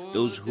doctrine,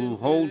 those who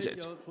hold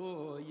it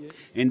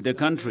in the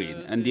country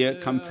and their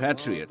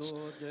compatriots,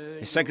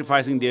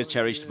 sacrificing their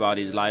cherished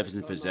bodies, lives,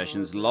 and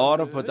possessions, Lord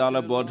of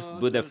Padala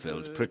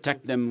Buddhafield,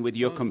 protect them with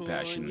your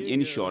compassion.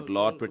 In short,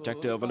 Lord,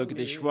 protector of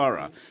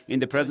Avalokiteshvara, in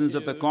the presence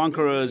of the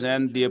conquerors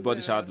and the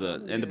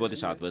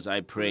bodhisattvas, I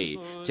pray,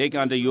 take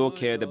under your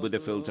care the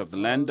Buddhafields of the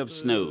land of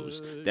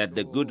snows, that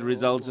the good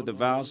results of the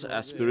vast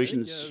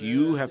aspirations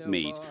you have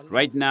made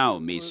right now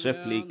may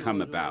swiftly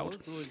come about.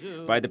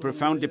 By the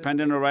profound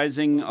dependent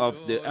arising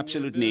of the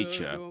absolute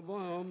nature,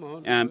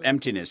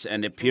 emptiness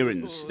and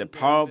appearance, the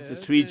power of the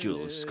three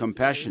jewels,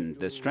 compassion,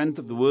 the strength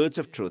of the words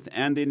of truth,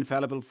 and the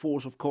infallible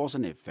force of cause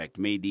and effect,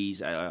 may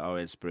these, our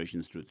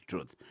aspirations to the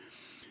truth,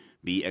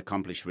 be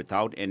accomplished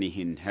without any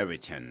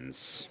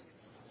inheritance.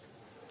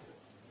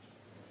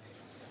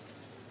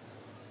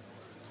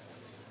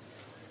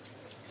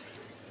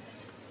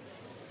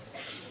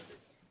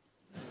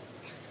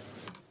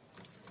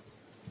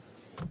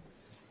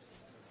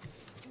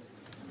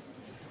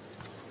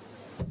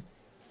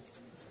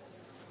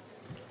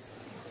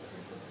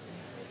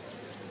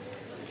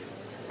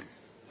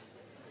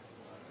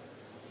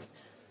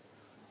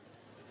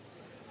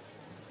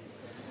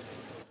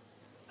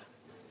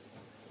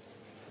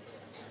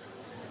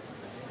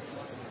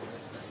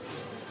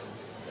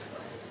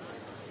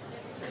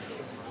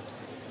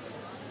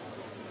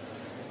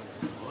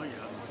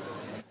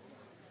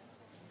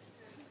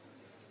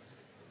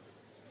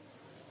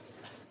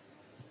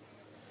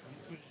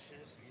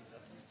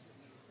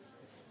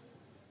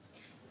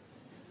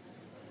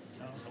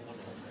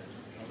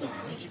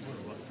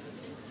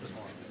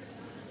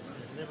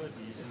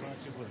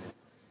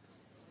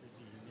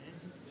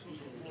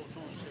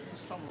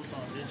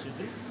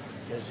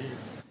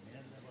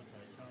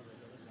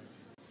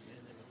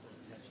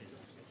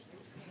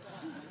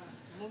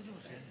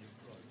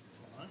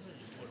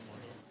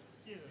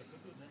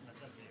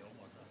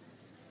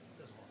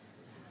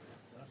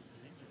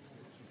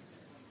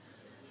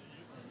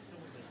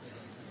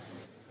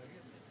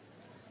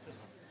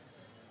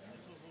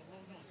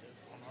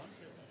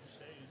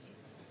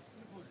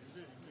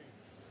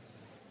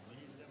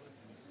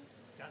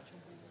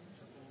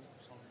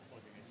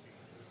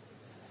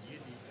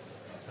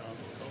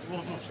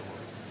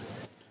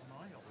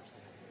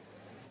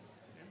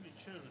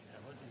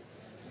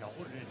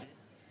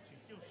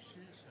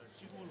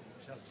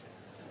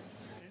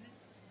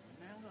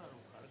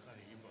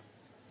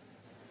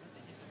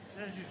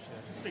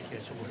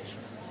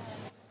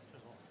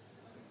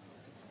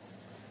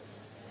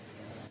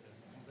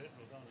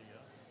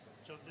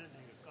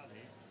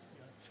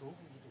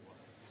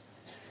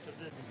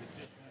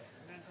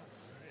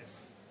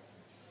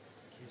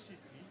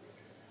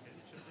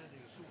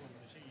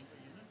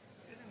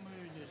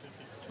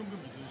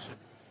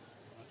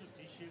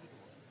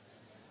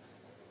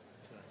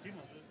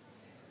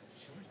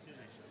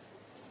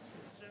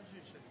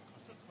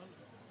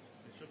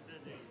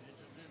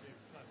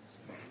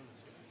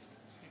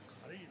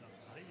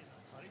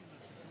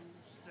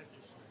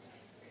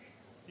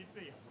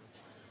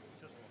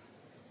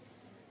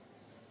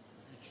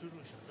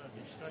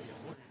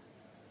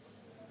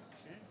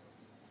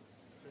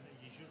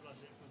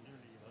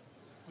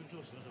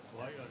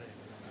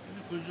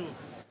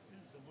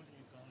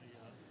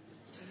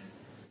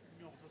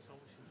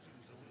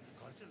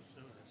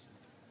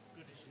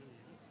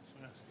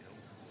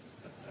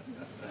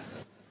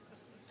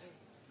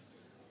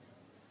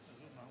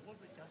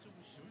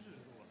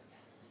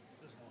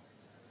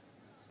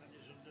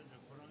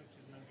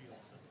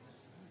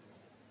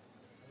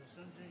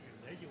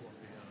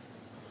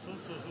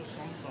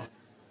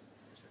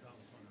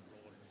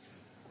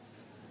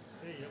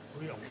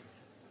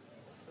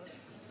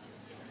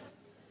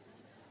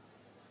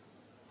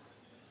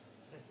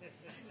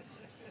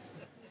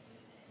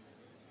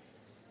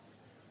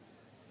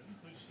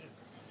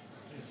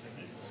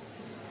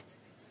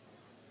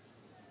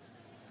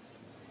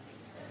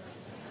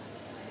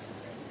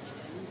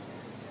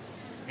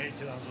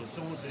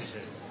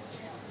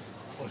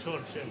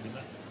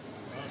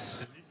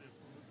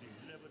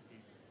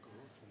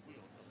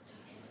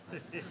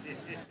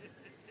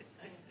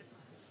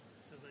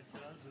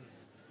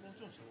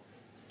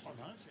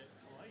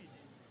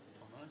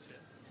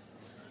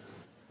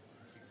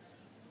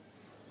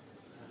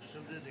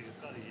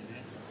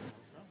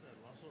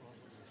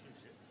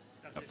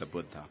 Of the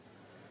Buddha.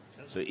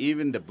 So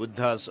even the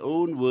Buddha's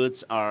own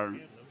words are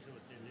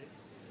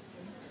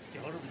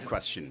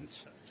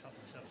questioned.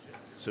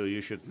 So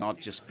you should not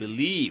just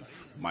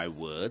believe my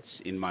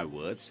words,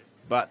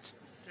 but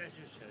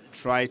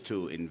try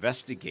to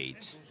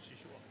investigate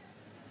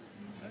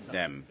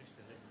them.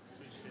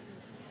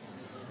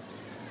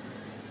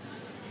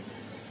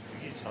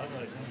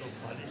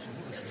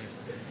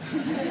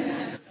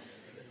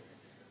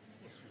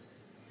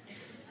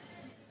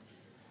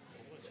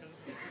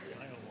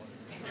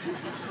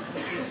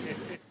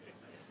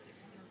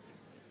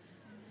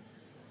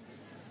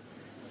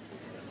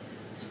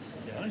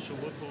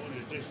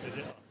 수고토를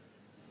제시되라.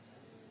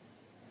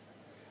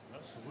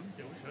 나 수분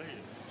배우셔야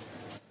해.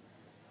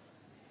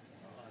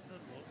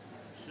 너뭐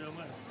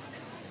시험은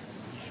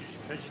이슈시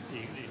표시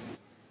되게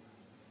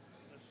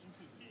순수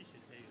계시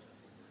되게.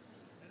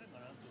 내가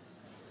말한 또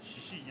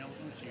시시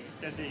양중식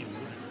때대 이후에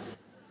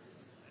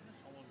내가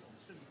성을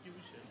없음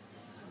끼우셔.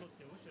 뭐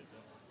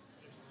배우셔죠.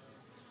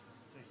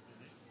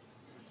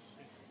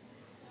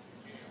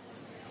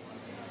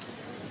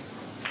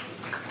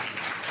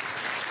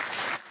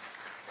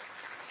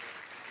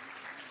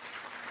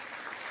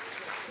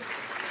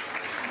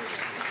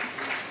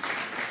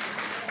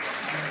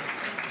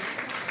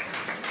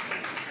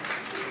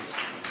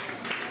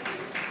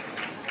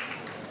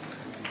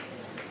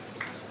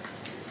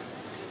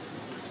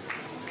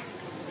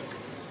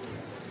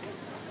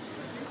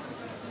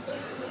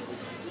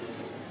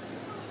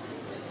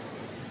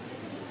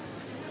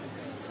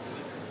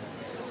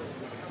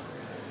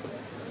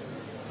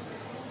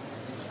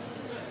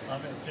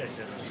这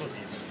些说的，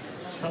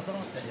车上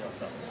才要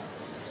的，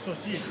说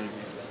记住的，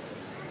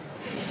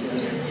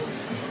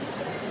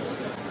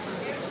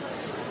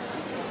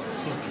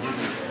说别的，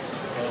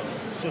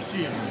说记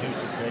住就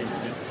可以的，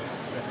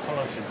他老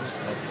师不是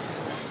他的。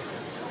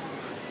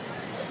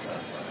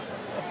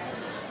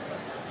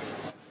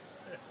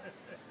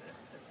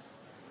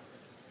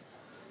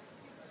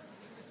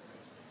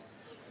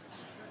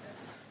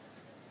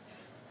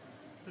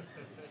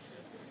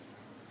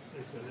这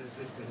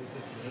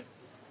是。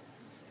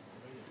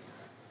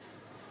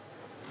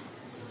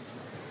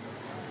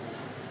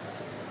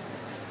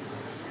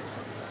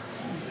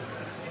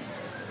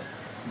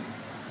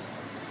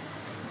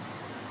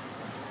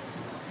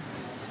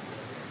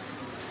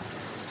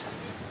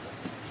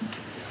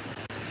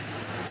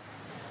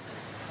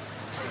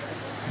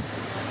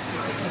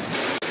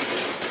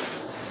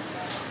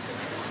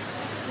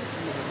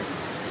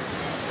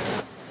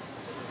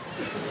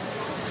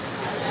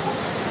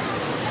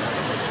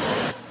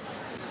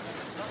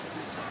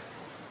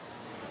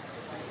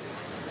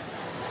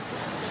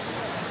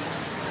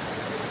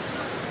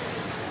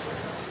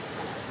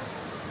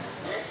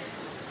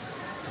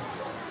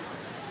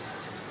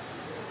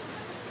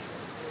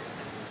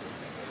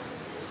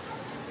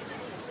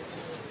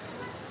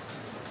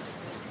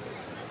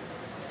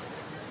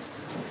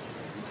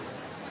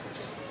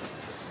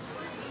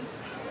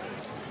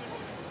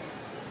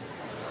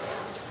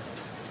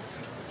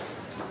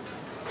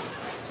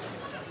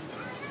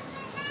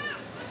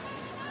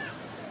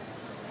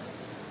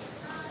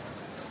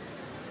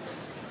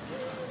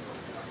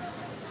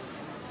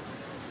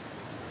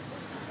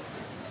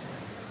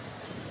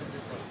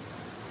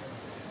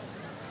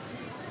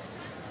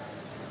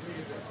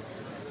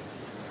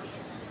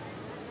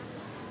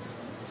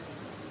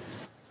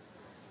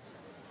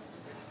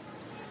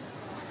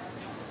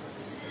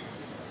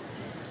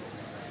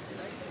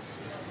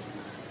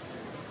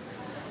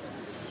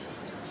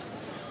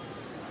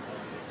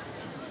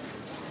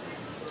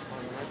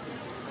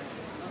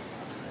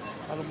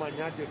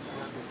Manjushri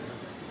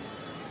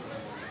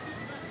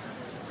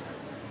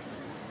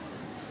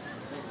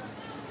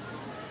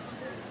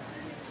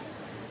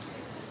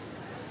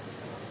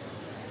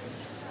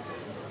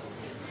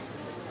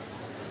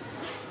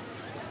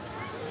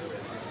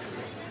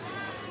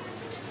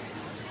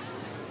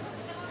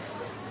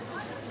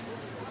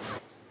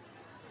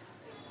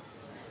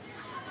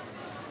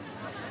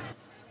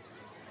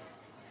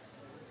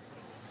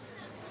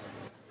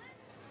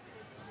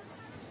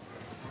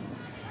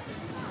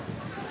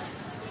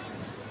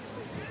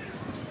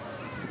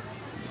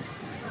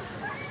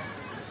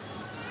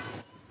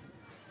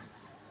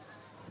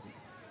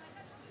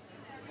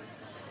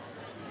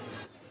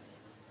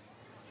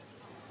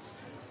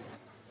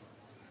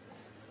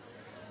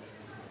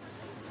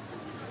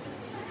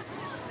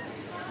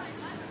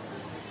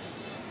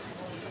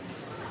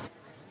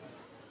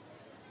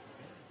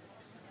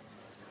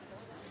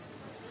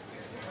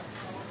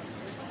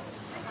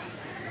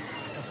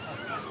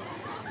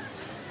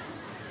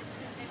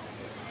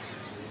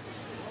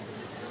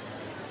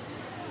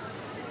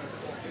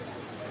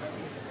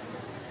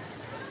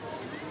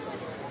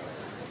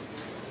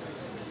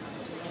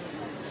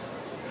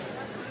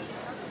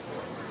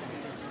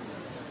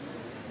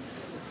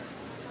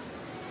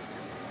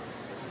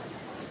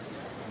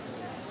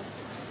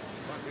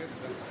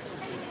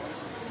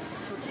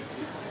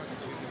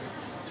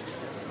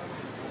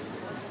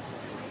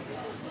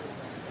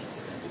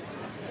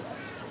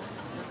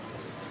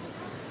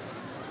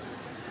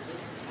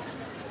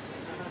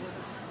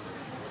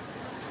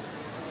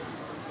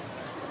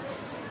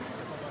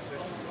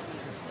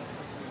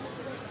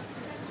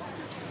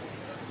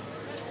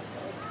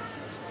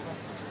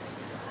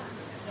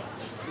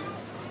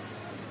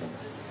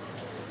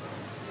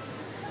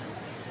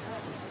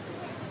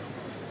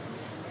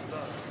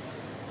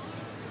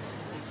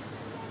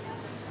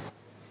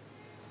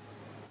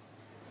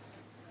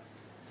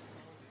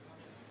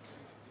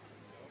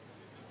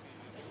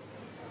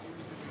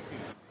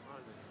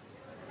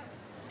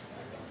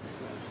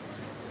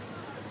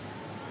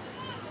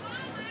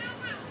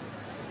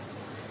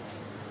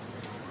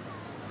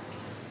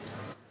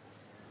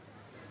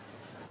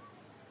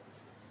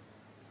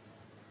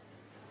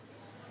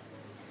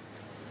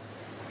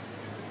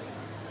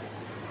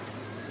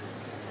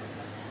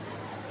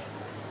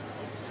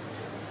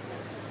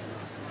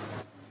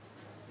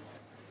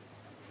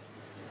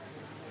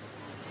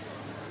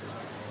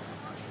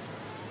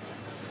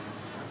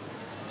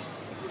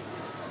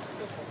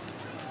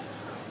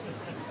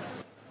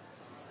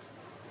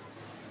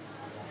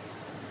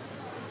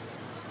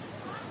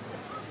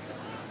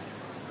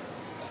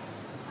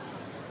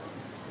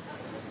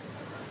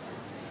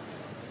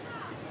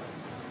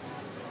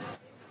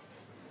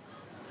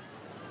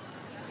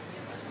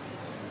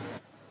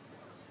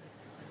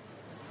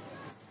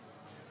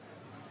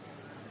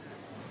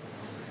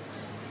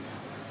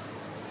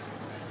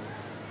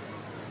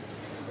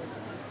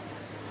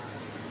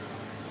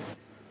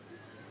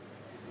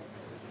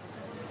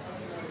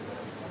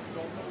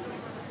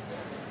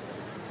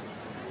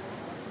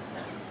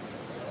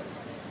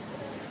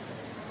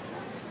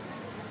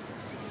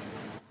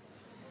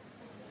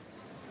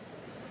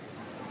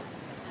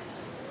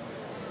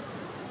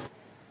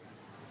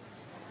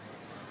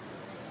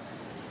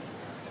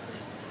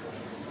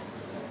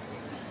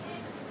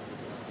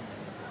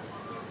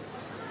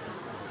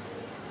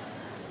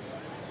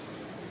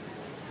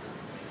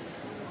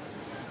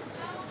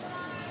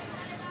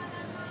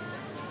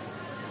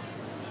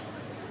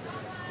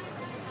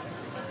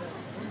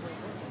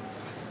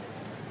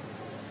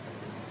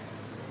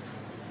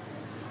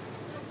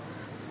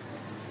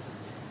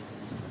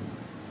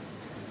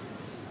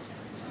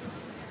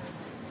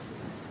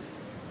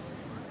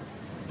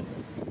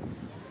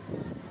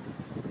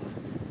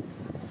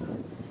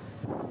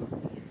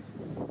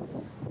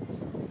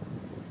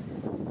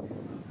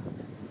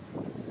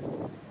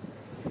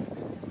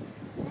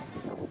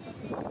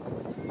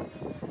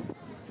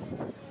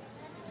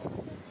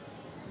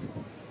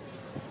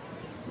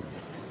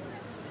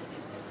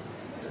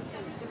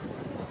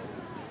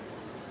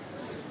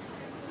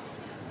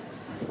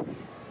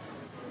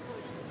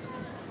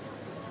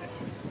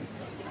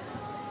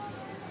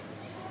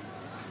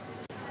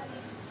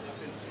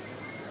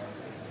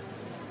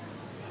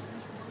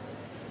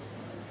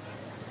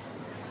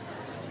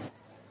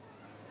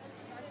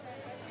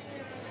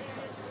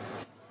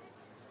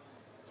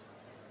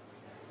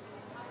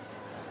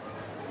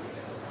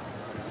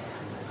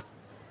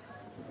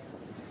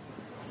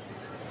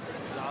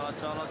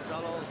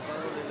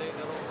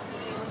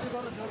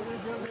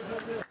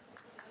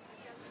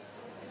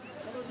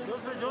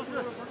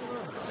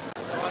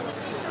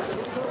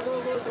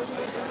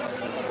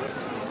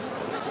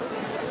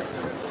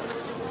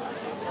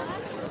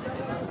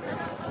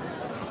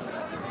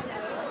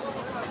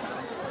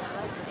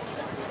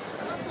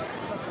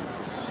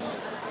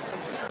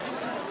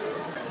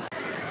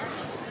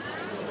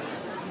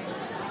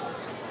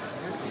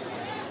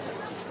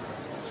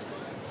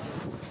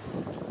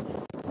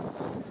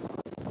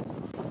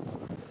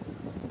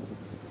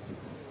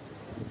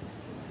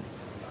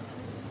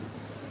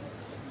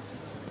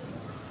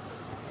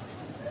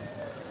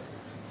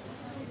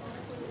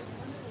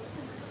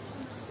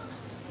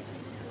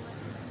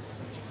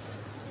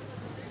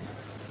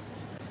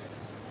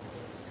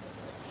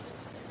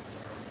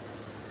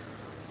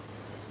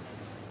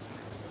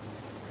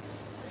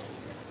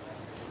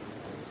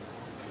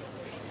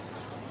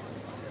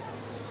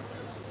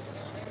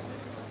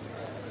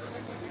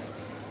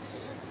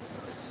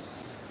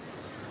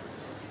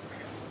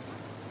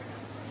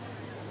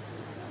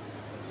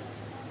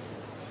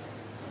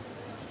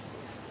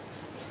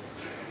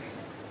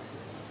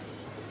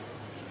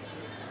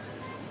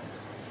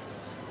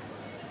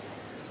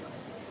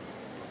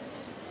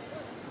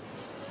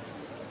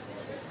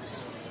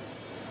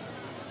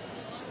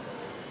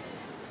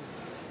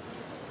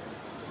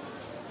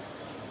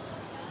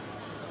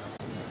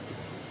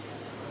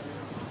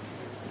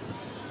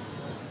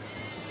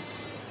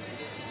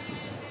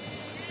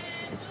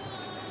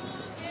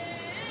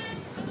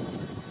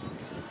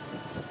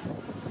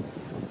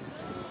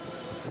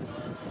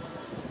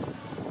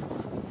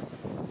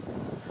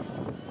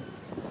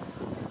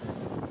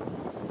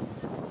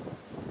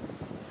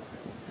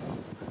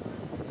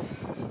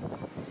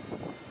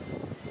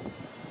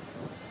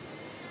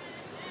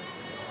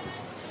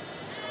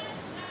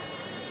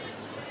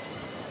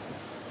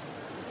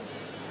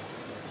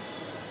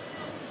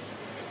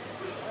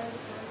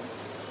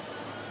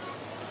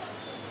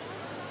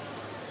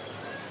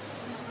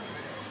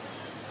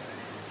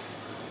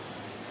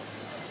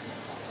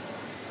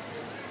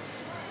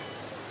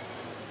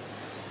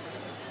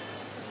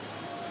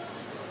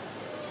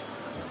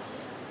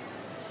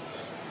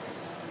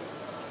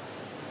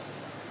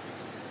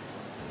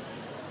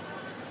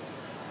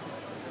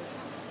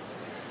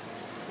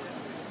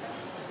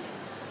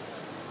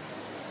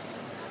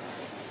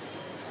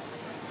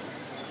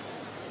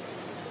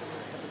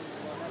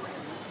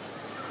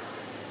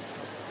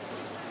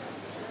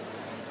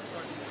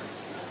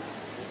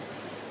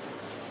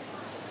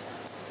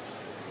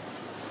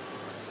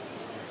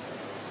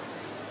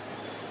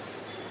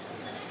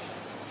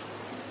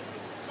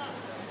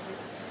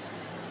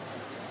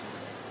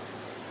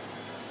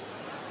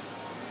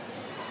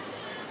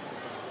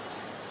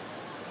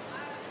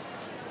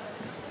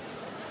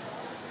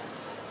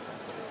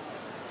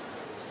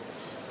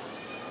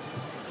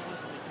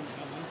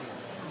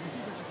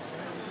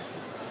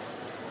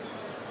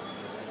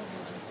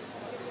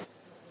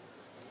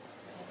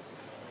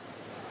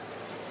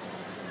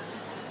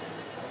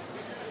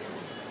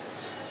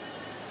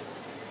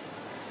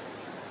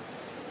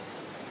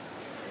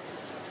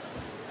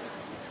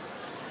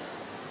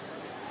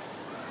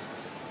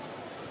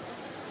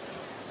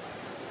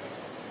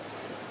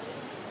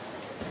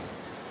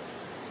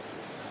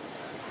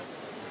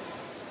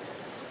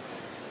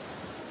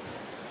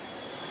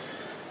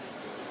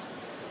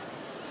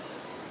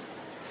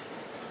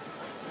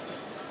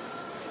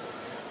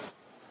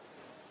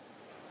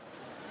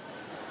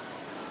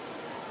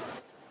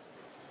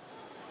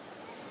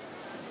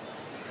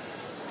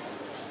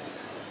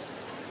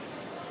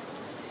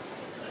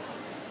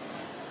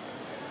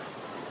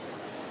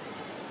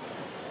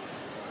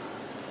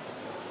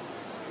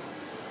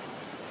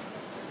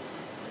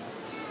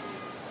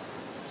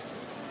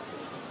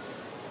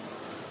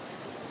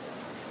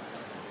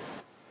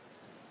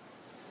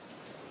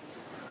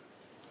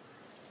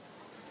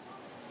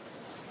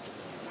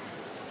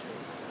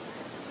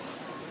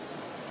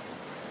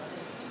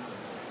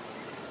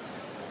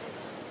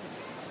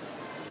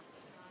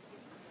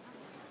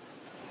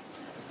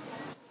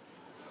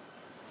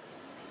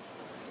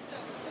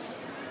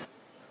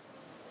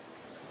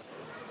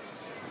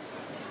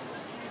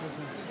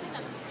person